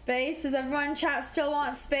 Space. Does everyone in chat still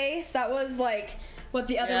want space? That was like what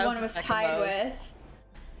the other Yeah, one was second tied most. with.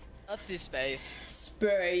 Let's do space.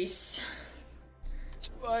 Space.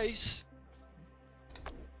 Space.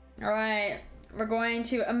 Alright. We're going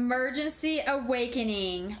to Emergency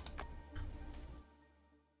Awakening.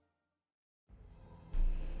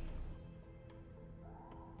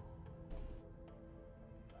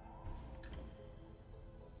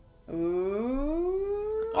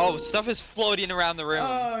 Oh, stuff is floating around the room.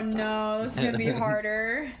 Oh no, this is gonna be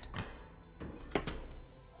harder.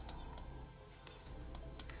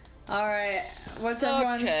 Alright, what's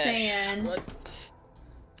everyone saying?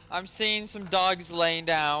 I'm seeing some dogs laying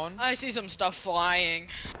down. I see some stuff flying.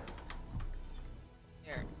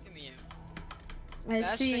 Here, give me you. I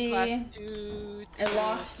Best in see class a 2,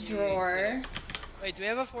 lost drawer. Wait, do we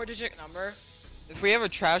have a 4-digit number? If we have a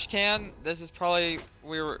trash can, this is probably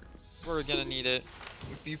we're gonna need it.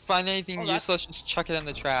 If you find anything useless, just chuck it in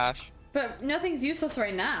the trash. But nothing's useless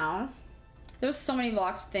right now. There's so many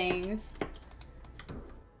locked things.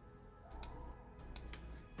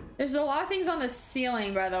 There's a lot of things on the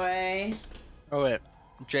ceiling, by the way. Oh wait,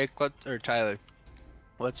 Jake, or Tyler,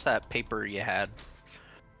 what's that paper you had?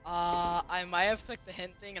 I might have clicked the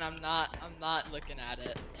hint thing, and I'm not looking at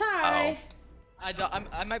it. Ty. Oh.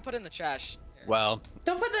 I might put it in the trash. Here. Well,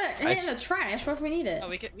 Don't put the hint in the trash. What if we need it? No,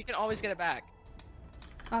 we can always get it back.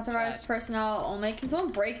 Authorized personnel only. Can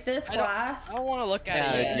someone break this glass? I don't want to look at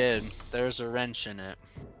yeah, it I yet. did. There's a wrench in it.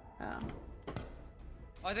 Oh.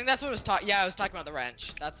 Oh, I think that's what it was talking. Yeah, I was talking about the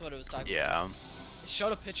wrench. That's what it was talking about. Yeah. It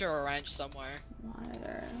showed a picture of a wrench somewhere.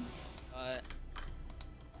 Monitor. But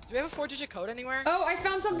do we have a 4-digit code anywhere? Oh, I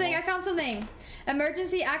found something. I found something.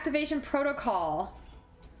 Emergency activation protocol.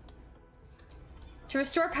 To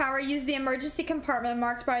restore power, use the emergency compartment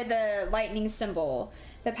marked by the lightning symbol.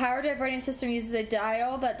 The power diverting system uses a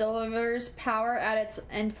dial that delivers power at its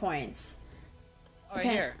endpoints. Oh, right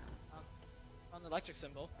here. On the electric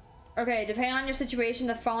symbol. Okay, depending on your situation,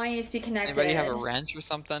 the following needs to be connected. Anybody have a wrench or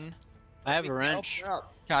something? I have a wrench. Open it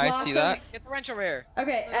up. Can I see that? Get the wrench over here.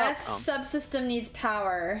 Okay, Open it up. F subsystem needs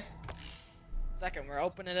power. Second, we're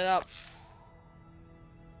opening it up.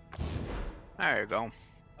 There you go.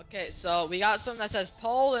 Okay, so we got something that says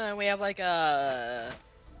pull, and then we have like a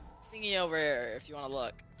thingy over here if you want to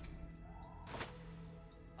look.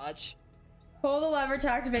 Touch. Pull the lever to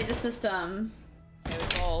activate the system. Okay, we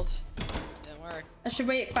pulled. Didn't work. I should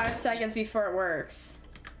wait 5 seconds before it works.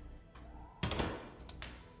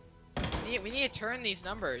 We need to turn these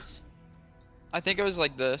numbers. I think it was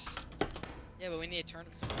like this. Yeah, but we need to turn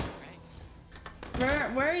them somewhere,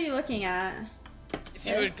 right? Where are you looking at? If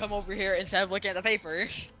you would come over here instead of looking at the paper.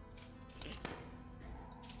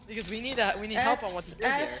 Because we need help on what to do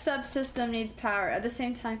F here. subsystem needs power at the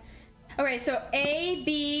same time. Okay, so A,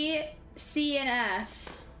 B, C, and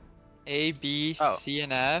F. A, B, C,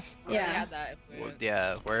 and F. We already Yeah. had that if we Well,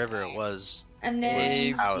 yeah, wherever it was. And A,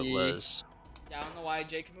 then How it B. was. Yeah, I don't know why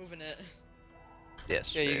Jake's moving it.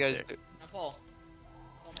 Yes. Yeah, you right guys there. do. Now pull.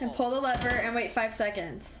 Don't and pull the lever and wait 5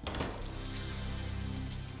 seconds.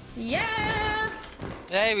 Yeah!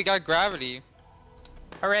 Hey, we got gravity.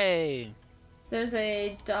 Hooray! So there's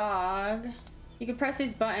a dog. You can press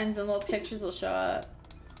these buttons and little pictures will show up.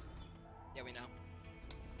 Yeah, we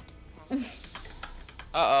know.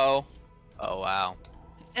 Uh-oh. Oh wow.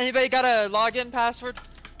 Anybody got a login password?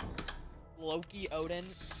 Loki, Odin,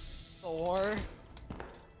 Thor.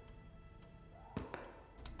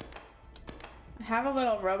 I have a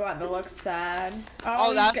little robot that looks sad.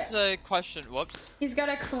 Oh, that's got, the question. Whoops. he's got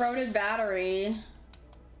a corroded battery.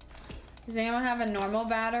 Does anyone have a normal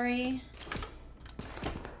battery?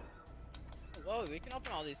 Whoa, we can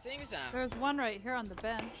open all these things now. There's one right here on the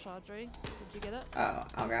bench, Audrey. Did you get it? Oh,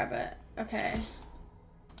 I'll grab it. Okay.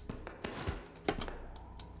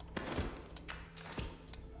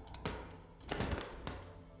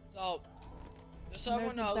 So, just so And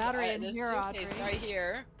everyone there's a knows, battery in this here, suitcase Audrey. right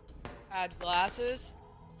here had glasses.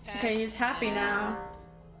 Pen, Okay, he's happy and now. our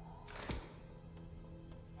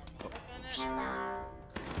mother in it.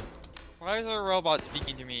 Why is our robot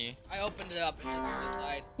speaking to me? I opened it up and it's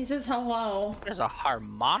inside. He says hello. There's a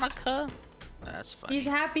harmonica? That's funny. He's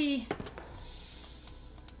happy.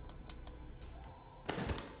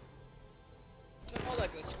 So hold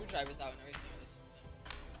like the screwdriver's out and everything. Or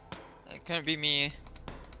something. It couldn't be me.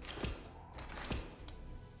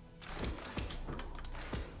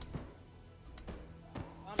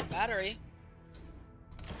 Found a battery.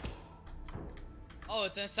 Oh,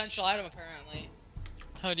 it's an essential item apparently.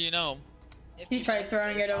 How do you know? If You tried press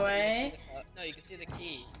throwing J it on away? No, you can see the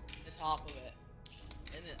key, the top of it.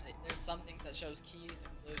 And there's some things that shows keys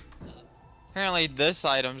and clues and stuff. Apparently this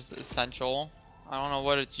item's essential. I don't know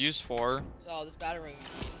what it's used for. So this battery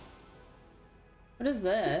we need. What is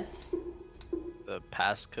this? The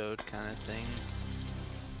passcode kind of thing.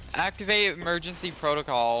 Activate emergency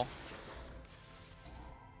protocol.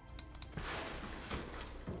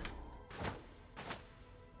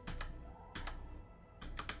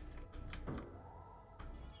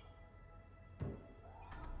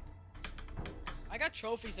 I got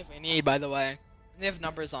trophies if we need, by the way. They have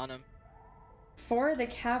numbers on them. For the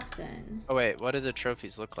captain. Oh wait, what do the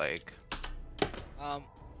trophies look like?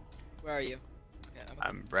 Where are you? Okay,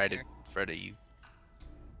 I'm right in front of you.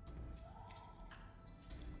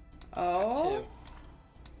 Oh.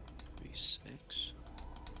 3, 6.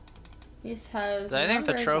 He has. I think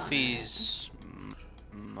the numbers on it. trophies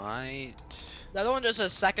might. The other one just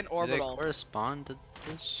says second Do they orbital. correspond to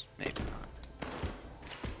this? Maybe not.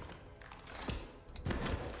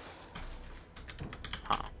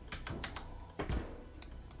 Huh.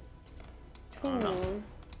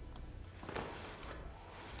 Tools.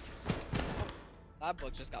 That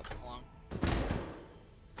book just got flung.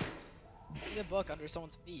 See the book under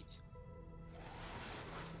someone's feet.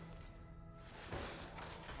 I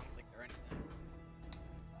don't think they're anything.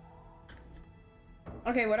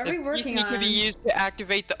 Okay, what are we working These on? need to be used to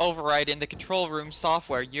activate the override in the control room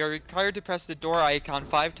software. You're required to press the door icon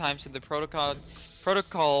 5 times so the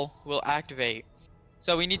protocol will activate.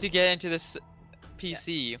 So we need to get into this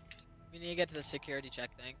PC. We need to get to the security check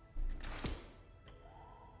thing.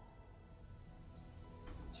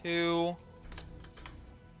 2.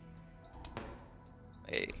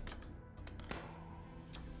 Wait.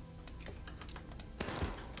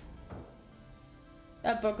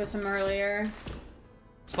 That book was from earlier.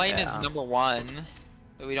 Plane Yeah. is number 1,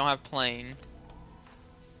 but we don't have plane.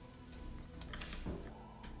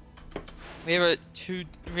 We have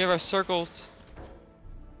a circle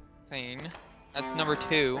thing. That's number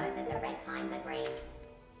 2.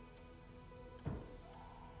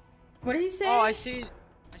 What did he say? Oh, I see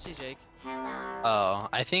Jake. Oh,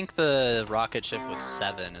 I think the rocket ship with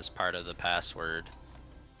 7 is part of the password.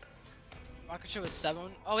 Rocket ship was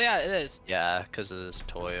 7. Oh yeah, it is. Yeah, because of this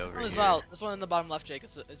toy over Oh, here. as well. This one in the bottom left, Jake,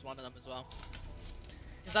 is one of them as well.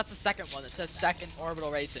 Because that's the second one. It says second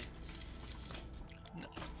orbital racing.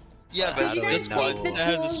 Yeah, Did but you this guys one take the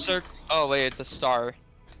has a tools? circle. Oh wait, it's a star.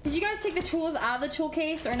 Did you guys take the tools out of the tool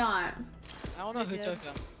case or not? I don't know who did. took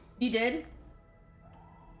them. You did?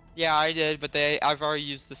 Yeah, I did, but I've already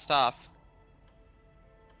used the stuff.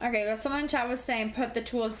 Okay, well, someone in chat was saying put the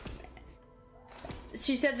tools.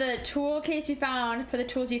 She said the tool case you found, put the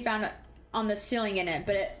tools you found on the ceiling in it,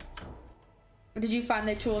 but it. Did you find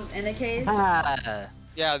the tools in the case?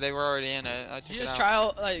 Yeah, they were already in it. I Did took you it just out. try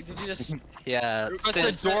out, like, did you just... Yeah, But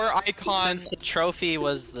since, the door icon. since the trophy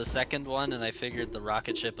was the second one, and I figured the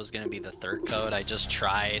rocket ship was gonna be the third code, I just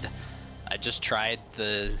tried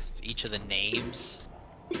each of the names,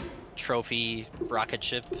 trophy, rocket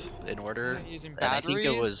ship in order. Using And I think it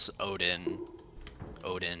batteries? was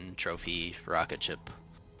Odin, trophy, rocket ship.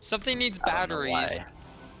 Something needs I don't know batteries. why.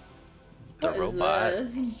 The What is robot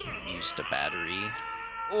this? used a battery.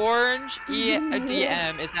 Orange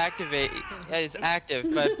DM is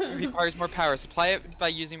active, but requires more power. Supply it by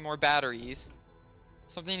using more batteries.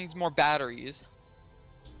 Something needs more batteries.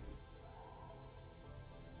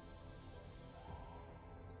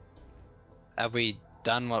 Have we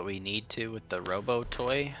done what we need to with the robo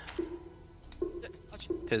toy?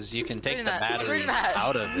 Because you can take the reading that. I was reading batteries that.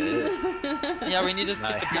 out of it. Yeah, we need to stick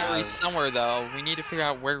I the batteries have- somewhere though. We need to figure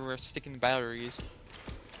out where we're sticking the batteries.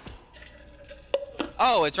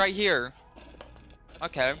 Oh, it's right here.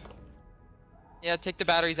 Okay. Yeah, take the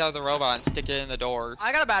batteries out of the robot and stick it in the door.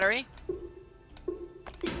 I got a battery.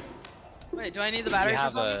 Wait, do I need the battery You for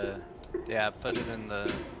have something? yeah, put it in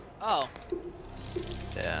the, Oh.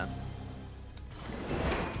 yeah.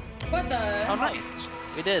 What the? Oh, nice.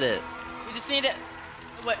 We did it. We just need it.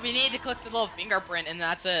 What, we need to click the little fingerprint and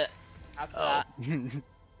that's it. After that.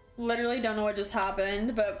 Literally don't know what just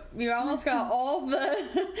happened, but we almost got all the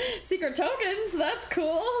secret tokens. That's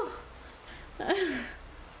cool.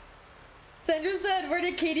 Sandra said, "Where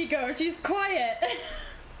did Katie go? She's quiet."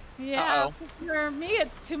 Yeah, Uh-oh. for me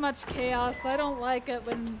it's too much chaos. I don't like it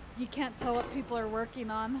when you can't tell what people are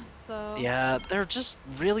working on, so... Yeah, they're just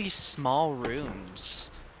really small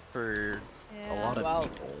rooms for a lot of Wow.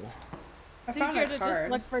 people. I It's found easier a to just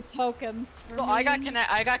card. look for tokens. For Well, me. I got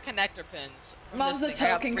connector pins. from Mom's this the thing. I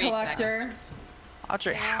got token 3 connector collector. pins.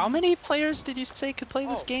 Audrey, Yeah. how many players did you say could play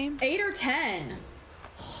this Oh. game? 8 or 10.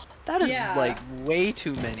 That is Yeah. like way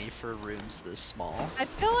too many for rooms this small. I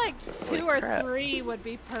feel like Holy 2 or crap. 3 would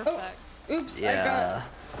be perfect. Oops, Yeah.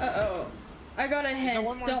 I got. Uh-oh. I got a there hint.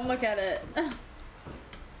 one more? Don't look at it.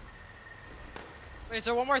 Wait, is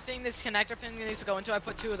there one more thing this connector pin needs to go into? I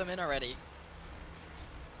put 2 of them in already.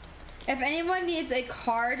 If anyone needs a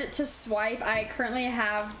card to swipe, I currently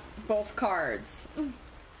have both cards.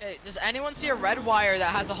 Okay, does anyone see a red wire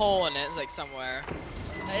that has a hole in it, like somewhere?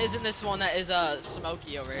 That isn't this one that is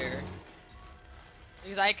smoky over here.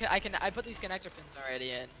 Because I put these connector pins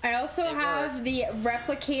already in. I also They have work. the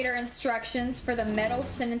replicator instructions for the metal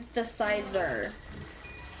synthesizer.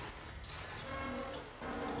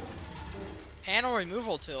 panel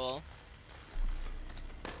removal tool.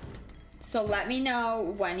 So let me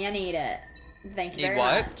know when you need it. Thank you Need very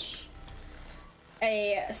what? much.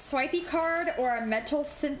 A swipey card or a metal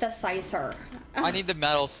synthesizer. I need the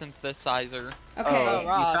metal synthesizer. Okay. Oh, you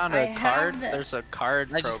found I a card? have the- There's a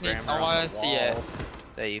card I just need- programmer I on wanna the see it. wall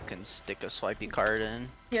that you can stick a swipey card in.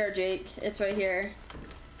 Here, Jake. It's right here.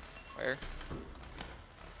 Where?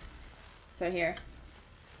 It's right here.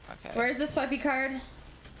 Okay. Where's the swipey card?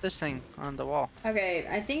 This thing on the wall. Okay,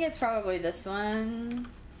 I think it's probably this one.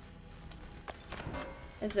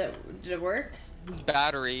 Is it? Did it work? This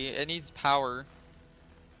battery. It needs power.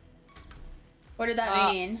 What did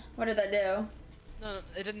that mean? What did that do? No,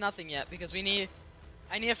 it did nothing yet because I need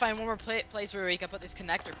to find one more place where we can put this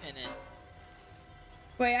connector pin in.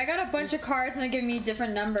 Wait, I got a bunch of cards and they're giving me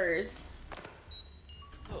different numbers.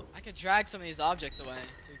 Oh, I could drag some of these objects away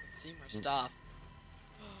so we can see more stuff.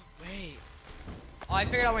 Wait. Oh, I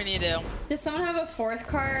figured out what we need to do. Does someone have a fourth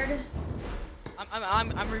card?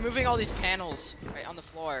 I'm removing all these panels right on the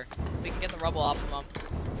floor. We can get the rubble off of them.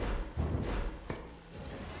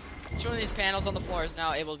 Each one of these panels on the floor is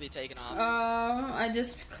now able to be taken off. I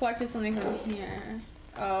just collected something from here.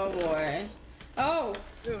 Oh boy. Oh!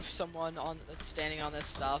 Move someone that's standing on this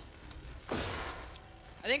stuff.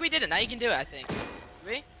 I think we did it. Now you can do it, I think. Did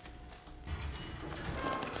we?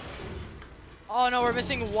 Oh no, we're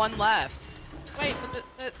missing one left. Wait,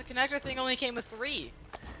 but the connector thing only came with 3.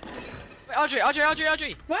 Wait, Audrey!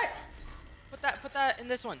 What? Put that in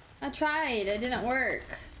this one. I tried. It didn't work.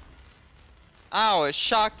 Ow, it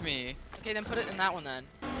shocked me. Okay, then put it in that one then.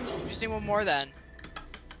 We just need one more then.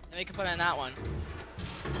 Then we can put it in that one.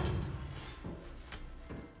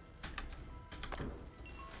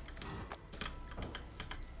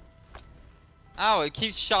 Ow, it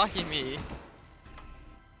keeps shocking me.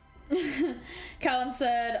 Callum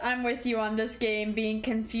said, I'm with you on this game being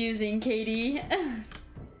confusing, Katie.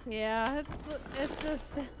 Yeah, it's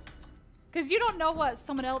just because you don't know what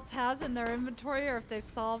someone else has in their inventory or if they've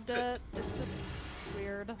solved it. It's just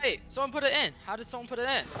weird. Hey, someone put it in. How did someone put it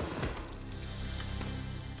in?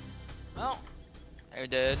 Well, I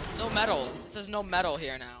did. no metal. It says no metal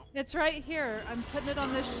here now. It's right here. I'm putting it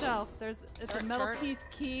on this shelf. It's a metal Turn. piece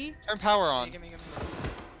key. Turn power on. Give me.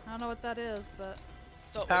 I don't know what that is, but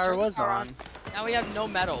So Power turn the was power on. Now we have no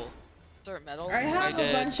metal. Insert metal. I have did.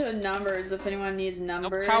 a bunch of numbers if anyone needs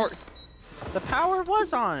numbers. power. The power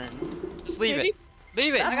was on. Just leave Maybe- it.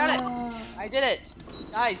 Leave it. I got it. Oh. I did it.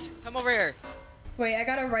 Guys, come over here. Wait, I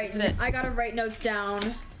gotta write. Did it. I gotta write notes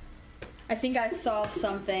down. I think I solved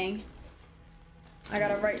something. I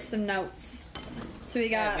gotta write some notes. So we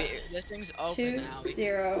got This thing's open 2, now.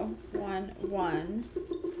 0, 1, 1,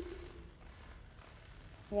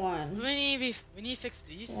 1. We need to fix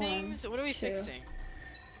these 1, things. What are we 2. fixing?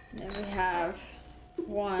 Then we have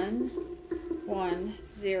 1, 1,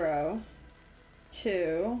 0,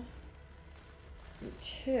 2,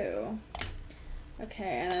 2. Okay,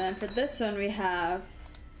 and then for this one we have.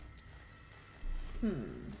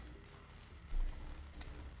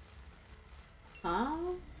 Huh?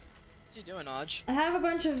 What you doing, Audrey? I have a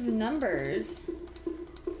bunch of numbers.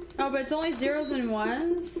 Oh, but it's only zeros and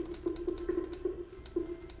ones?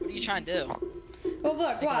 What are you trying to do? Well,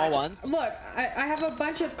 look, Make 'em all watch. ones? Look, I have a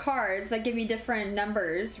bunch of cards that give me different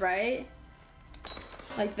numbers, right?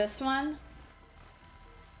 Like this one.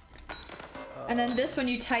 And then this one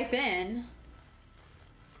you type in.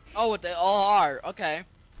 Oh, what they all are. Okay.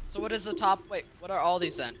 So what is the top? Wait, what are all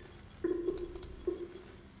these then?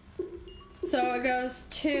 So it goes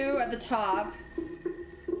 2 at the top.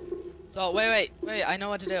 So wait. I know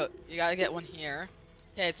what to do. You gotta get one here.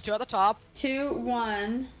 Okay, it's 2 at the top. 2,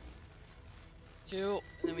 1, 2,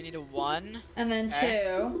 and then we need a 1. and then Okay.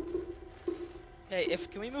 2. Okay,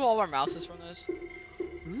 can we move all of our mouses from this?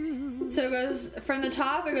 So it goes from the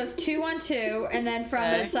top, it goes 2, 1, 2, and then from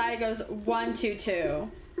Okay. the side it goes 1, 2,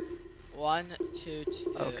 2. 1, 2,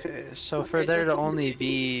 2. Okay, so for Okay, there so to only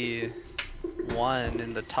be 1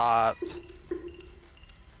 in the top,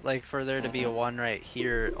 like for there to be a 1 right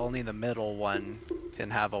here, only the middle one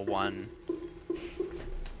can have a 1.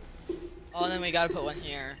 Oh, and then we gotta put one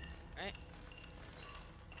here, right?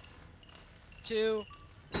 2.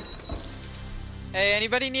 Hey,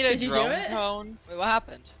 anybody need a Did you do drone it? cone? Wait, what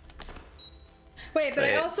happened? Wait, but I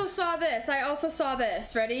Wait. also saw this. I also saw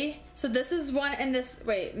this. Ready? So this is one and this.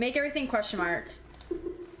 Wait, make everything question mark.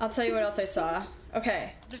 I'll tell you what else I saw.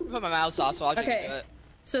 Okay. I'm just gonna put my mouse off so I'll just Okay. do it.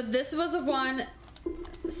 So this was a 1.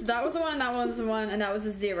 So that was a 1 and that one was a 1 and that was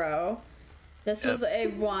a 0. This was a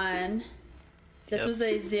 1. This Yep. was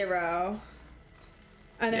a 0.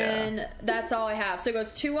 And Yeah. then that's all I have. So it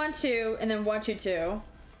goes 2, 1, 2 and then 1, 2, 2.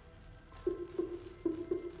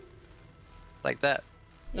 Like that.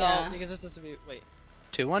 No, Yeah. because this is to be. Wait.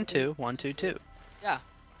 2 1 2 1 2 2. Yeah.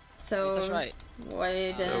 So That's right.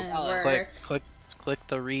 why didn't work? Click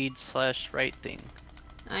the read/write thing.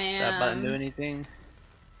 I Does that button do am. anything?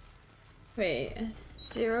 Wait,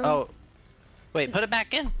 0. Oh, wait, put it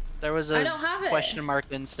back in. There was I a don't have it. question mark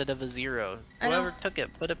instead of a 0. Whoever took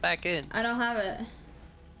it, put it back in. I don't have it.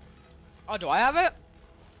 Oh, do I have it?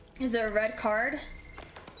 Is there a red card?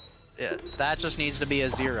 Yeah, that just needs to be a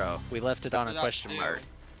 0. We left it on a What does that question do? mark.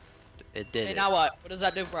 It did Hey, it. now what? What does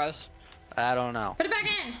that do for us? I don't know. Put it back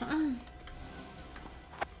in.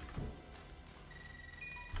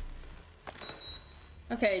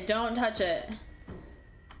 Okay, don't touch it.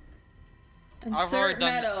 I've already Insert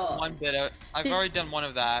done metal. one bit of. I've Did- already done one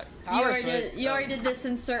of that. Power switch. You already did this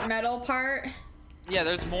insert metal part. Yeah,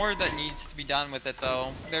 there's more that needs to be done with it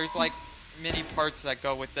though. There's like many parts that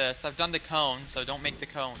go with this. I've done the cone, so don't make the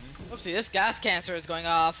cone. Oopsie, this gas cancer is going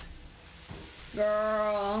off.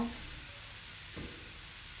 Girl.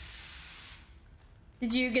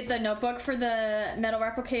 Did you get the notebook for the metal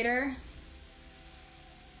replicator?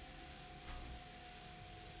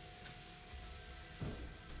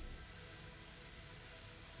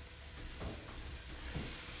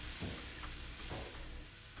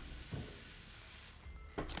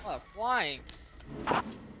 Oh, flying.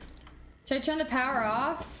 Should I turn the power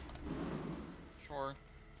off? Sure.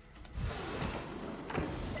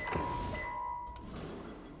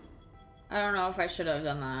 I don't know if I should have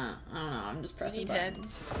done that. I don't know. I'm just pressing need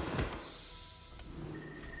buttons.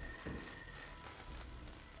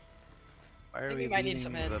 Why are think we we might need leaving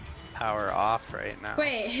some the head. power off right now?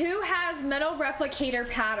 Wait, who has metal replicator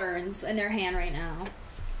patterns in their hand right now?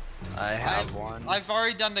 I have one. I've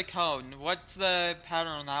already done the cone. What's the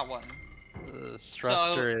pattern on that one? The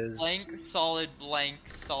thruster so, is blank, solid, blank,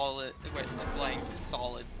 solid. Wait, no, blank,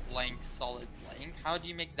 solid, blank, solid, blank. How do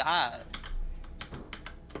you make that?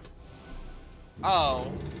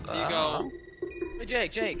 Oh, you go Hey,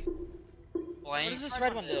 Jake. blank, What does this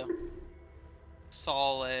red one do?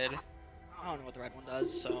 solid. I don't know what the red one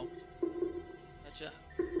does, so. Gotcha.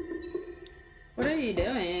 What are you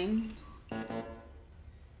doing?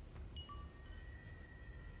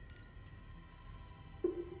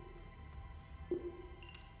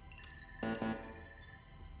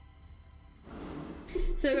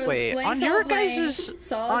 So it goes Wait, blank, on solid, your blank, guys'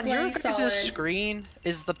 solid, on your blank, guys' solid. screen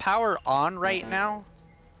is the power on right now?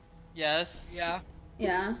 Yes. Yeah.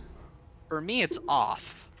 Yeah. For me, it's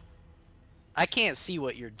off. I can't see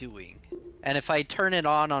what you're doing, and if I turn it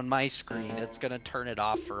on my screen, it's gonna turn it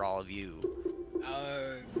off for all of you.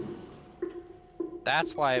 Oh.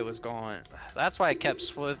 That's why it was going. That's why I kept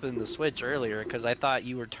flipping the switch earlier, because I thought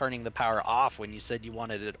you were turning the power off when you said you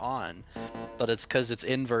wanted it on, but it's because it's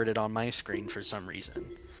inverted on my screen for some reason.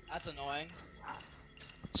 That's annoying.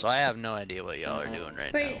 So I have no idea what y'all are doing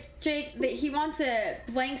right now. Wait, Jake, he wants it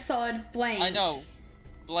blank, solid, blank. I know.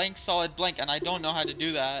 Blank, solid, blank, and I don't know how to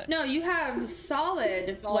do that. No, you have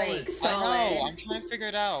solid, blank, solid. I know. I'm trying to figure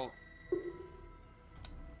it out.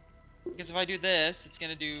 Because if I do this, it's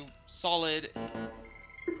gonna do solid.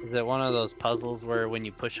 Is it one of those puzzles where when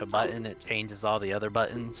you push a button, it changes all the other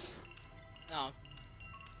buttons? No.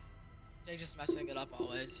 Jake's just messing it up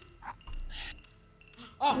always.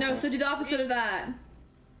 Oh! No, so do the opposite of that.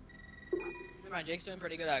 Never mind, Jake's doing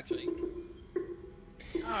pretty good actually.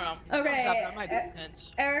 I don't know. Okay, Something's happening. I might be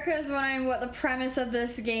tense. Erica's wondering what the premise of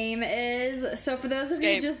this game is. So for those of you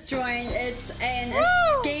Escape. who just joined, it's an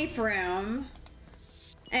escape room.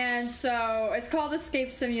 And so it's called Escape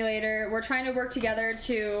Simulator. We're trying to work together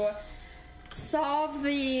to solve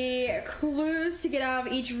the clues to get out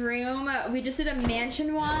of each room. We just did a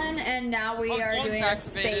mansion one, and now we Oh, are don't doing a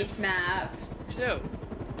activate it. space map. You do.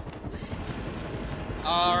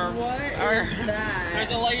 What is that?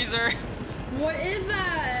 There's a laser. What is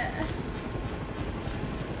that?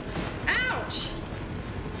 Ouch!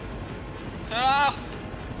 Ah!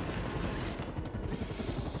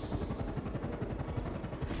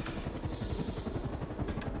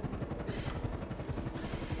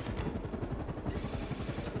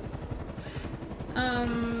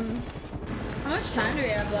 How much time do we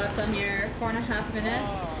have left on here? 4.5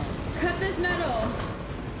 minutes? Cut this metal!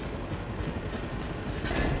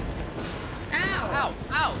 Ow! Ow!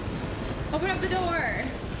 Ow! Open up the door!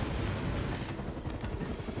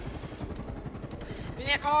 Give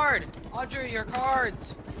me a card! Audrey, your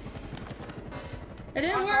cards! It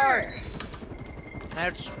didn't Wrong work! card.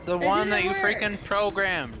 That's the It one that didn't you work. freaking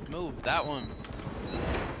programmed. Move that one.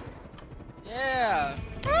 Yeah!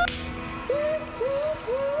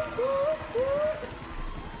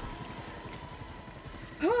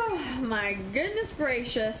 Oh my goodness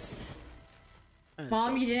gracious.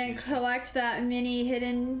 Mom, you didn't collect that many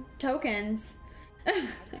hidden tokens. How did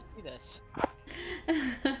you do this?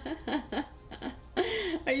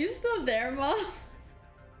 Are you still there, Mom?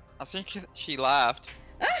 I think she left.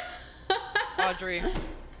 Audrey,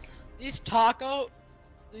 these What Taco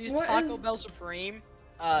is- Bell Supreme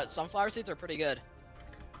sunflower seeds are pretty good.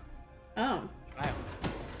 Oh. Wow.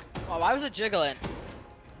 Oh, why was it jiggling?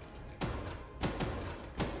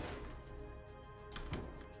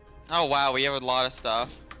 Oh wow, we have a lot of stuff.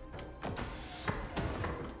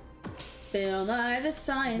 Bill Nye the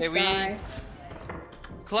Science Okay, Guy.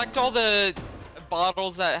 Collect all the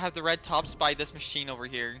bottles that have the red tops by this machine over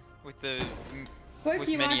here with the. What with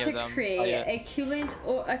do you many want of to them. create? Oh, yeah. A coolant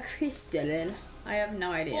or a crystalline? I have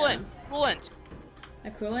no idea. Coolant.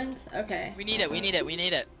 A coolant? Okay. We need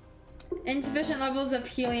it. Insufficient levels of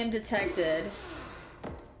helium detected.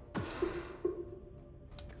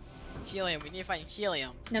 Helium. We need to find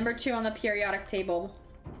helium. Number 2 on the periodic table.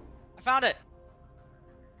 I found it.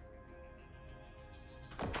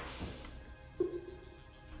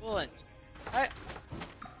 Coolant. What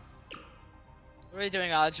are we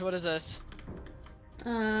doing, Audrey? What is this?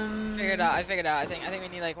 I figured it out. I think we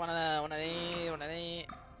need like one of these.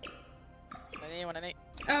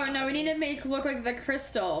 Oh no, we need to make it look like the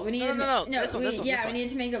crystal. We need to No. This one, this one. we need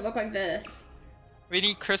to make it look like this. We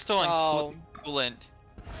need crystal and Oh. coolant.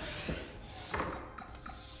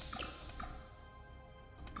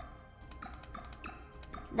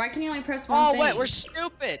 Why can you only press one Oh thing? wait, we're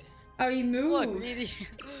stupid. Oh, you moved. Look, we need the...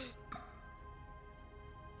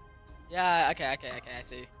 Yeah, okay, I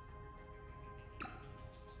see.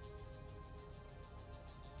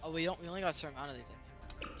 Oh, we only got a certain amount of these,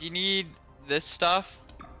 I think. Do you need this stuff?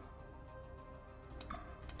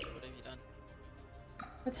 What have you done?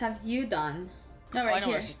 What have you done? No, Oh, right I know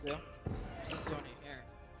here. what she's doing. She's doing it here.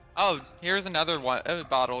 Oh, here's another one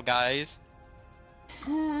bottle, guys.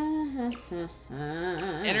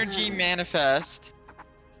 Energy manifest.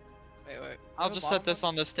 Wait. I'll just set this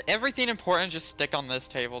on this. Everything important, just stick on this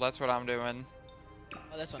table. That's what I'm doing.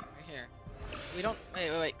 Oh, this one, right here. We don't.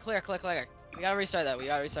 Wait. Clear. We gotta restart that. We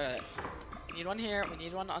need one here. We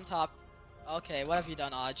need one on top. Okay, what have you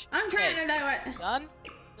done, Audrey? I'm trying to do it.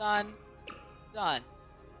 Done.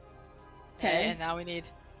 Okay, and now we need.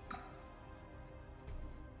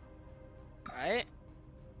 Right.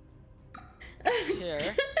 Here.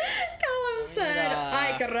 Callum said,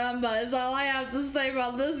 "Ay caramba," is all I have to say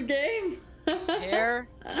about this game. Here.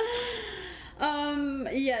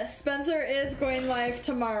 Yes, Spencer is going live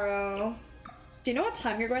tomorrow. Do you know what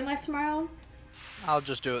time you're going live tomorrow? I'll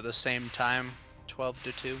just do it the same time, 12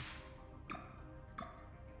 to 2.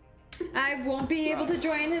 I won't be able to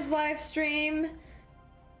join his live stream.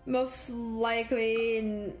 Most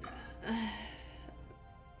likely,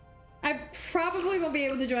 I probably won't be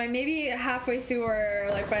able to join. Maybe halfway through or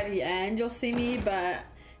like by the end you'll see me, but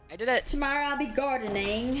I did it. tomorrow I'll be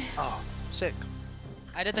gardening. Oh, sick.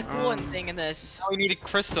 I did the coolant thing in this. Now we need a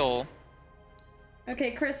crystal.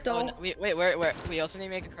 Okay, Crystal. Oh, wait, where? We also need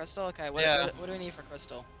to make a crystal? Okay, what do we need for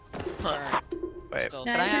crystal? Wait, Crystal.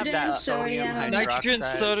 can I have Nitrogen, that sodium, sodium Nitrogen,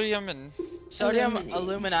 hydroxide? sodium, and Sodium, Aluminate.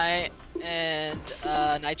 aluminite,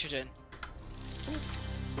 and nitrogen.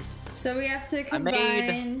 So we have to I combine.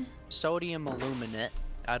 made sodium aluminate.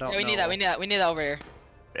 I don't Yeah, we know. need that. We need that over here.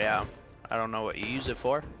 Yeah, I don't know what you use it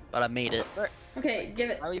for, but I made it. Okay, give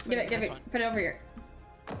it. Why are you Give it. putting Give this it. one? Put it over here.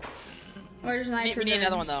 Where's nitrogen? We need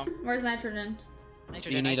another one though. Where's nitrogen?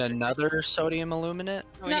 Nitrogen. You need nitrogen. another sodium aluminate?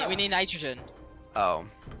 No, we need nitrogen. Oh.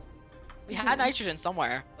 We had nitrogen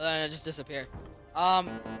somewhere, but then it just disappeared.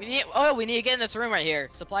 We need to get in this room right here.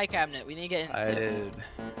 Supply cabinet. We need to get in. I did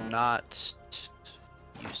not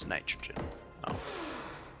use nitrogen. Oh.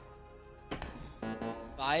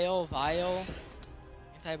 Vial.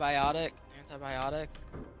 Antibiotic.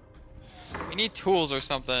 we need tools or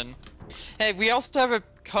something. Hey, we also have a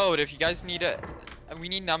code if you guys need it. We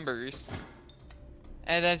need numbers.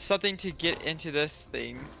 And then something to get into this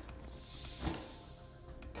thing.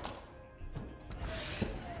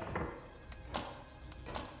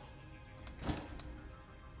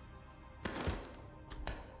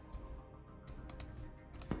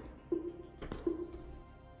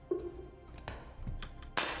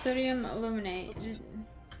 Sodium aluminate.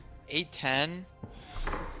 810.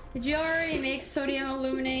 Did you already make sodium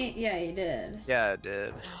aluminate? Yeah, you did. Yeah, I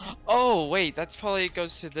did. Oh wait, that's probably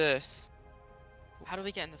goes to this. How do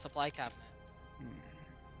we get in the supply cabinet?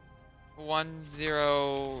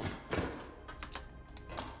 10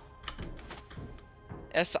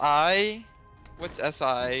 SI? What's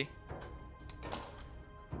SI?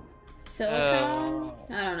 Silicone?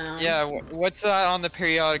 I don't know. Yeah, what's that on the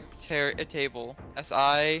periodic table?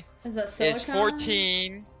 SI Is that is silicone?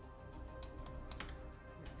 14.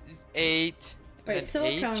 Is 8. Wait, and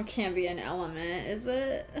silicone H. can't be an element, is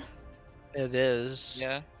it? It is.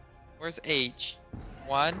 Yeah. Where's H?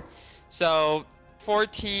 1. So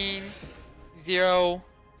 14, 0,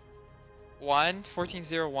 1. 14,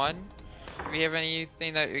 0, 1. Do we have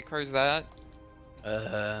anything that requires that?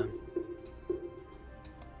 Well,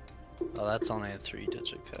 that's only a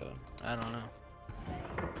 3-digit code. I don't know.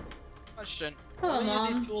 Question. Hello, What do we use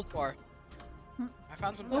Mom. these tools for? I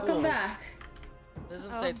found some Welcome tools. back. It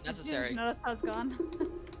doesn't Oh, say it's did you necessary. notice I was gone?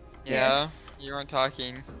 Yeah. Yes. You weren't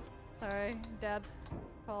talking. Sorry, Dad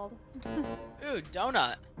called. Ooh,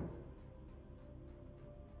 donut.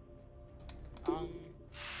 Um.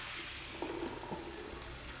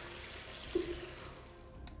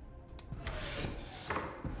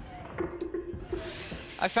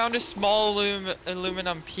 I found a small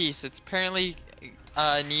aluminum piece. It's apparently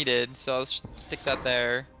needed, so I'll stick that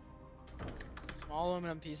there. Small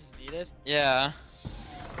aluminum pieces needed. Yeah.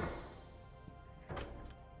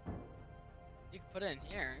 You can put it in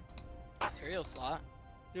here. Material slot.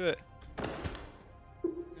 Do it.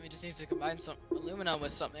 Then we just need to combine some aluminum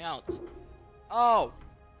with something else. Oh!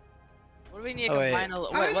 What do we need to Oh, wait. combine? Are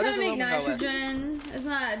we Wait, what trying does to make aluminum go with? nitrogen? Isn't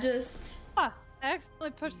that just... Ah, I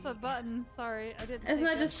accidentally pushed the button. Sorry, I didn't. Isn't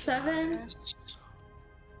take that just 7?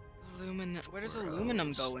 Aluminum. Where does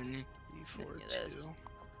aluminum go in? 342.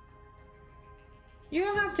 You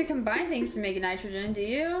don't have to combine things to make nitrogen, do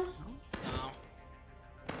you? No.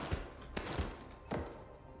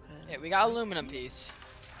 Okay, we got aluminum piece.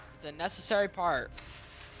 It's a necessary part.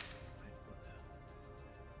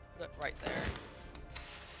 Put it right there.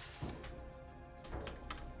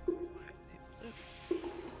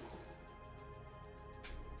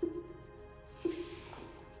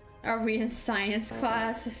 Are we in science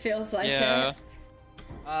class? It feels like Yeah. it.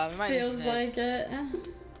 We might need some Feels hint. like it.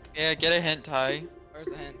 Yeah, get a hint, Ty. Where's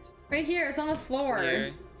the hint? Right here, it's on the floor.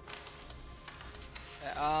 Here.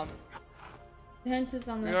 Okay, The hint is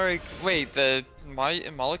on We the... already. Wait, the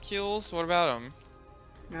molecules? What about them?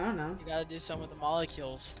 I don't know. you gotta do some with the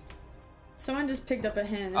molecules. Someone just picked up a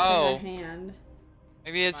hint. It's Oh. in their hand.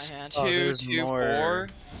 Maybe it's hand. 2, Oh, there's 2, more. 4.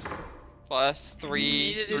 Plus You 3,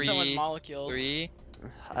 need to do some with 3, molecules. 3,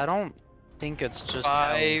 I don't think it's just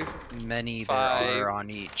 5. how many 5. there are on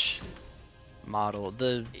each model.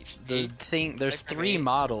 The Eight. thing, there's 6 and 3 8.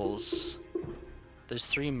 models. There's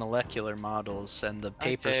 3 molecular models, and the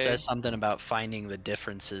paper Okay. says something about finding the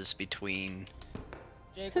differences between.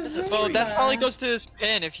 Jake, So what does this Well, mean? that probably Yeah. goes to this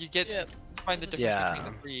pin if you get Jip, find the difference Yeah.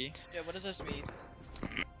 between the 3. Jip, what does this mean?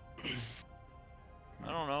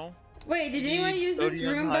 I don't know. Wait, did You anyone need use this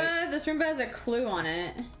sodium Roomba? This Roomba has a clue on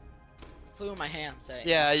it. Clue in my hand saying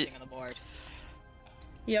Yeah, thing on the board.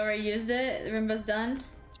 You already used it? The Roomba's done?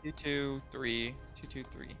 2, 2, 3. 2, 2,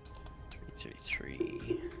 3. 3, 3,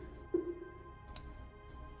 3.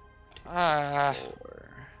 Ah. 4.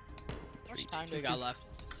 How much time do we got left?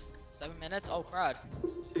 7 minutes? Oh, crud.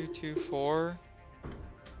 2, 2, 4.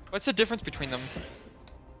 What's the difference between them?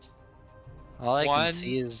 All I One. can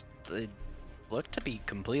see is they look to be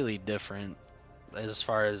completely different as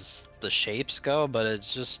far as the shapes go, but it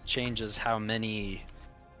just changes how many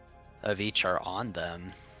of each are on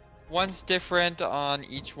them. One's different on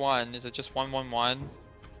each one. Is it just 1, 1, 1?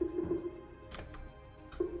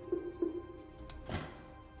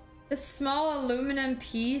 The small aluminum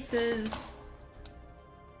piece is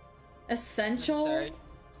essential. Necessary.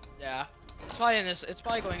 Yeah. It's probably in this. It's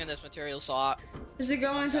probably going in this material slot. Does it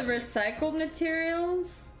go into recycled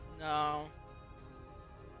materials? No.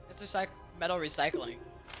 It's metal recycling.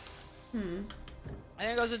 Hmm. I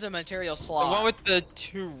think it goes into material The slot. one with the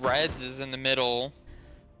 2 reds is in the middle.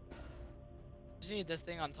 Just need this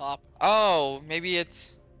thing on top. Oh, maybe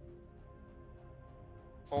it's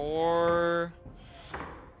 4.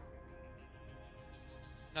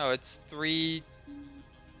 No, it's 3,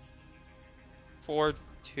 4,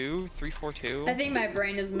 2, 3, 4, 2. I think my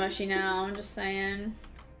brain is mushy now, I'm just saying.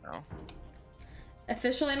 No.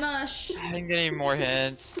 Officially mush. I'm getting more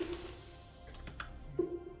hints.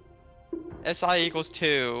 SI equals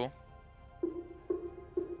 2.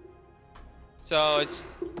 So it's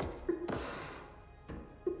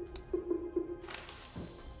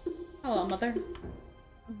Hello, mother.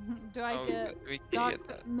 Do I oh, get we can doc get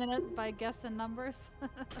that. minutes by guessing numbers?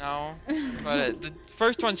 No, but the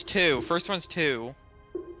first one's 2. First one's 2.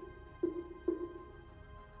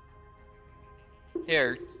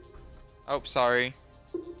 Here. Oh, sorry.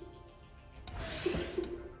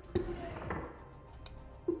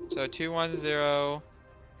 So 2, 1, 0.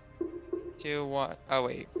 2, 1. Oh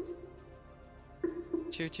wait.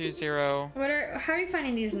 2, 220. How are you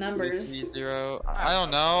finding these numbers? 230. I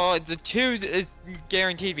don't know. The 2 is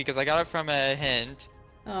guaranteed because I got it from a hint.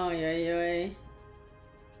 Oh, yeah.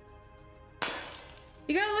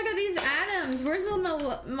 You gotta look at these atoms. Where's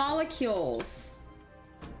the molecules?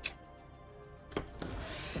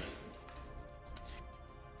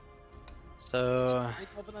 So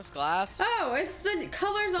Open this glass. Oh, it's the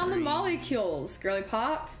colors on the molecules, girly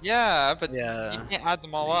pop. Yeah, but Yeah. you can't add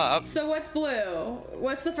them all up. So what's blue?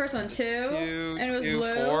 What's the first one? 2? And it was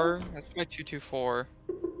blue? 4. That's my 224.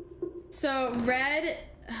 So red,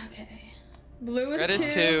 okay. Blue is Red 2.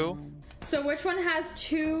 is 2. So which one has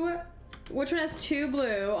 2? Which one has 2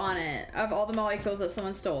 blue on it of all the molecules that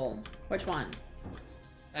someone stole? Which one?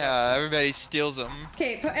 Yeah, everybody steals them.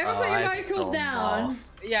 Okay, everyone put your I molecules stole them all. down.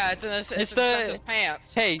 Yeah, it's in this. It's It's in the- Spencer's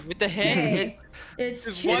pants. Hey, with the hint, Okay. It's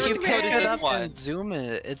Just 2 one If you code pick is it this up one. and zoom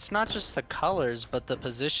it, it's not just the colors, but the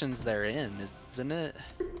positions they're in, isn't it?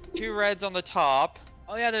 2 reds on the top,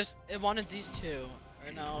 Oh yeah, it wanted these 2.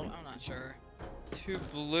 Or no, I'm not sure. 2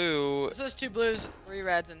 blue. So there's 2 blues, 3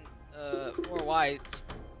 reds, and 4 whites.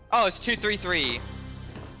 Oh, it's 233.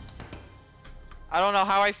 I don't know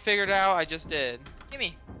how I figured it out. I just did.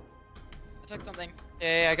 Gimme. I took something.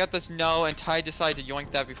 Hey, I got this no, and Ty decided to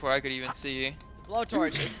yoink that before I could even see. It's a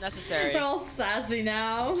blowtorch. It's necessary. We're all sassy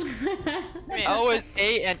now. Gimme. O is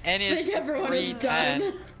 8 and N I is think everyone 3, is done.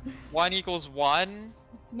 10. 1 equals 1.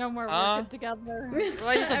 No more Huh? working together. Well,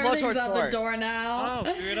 I used a Everything's blowtorch out for the it. door now.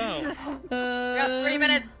 Oh, figure it out. We got 3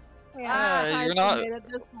 minutes. Yeah, you're not- made it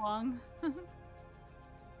this long.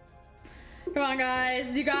 Come on,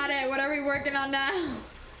 guys. You got it. What are we working on now?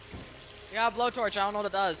 We got a blowtorch. I don't know what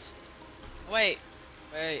it does. Wait.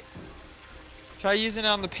 Try using it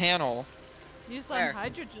on the panel. Use Where? some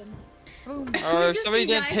hydrogen. Boom. Or if just somebody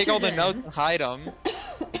need didn't take all the notes nitrogen. and hide them.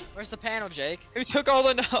 Where's the panel, Jake? Who took all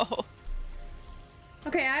the notes?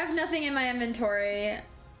 Okay, I have nothing in my inventory.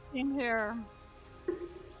 In here.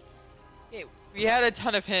 We had a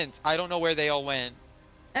ton of hints. I don't know where they all went.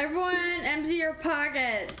 Everyone, empty your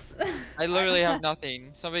pockets. I literally have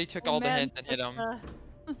nothing. Somebody took all the Man, hints and hid just, them.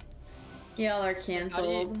 Y'all are How do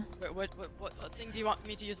canceled. you, what thing do you want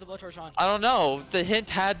me to use the blowtorch on? I don't know. The hint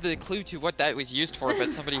had the clue to what that was used for,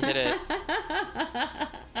 but somebody hid it.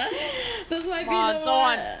 This might Come on, be the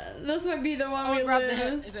someone. one. This might be the one Someone we grab the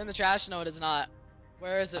hint. lose. It's in the trash. No, it is not.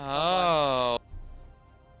 Where is it? Oh.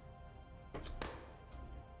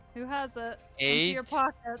 Who has it? 8. Into your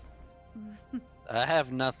pockets. I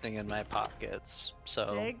have nothing in my pockets,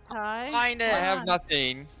 so Big tie. Find I it. have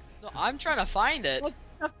nothing. No, I'm trying to find it. What's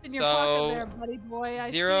stuffed in your So, pocket there, buddy boy?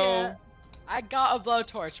 I 0, I got a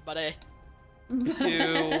blowtorch, buddy.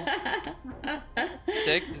 2,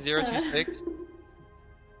 6, 0, 2, 6.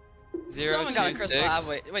 0, Someone got a 2, crystal.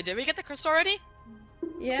 6. Wait, did we get the crystal already?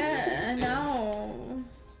 Yeah, no.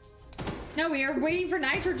 No, we are waiting for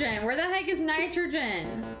nitrogen. Where the heck is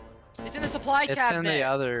nitrogen? It's in the supply it's cabinet. in the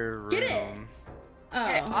other room. Get it. Oh.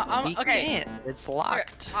 Okay, We okay. can't. It's Here,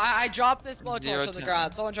 locked. I dropped this blowtorch 0, on the 10.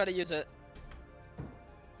 ground. Someone try to use it.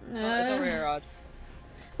 It's over here, Rod.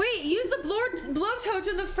 Wait, use the blowtorch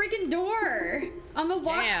on the freaking door. On the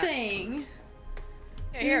lock Damn. thing.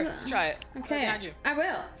 Okay, here, Use- try it. Right Okay, behind you. I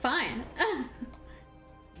will. Fine.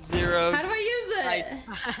 0. How do I use Nice.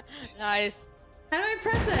 it? Nice. How do I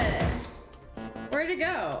press it? Where'd it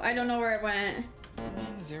go? I don't know where it went.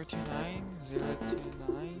 0, 2, 9. 0, 2,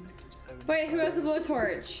 9. Wait, who has the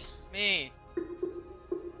blowtorch? Me.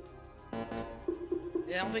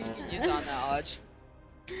 Yeah, I don't think you can use it on that, Odge.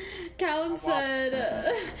 Callum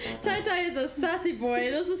said, Tai Tai is a sassy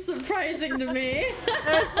boy. This is surprising to me.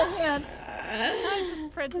 There's the hand. I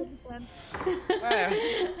just printed the hand. Where?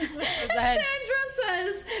 Where's the head?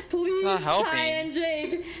 Sandra says, please, not helping. Ty and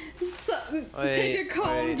Jake, take a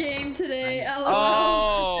calm wait. game today. LOL.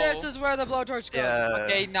 Oh. This is where the blowtorch goes. Yeah.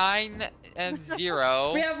 Okay, 9 and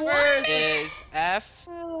 0 We have Where one. is F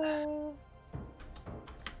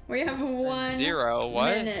We have and 1 0.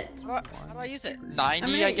 What? minute. How do I use it? 90,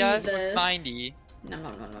 gonna I guess. eat this. What's 90?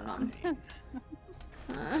 No.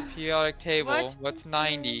 Periodic table. What? What's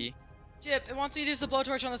 90? Chip, it wants you to use the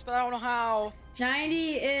blowtorch on this, but I don't know how. 90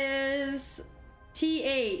 is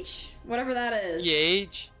TH, whatever that is.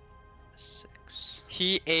 TH 6.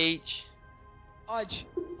 TH Odge.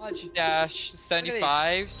 dash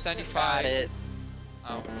 75 75. Got it.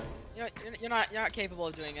 Oh. You know, you're not capable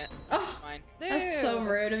of doing it. Oh, Fine. that's so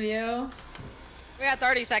rude of you. We got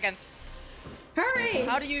 30 seconds. Hurry!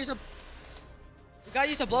 How do you use a? We gotta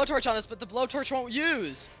use a blowtorch on this, but the blowtorch won't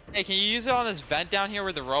use. Hey, can you use it on this vent down here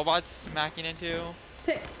where the robot's smacking into?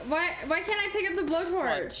 Why can't I pick up the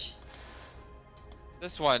blowtorch?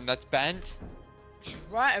 This one that's bent.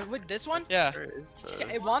 Right, with this one? Yeah. Where is the-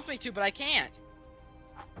 It wants me to, but I can't.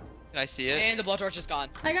 Can I see it? And the blowtorch is gone.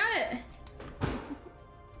 I got it.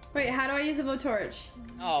 Wait, how do I use a blowtorch?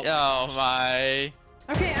 Oh. Oh my.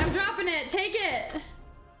 Okay, I'm dropping it. Take it.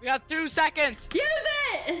 We got 2 seconds. Use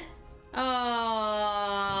it. Oh,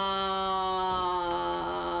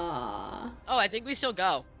 I think we still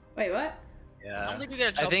go. Wait, what? I Yeah. don't think we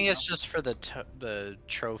get a I trophy. think it's though. just for the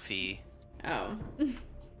trophy. Oh.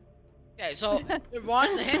 Okay, so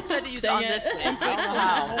the hint said to use it Dang on it. this thing. I don't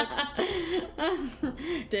know how.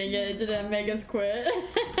 Dang it didn't make us quit.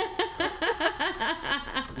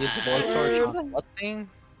 Use the blowtorch on what thing?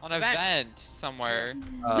 On a vent somewhere.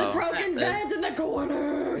 The Oh, broken vent in the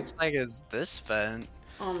corner. looks like it's this vent,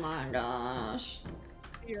 Oh my gosh.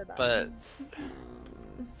 You're done. but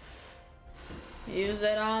Use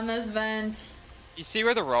it on this vent. You see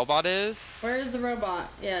where the robot is? Where is the robot?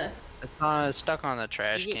 Yes. it's stuck on the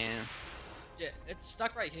trash Is it- can. Yeah, it's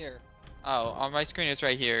stuck right here. Oh, on my screen it's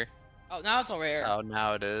right here. Oh, now it's over here. Oh,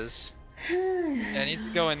 now it is. Yeah, it needs to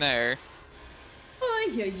go in there.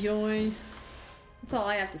 Oy, oy, oy. That's all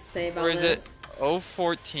I have to say about Or is this. it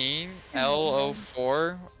 014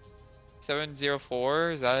 L04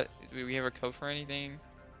 704? Is that, do we have a code for anything?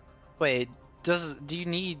 Wait, do you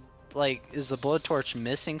need like, is the blowtorch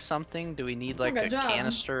missing something? Do we need like good a job.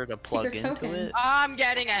 canister to plug Secret into token. it? I'm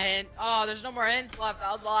getting a hint. Oh, there's no more hints left. That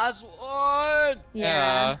was the last one.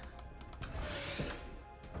 Yeah.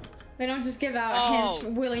 They don't just give out Oh. hints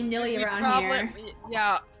willy-nilly We around probably- here.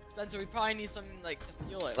 Yeah, Spencer, we probably need something like to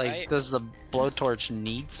fuel it, Like, right? does the blowtorch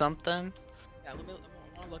need something? Yeah, let me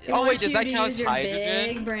look They Oh, want wait, does you that to count use as your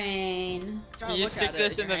hydrogen? big brain. Can you stick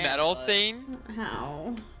this in the metal thing?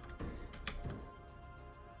 How?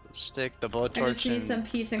 Stick the I blowtorch just need in some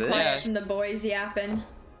peace and this? quiet Yeah. from the boys yapping.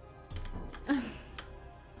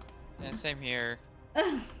 Yeah, same here.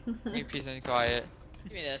 Need peace and quiet.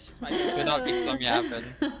 Give me this. It's my Could not be some yapping.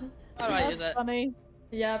 How do I use That's it? funny.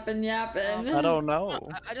 Yapping. I don't know.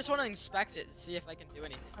 I just want to inspect it to see if I can do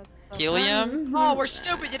anything. That's so Helium? Oh, we're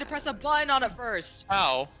stupid. You had to press a button on it first.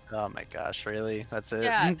 How? Oh my gosh, really? That's it?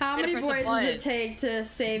 Yeah. How You had to many press a boys does button. it take to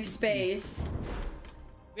save space?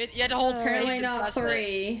 You had to hold space Apparently and not press it.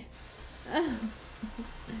 3.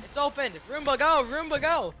 It's opened. Roomba, go. Roomba,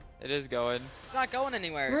 go. It is going. It's not going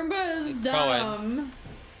anywhere. Roomba is It's dumb.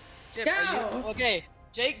 Chip, are you- Go. Okay.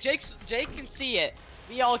 Jake can see it.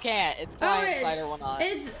 We all can't. It's Oh, client side or whatnot.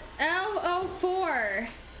 it's L04.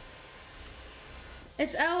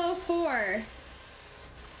 It's L04.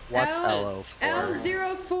 What's L-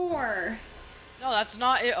 LO4? L04. No, that's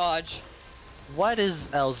not it, Audrey. What is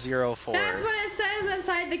L04? That's what it says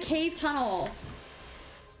inside the cave tunnel.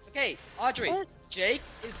 Okay, Audrey. What? Jake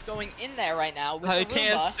is going in there right now with I the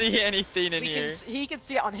can't Roomba. see anything in here. He can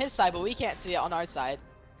see it on his side, but we can't see it on our side.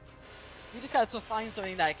 We just gotta find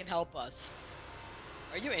something that can help us.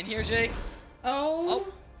 Are you in here, Jake? Oh.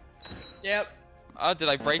 Yep. Oh, did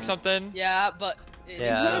I break something? Yeah, but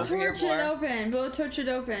Yeah. Blow over here torch it more. open. Blow torch it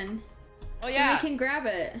open. Oh And yeah. we can grab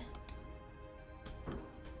it.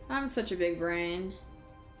 I'm such a big brain.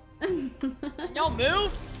 Can y'all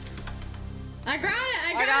move? I got it!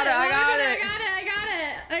 I I got got it! it, I got Logan, it.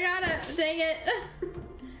 I got it! Dang it!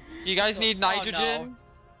 Do you guys need Oh, no. nitrogen?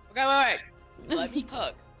 Okay, wait. Let me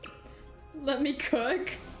cook. Let me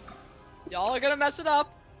cook. Y'all are gonna mess it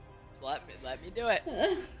up. Let me do it.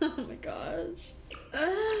 Oh my gosh.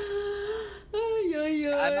 Ay, ay,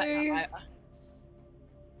 ay.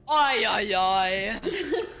 Ay, ay, ay.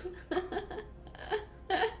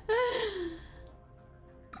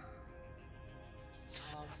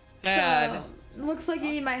 Man. So, looks like you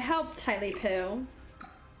need my help, Tylee Poo.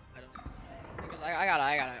 I don't. Because I got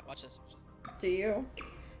it. Watch this. Do you?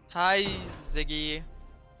 Hi, Ziggy.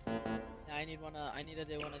 Now I need to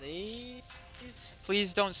do one of these.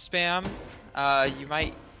 Please don't spam. You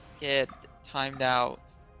might get timed out.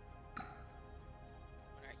 One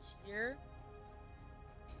right here.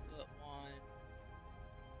 Put one.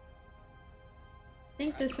 I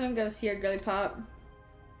think this one goes here, Girly Pop.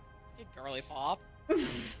 Get girly pop. Oh,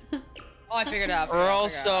 I figured it out. We're I all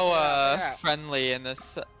figured it so out, I figured it out. friendly in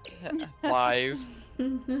this live.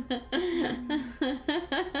 Okay,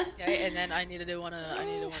 and then I need to do one.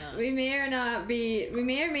 We may or may not be a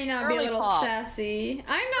Girly little Pop. sassy.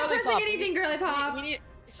 I'm not Girly pressing Pop. anything, Girly Pop. We need.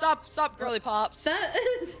 Stop, girly pops. That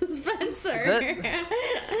is Spencer. That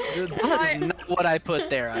is not what I put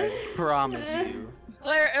there, I promise you.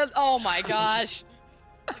 Clear it. Oh my gosh.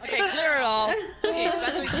 Okay, clear it all. Okay,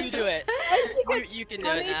 Spencer, you do it. I think it's You can do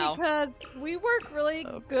funny it now. because we work really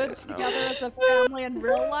Okay, good no. together as a family in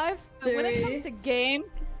real life, but Do when it we? comes to games,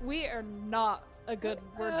 we are not a good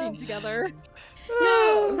working together.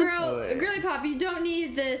 No, girly pop, you don't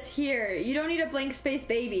need this here. You don't need a blank space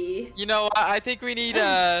baby. You know, I think we need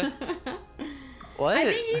What?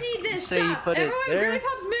 I think you need this. So you Stop. put it Everyone, there? girly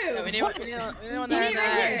pops move. Yeah, we need one You there. need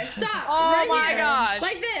right here. Stop. Oh right my here. gosh.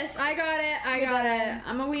 Like this. I got it. I got it.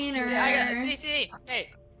 I'm a wiener. Yeah, I got it. See. Hey.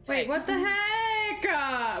 Wait, what the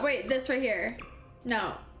heck? Wait, this right here.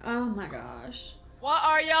 No. Oh my gosh. What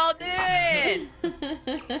are y'all doing?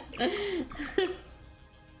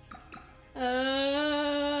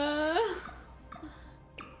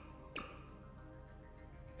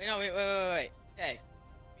 Wait. Okay.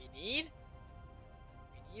 We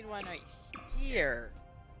need one right here.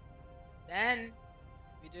 Then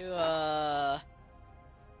we do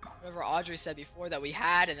whatever Audrey said before that we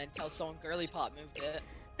had, and then tell someone girly pop moved it.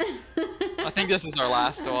 I think this is our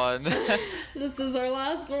last one. This is our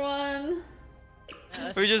last one. Yeah,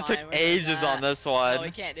 this We is just fine, took we're doing ages that. on this No, we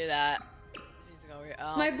one. can't do that. This needs to go over here.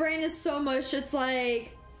 My brain is so mush. It's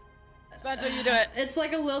like Spencer, you do it. it's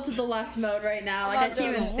like a little to the left mode right now. Like I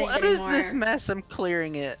can't even think What is anymore. this mess? I'm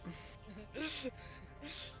clearing it.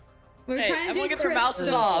 We're Hey, trying to everyone do get their mouths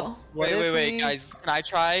crystal. off. What if Wait, we- guys. Can I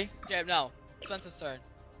try? Jim, no. Spencer's turn.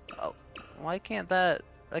 Oh, why can't that?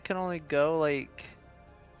 I can only go like.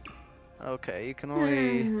 Okay, you can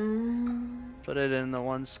only put it in the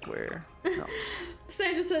one square. No.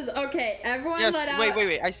 Sandra says, "Okay, everyone, Yes. let out."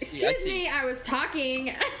 Wait. I see. Excuse me, I was talking.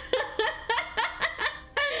 Hey,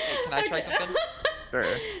 can I try something?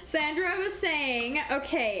 Sure. Sandra was saying,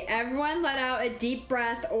 "Okay, everyone, let out a deep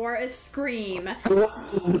breath or a scream."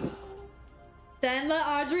 Then let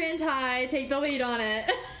Audrey and Ty take the lead on it.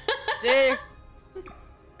 See?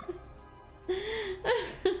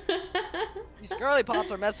 These girly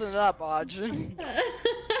pops are messing it up, Audrey.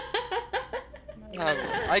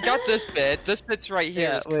 I got this bit. This bit's right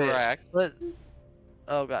here is wait. correct. But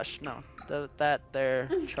oh gosh, no. That there.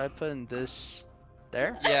 Try putting this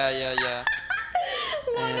there. Yeah.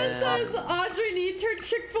 Lana And- says Audrey needs her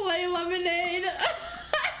Chick-fil-A lemonade.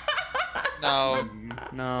 No.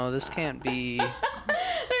 No, this can't be.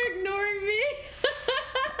 They're ignoring me.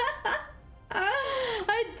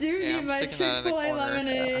 I do Yeah, need I'm my sticking that in the Chick-fil-A corner.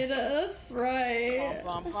 lemonade. That's right.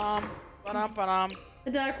 Ba-dum.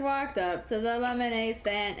 The duck walked up to the lemonade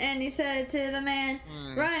stand and he said to the man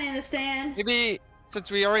running in the stand, Maybe since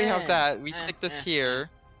we already have that, we stick this here.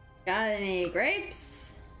 "Got any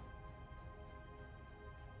grapes?"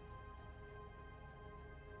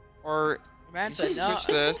 Or Man you said no. switch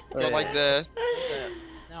this, go Wait. like this.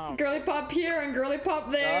 No. Girly pop here and girly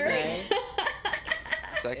pop there. Okay.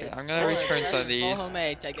 Second, I'm gonna return some of these.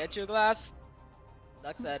 Homemade. Can I get you a glass?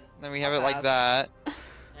 Duck said. Then we have it like that.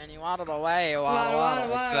 And you waddled away. Waddle, waddle,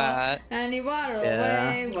 Like waddle. that. And he waddled Yeah.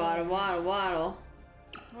 away. Waddle, waddle, waddle.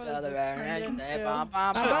 What So is the this very turned next day, into? bum,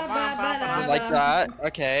 bum, bum, Ba, bum, ba, bum, ba, bum, da, bum. Like that.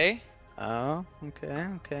 Okay. Oh,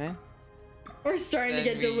 okay. We're starting to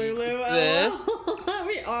Then get we Delulu. put this. Oh,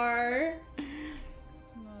 we are.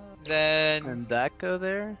 Then And that go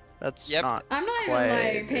there? That's Yep. not. I'm not even Quite like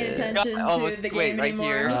paying a bit. attention Got- almost- to the wait, game right anymore.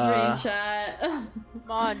 here. I'm just reading chat. Come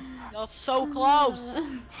on. You're so close.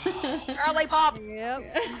 Girly pop.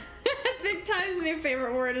 Yep. Big Ty's new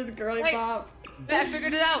favorite word is girly Wait. pop. Wait, I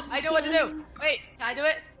figured it out. I know what to do. Wait, can I do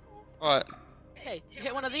it? what? Okay, you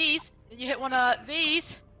hit one of these, then you hit one of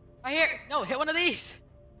these. Right here. No, hit one of these.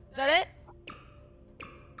 Is that it?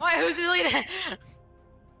 Why? Who's deleting it?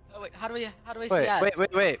 Oh wait, how do we see that?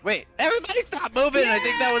 Wait. Everybody stop moving. I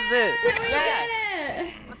think that was it. We Yeah. did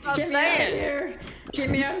it! That's what I'm Get me out of saying. here! Get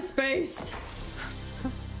me out of space!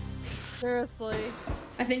 Seriously.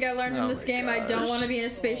 I think I learned from Oh this my game I don't gosh. want to be in a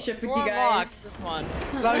spaceship with Door you unlocked, guys. This one.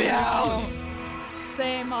 Let me out!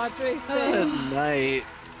 Same, Audrey. Good Same. night.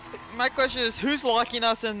 My question is, who's locking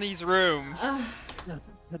us in these rooms? Ugh.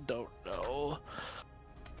 I don't know.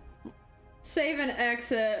 Save and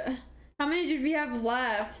exit. How many did we have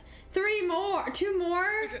left? 3 more! 2 more?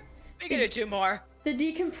 We can do 2 more. The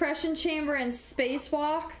decompression chamber and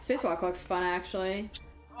spacewalk. Spacewalk looks fun actually.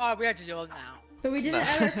 Oh, we have to do it now. But we didn't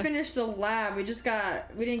ever finish the lab. We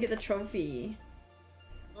didn't get the trophy.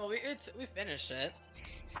 Well, we finished it.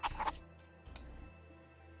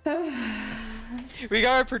 We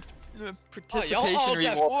got our Oh, y'all participation all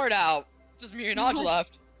got reward. bored out. Just me and Audrey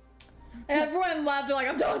left. Everyone in lab, they're like,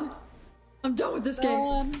 I'm done. I'm done with this game.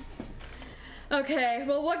 Done. Okay,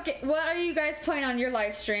 well, what are you guys playing on your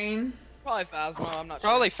live stream? Probably Phasmo, I'm not sure.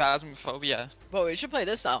 Probably Phasmophobia. But we should play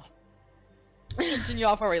this now. Continue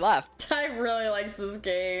off where we left. Ty really likes this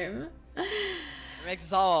game. It makes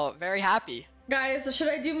us all very happy. Guys, should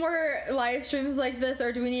I do more live streams like this,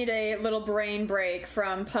 or do we need a little brain break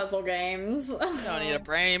from puzzle games? You don't need a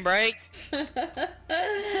brain break.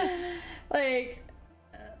 Like,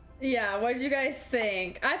 Yeah, what did you guys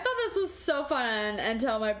think? I thought this was so fun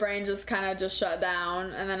until my brain just kind of just shut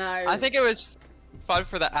down, and then I think it was fun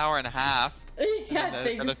for the hour and a half. Yeah, I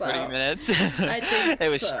think the so. 30 minutes. I think it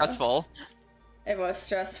was so. stressful. It was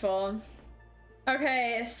stressful.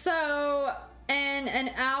 Okay, so in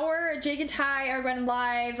an hour, Jake and Ty are going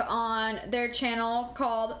live on their channel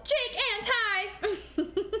called Jake and Ty.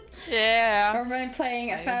 Yeah. We're going to be playing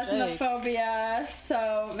Phasmophobia,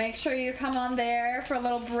 so make sure you come on there for a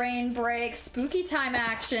little brain break, spooky time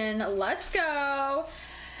action. Let's go.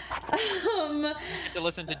 To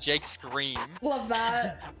listen to Jake scream. Love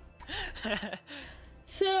that.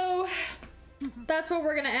 So that's where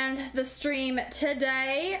we're gonna end the stream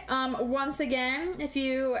today. Once again, if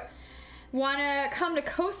you want to come to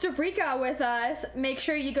Costa Rica with us, make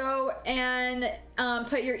sure you go and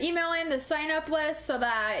put your email in the sign up list so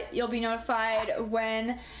that you'll be notified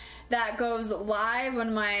when that goes live,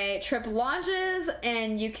 when my trip launches,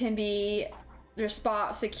 and you can be your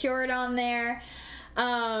spot secured on there.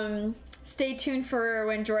 Stay tuned for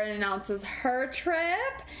when Jordan announces her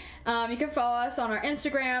trip. You can follow us on our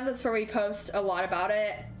Instagram. That's where we post a lot about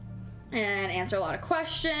it and answer a lot of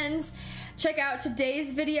questions. Check out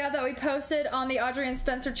today's video that we posted on the Audrey and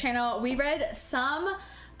Spencer channel. We read some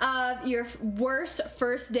of your worst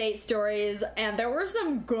first date stories, and there were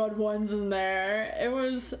some good ones in there. It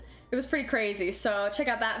was pretty crazy. So check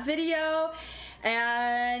out that video.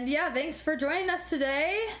 And yeah, thanks for joining us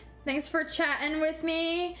today. Thanks for chatting with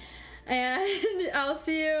me. And I'll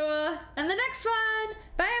see you in the next one.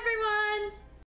 Bye, everyone.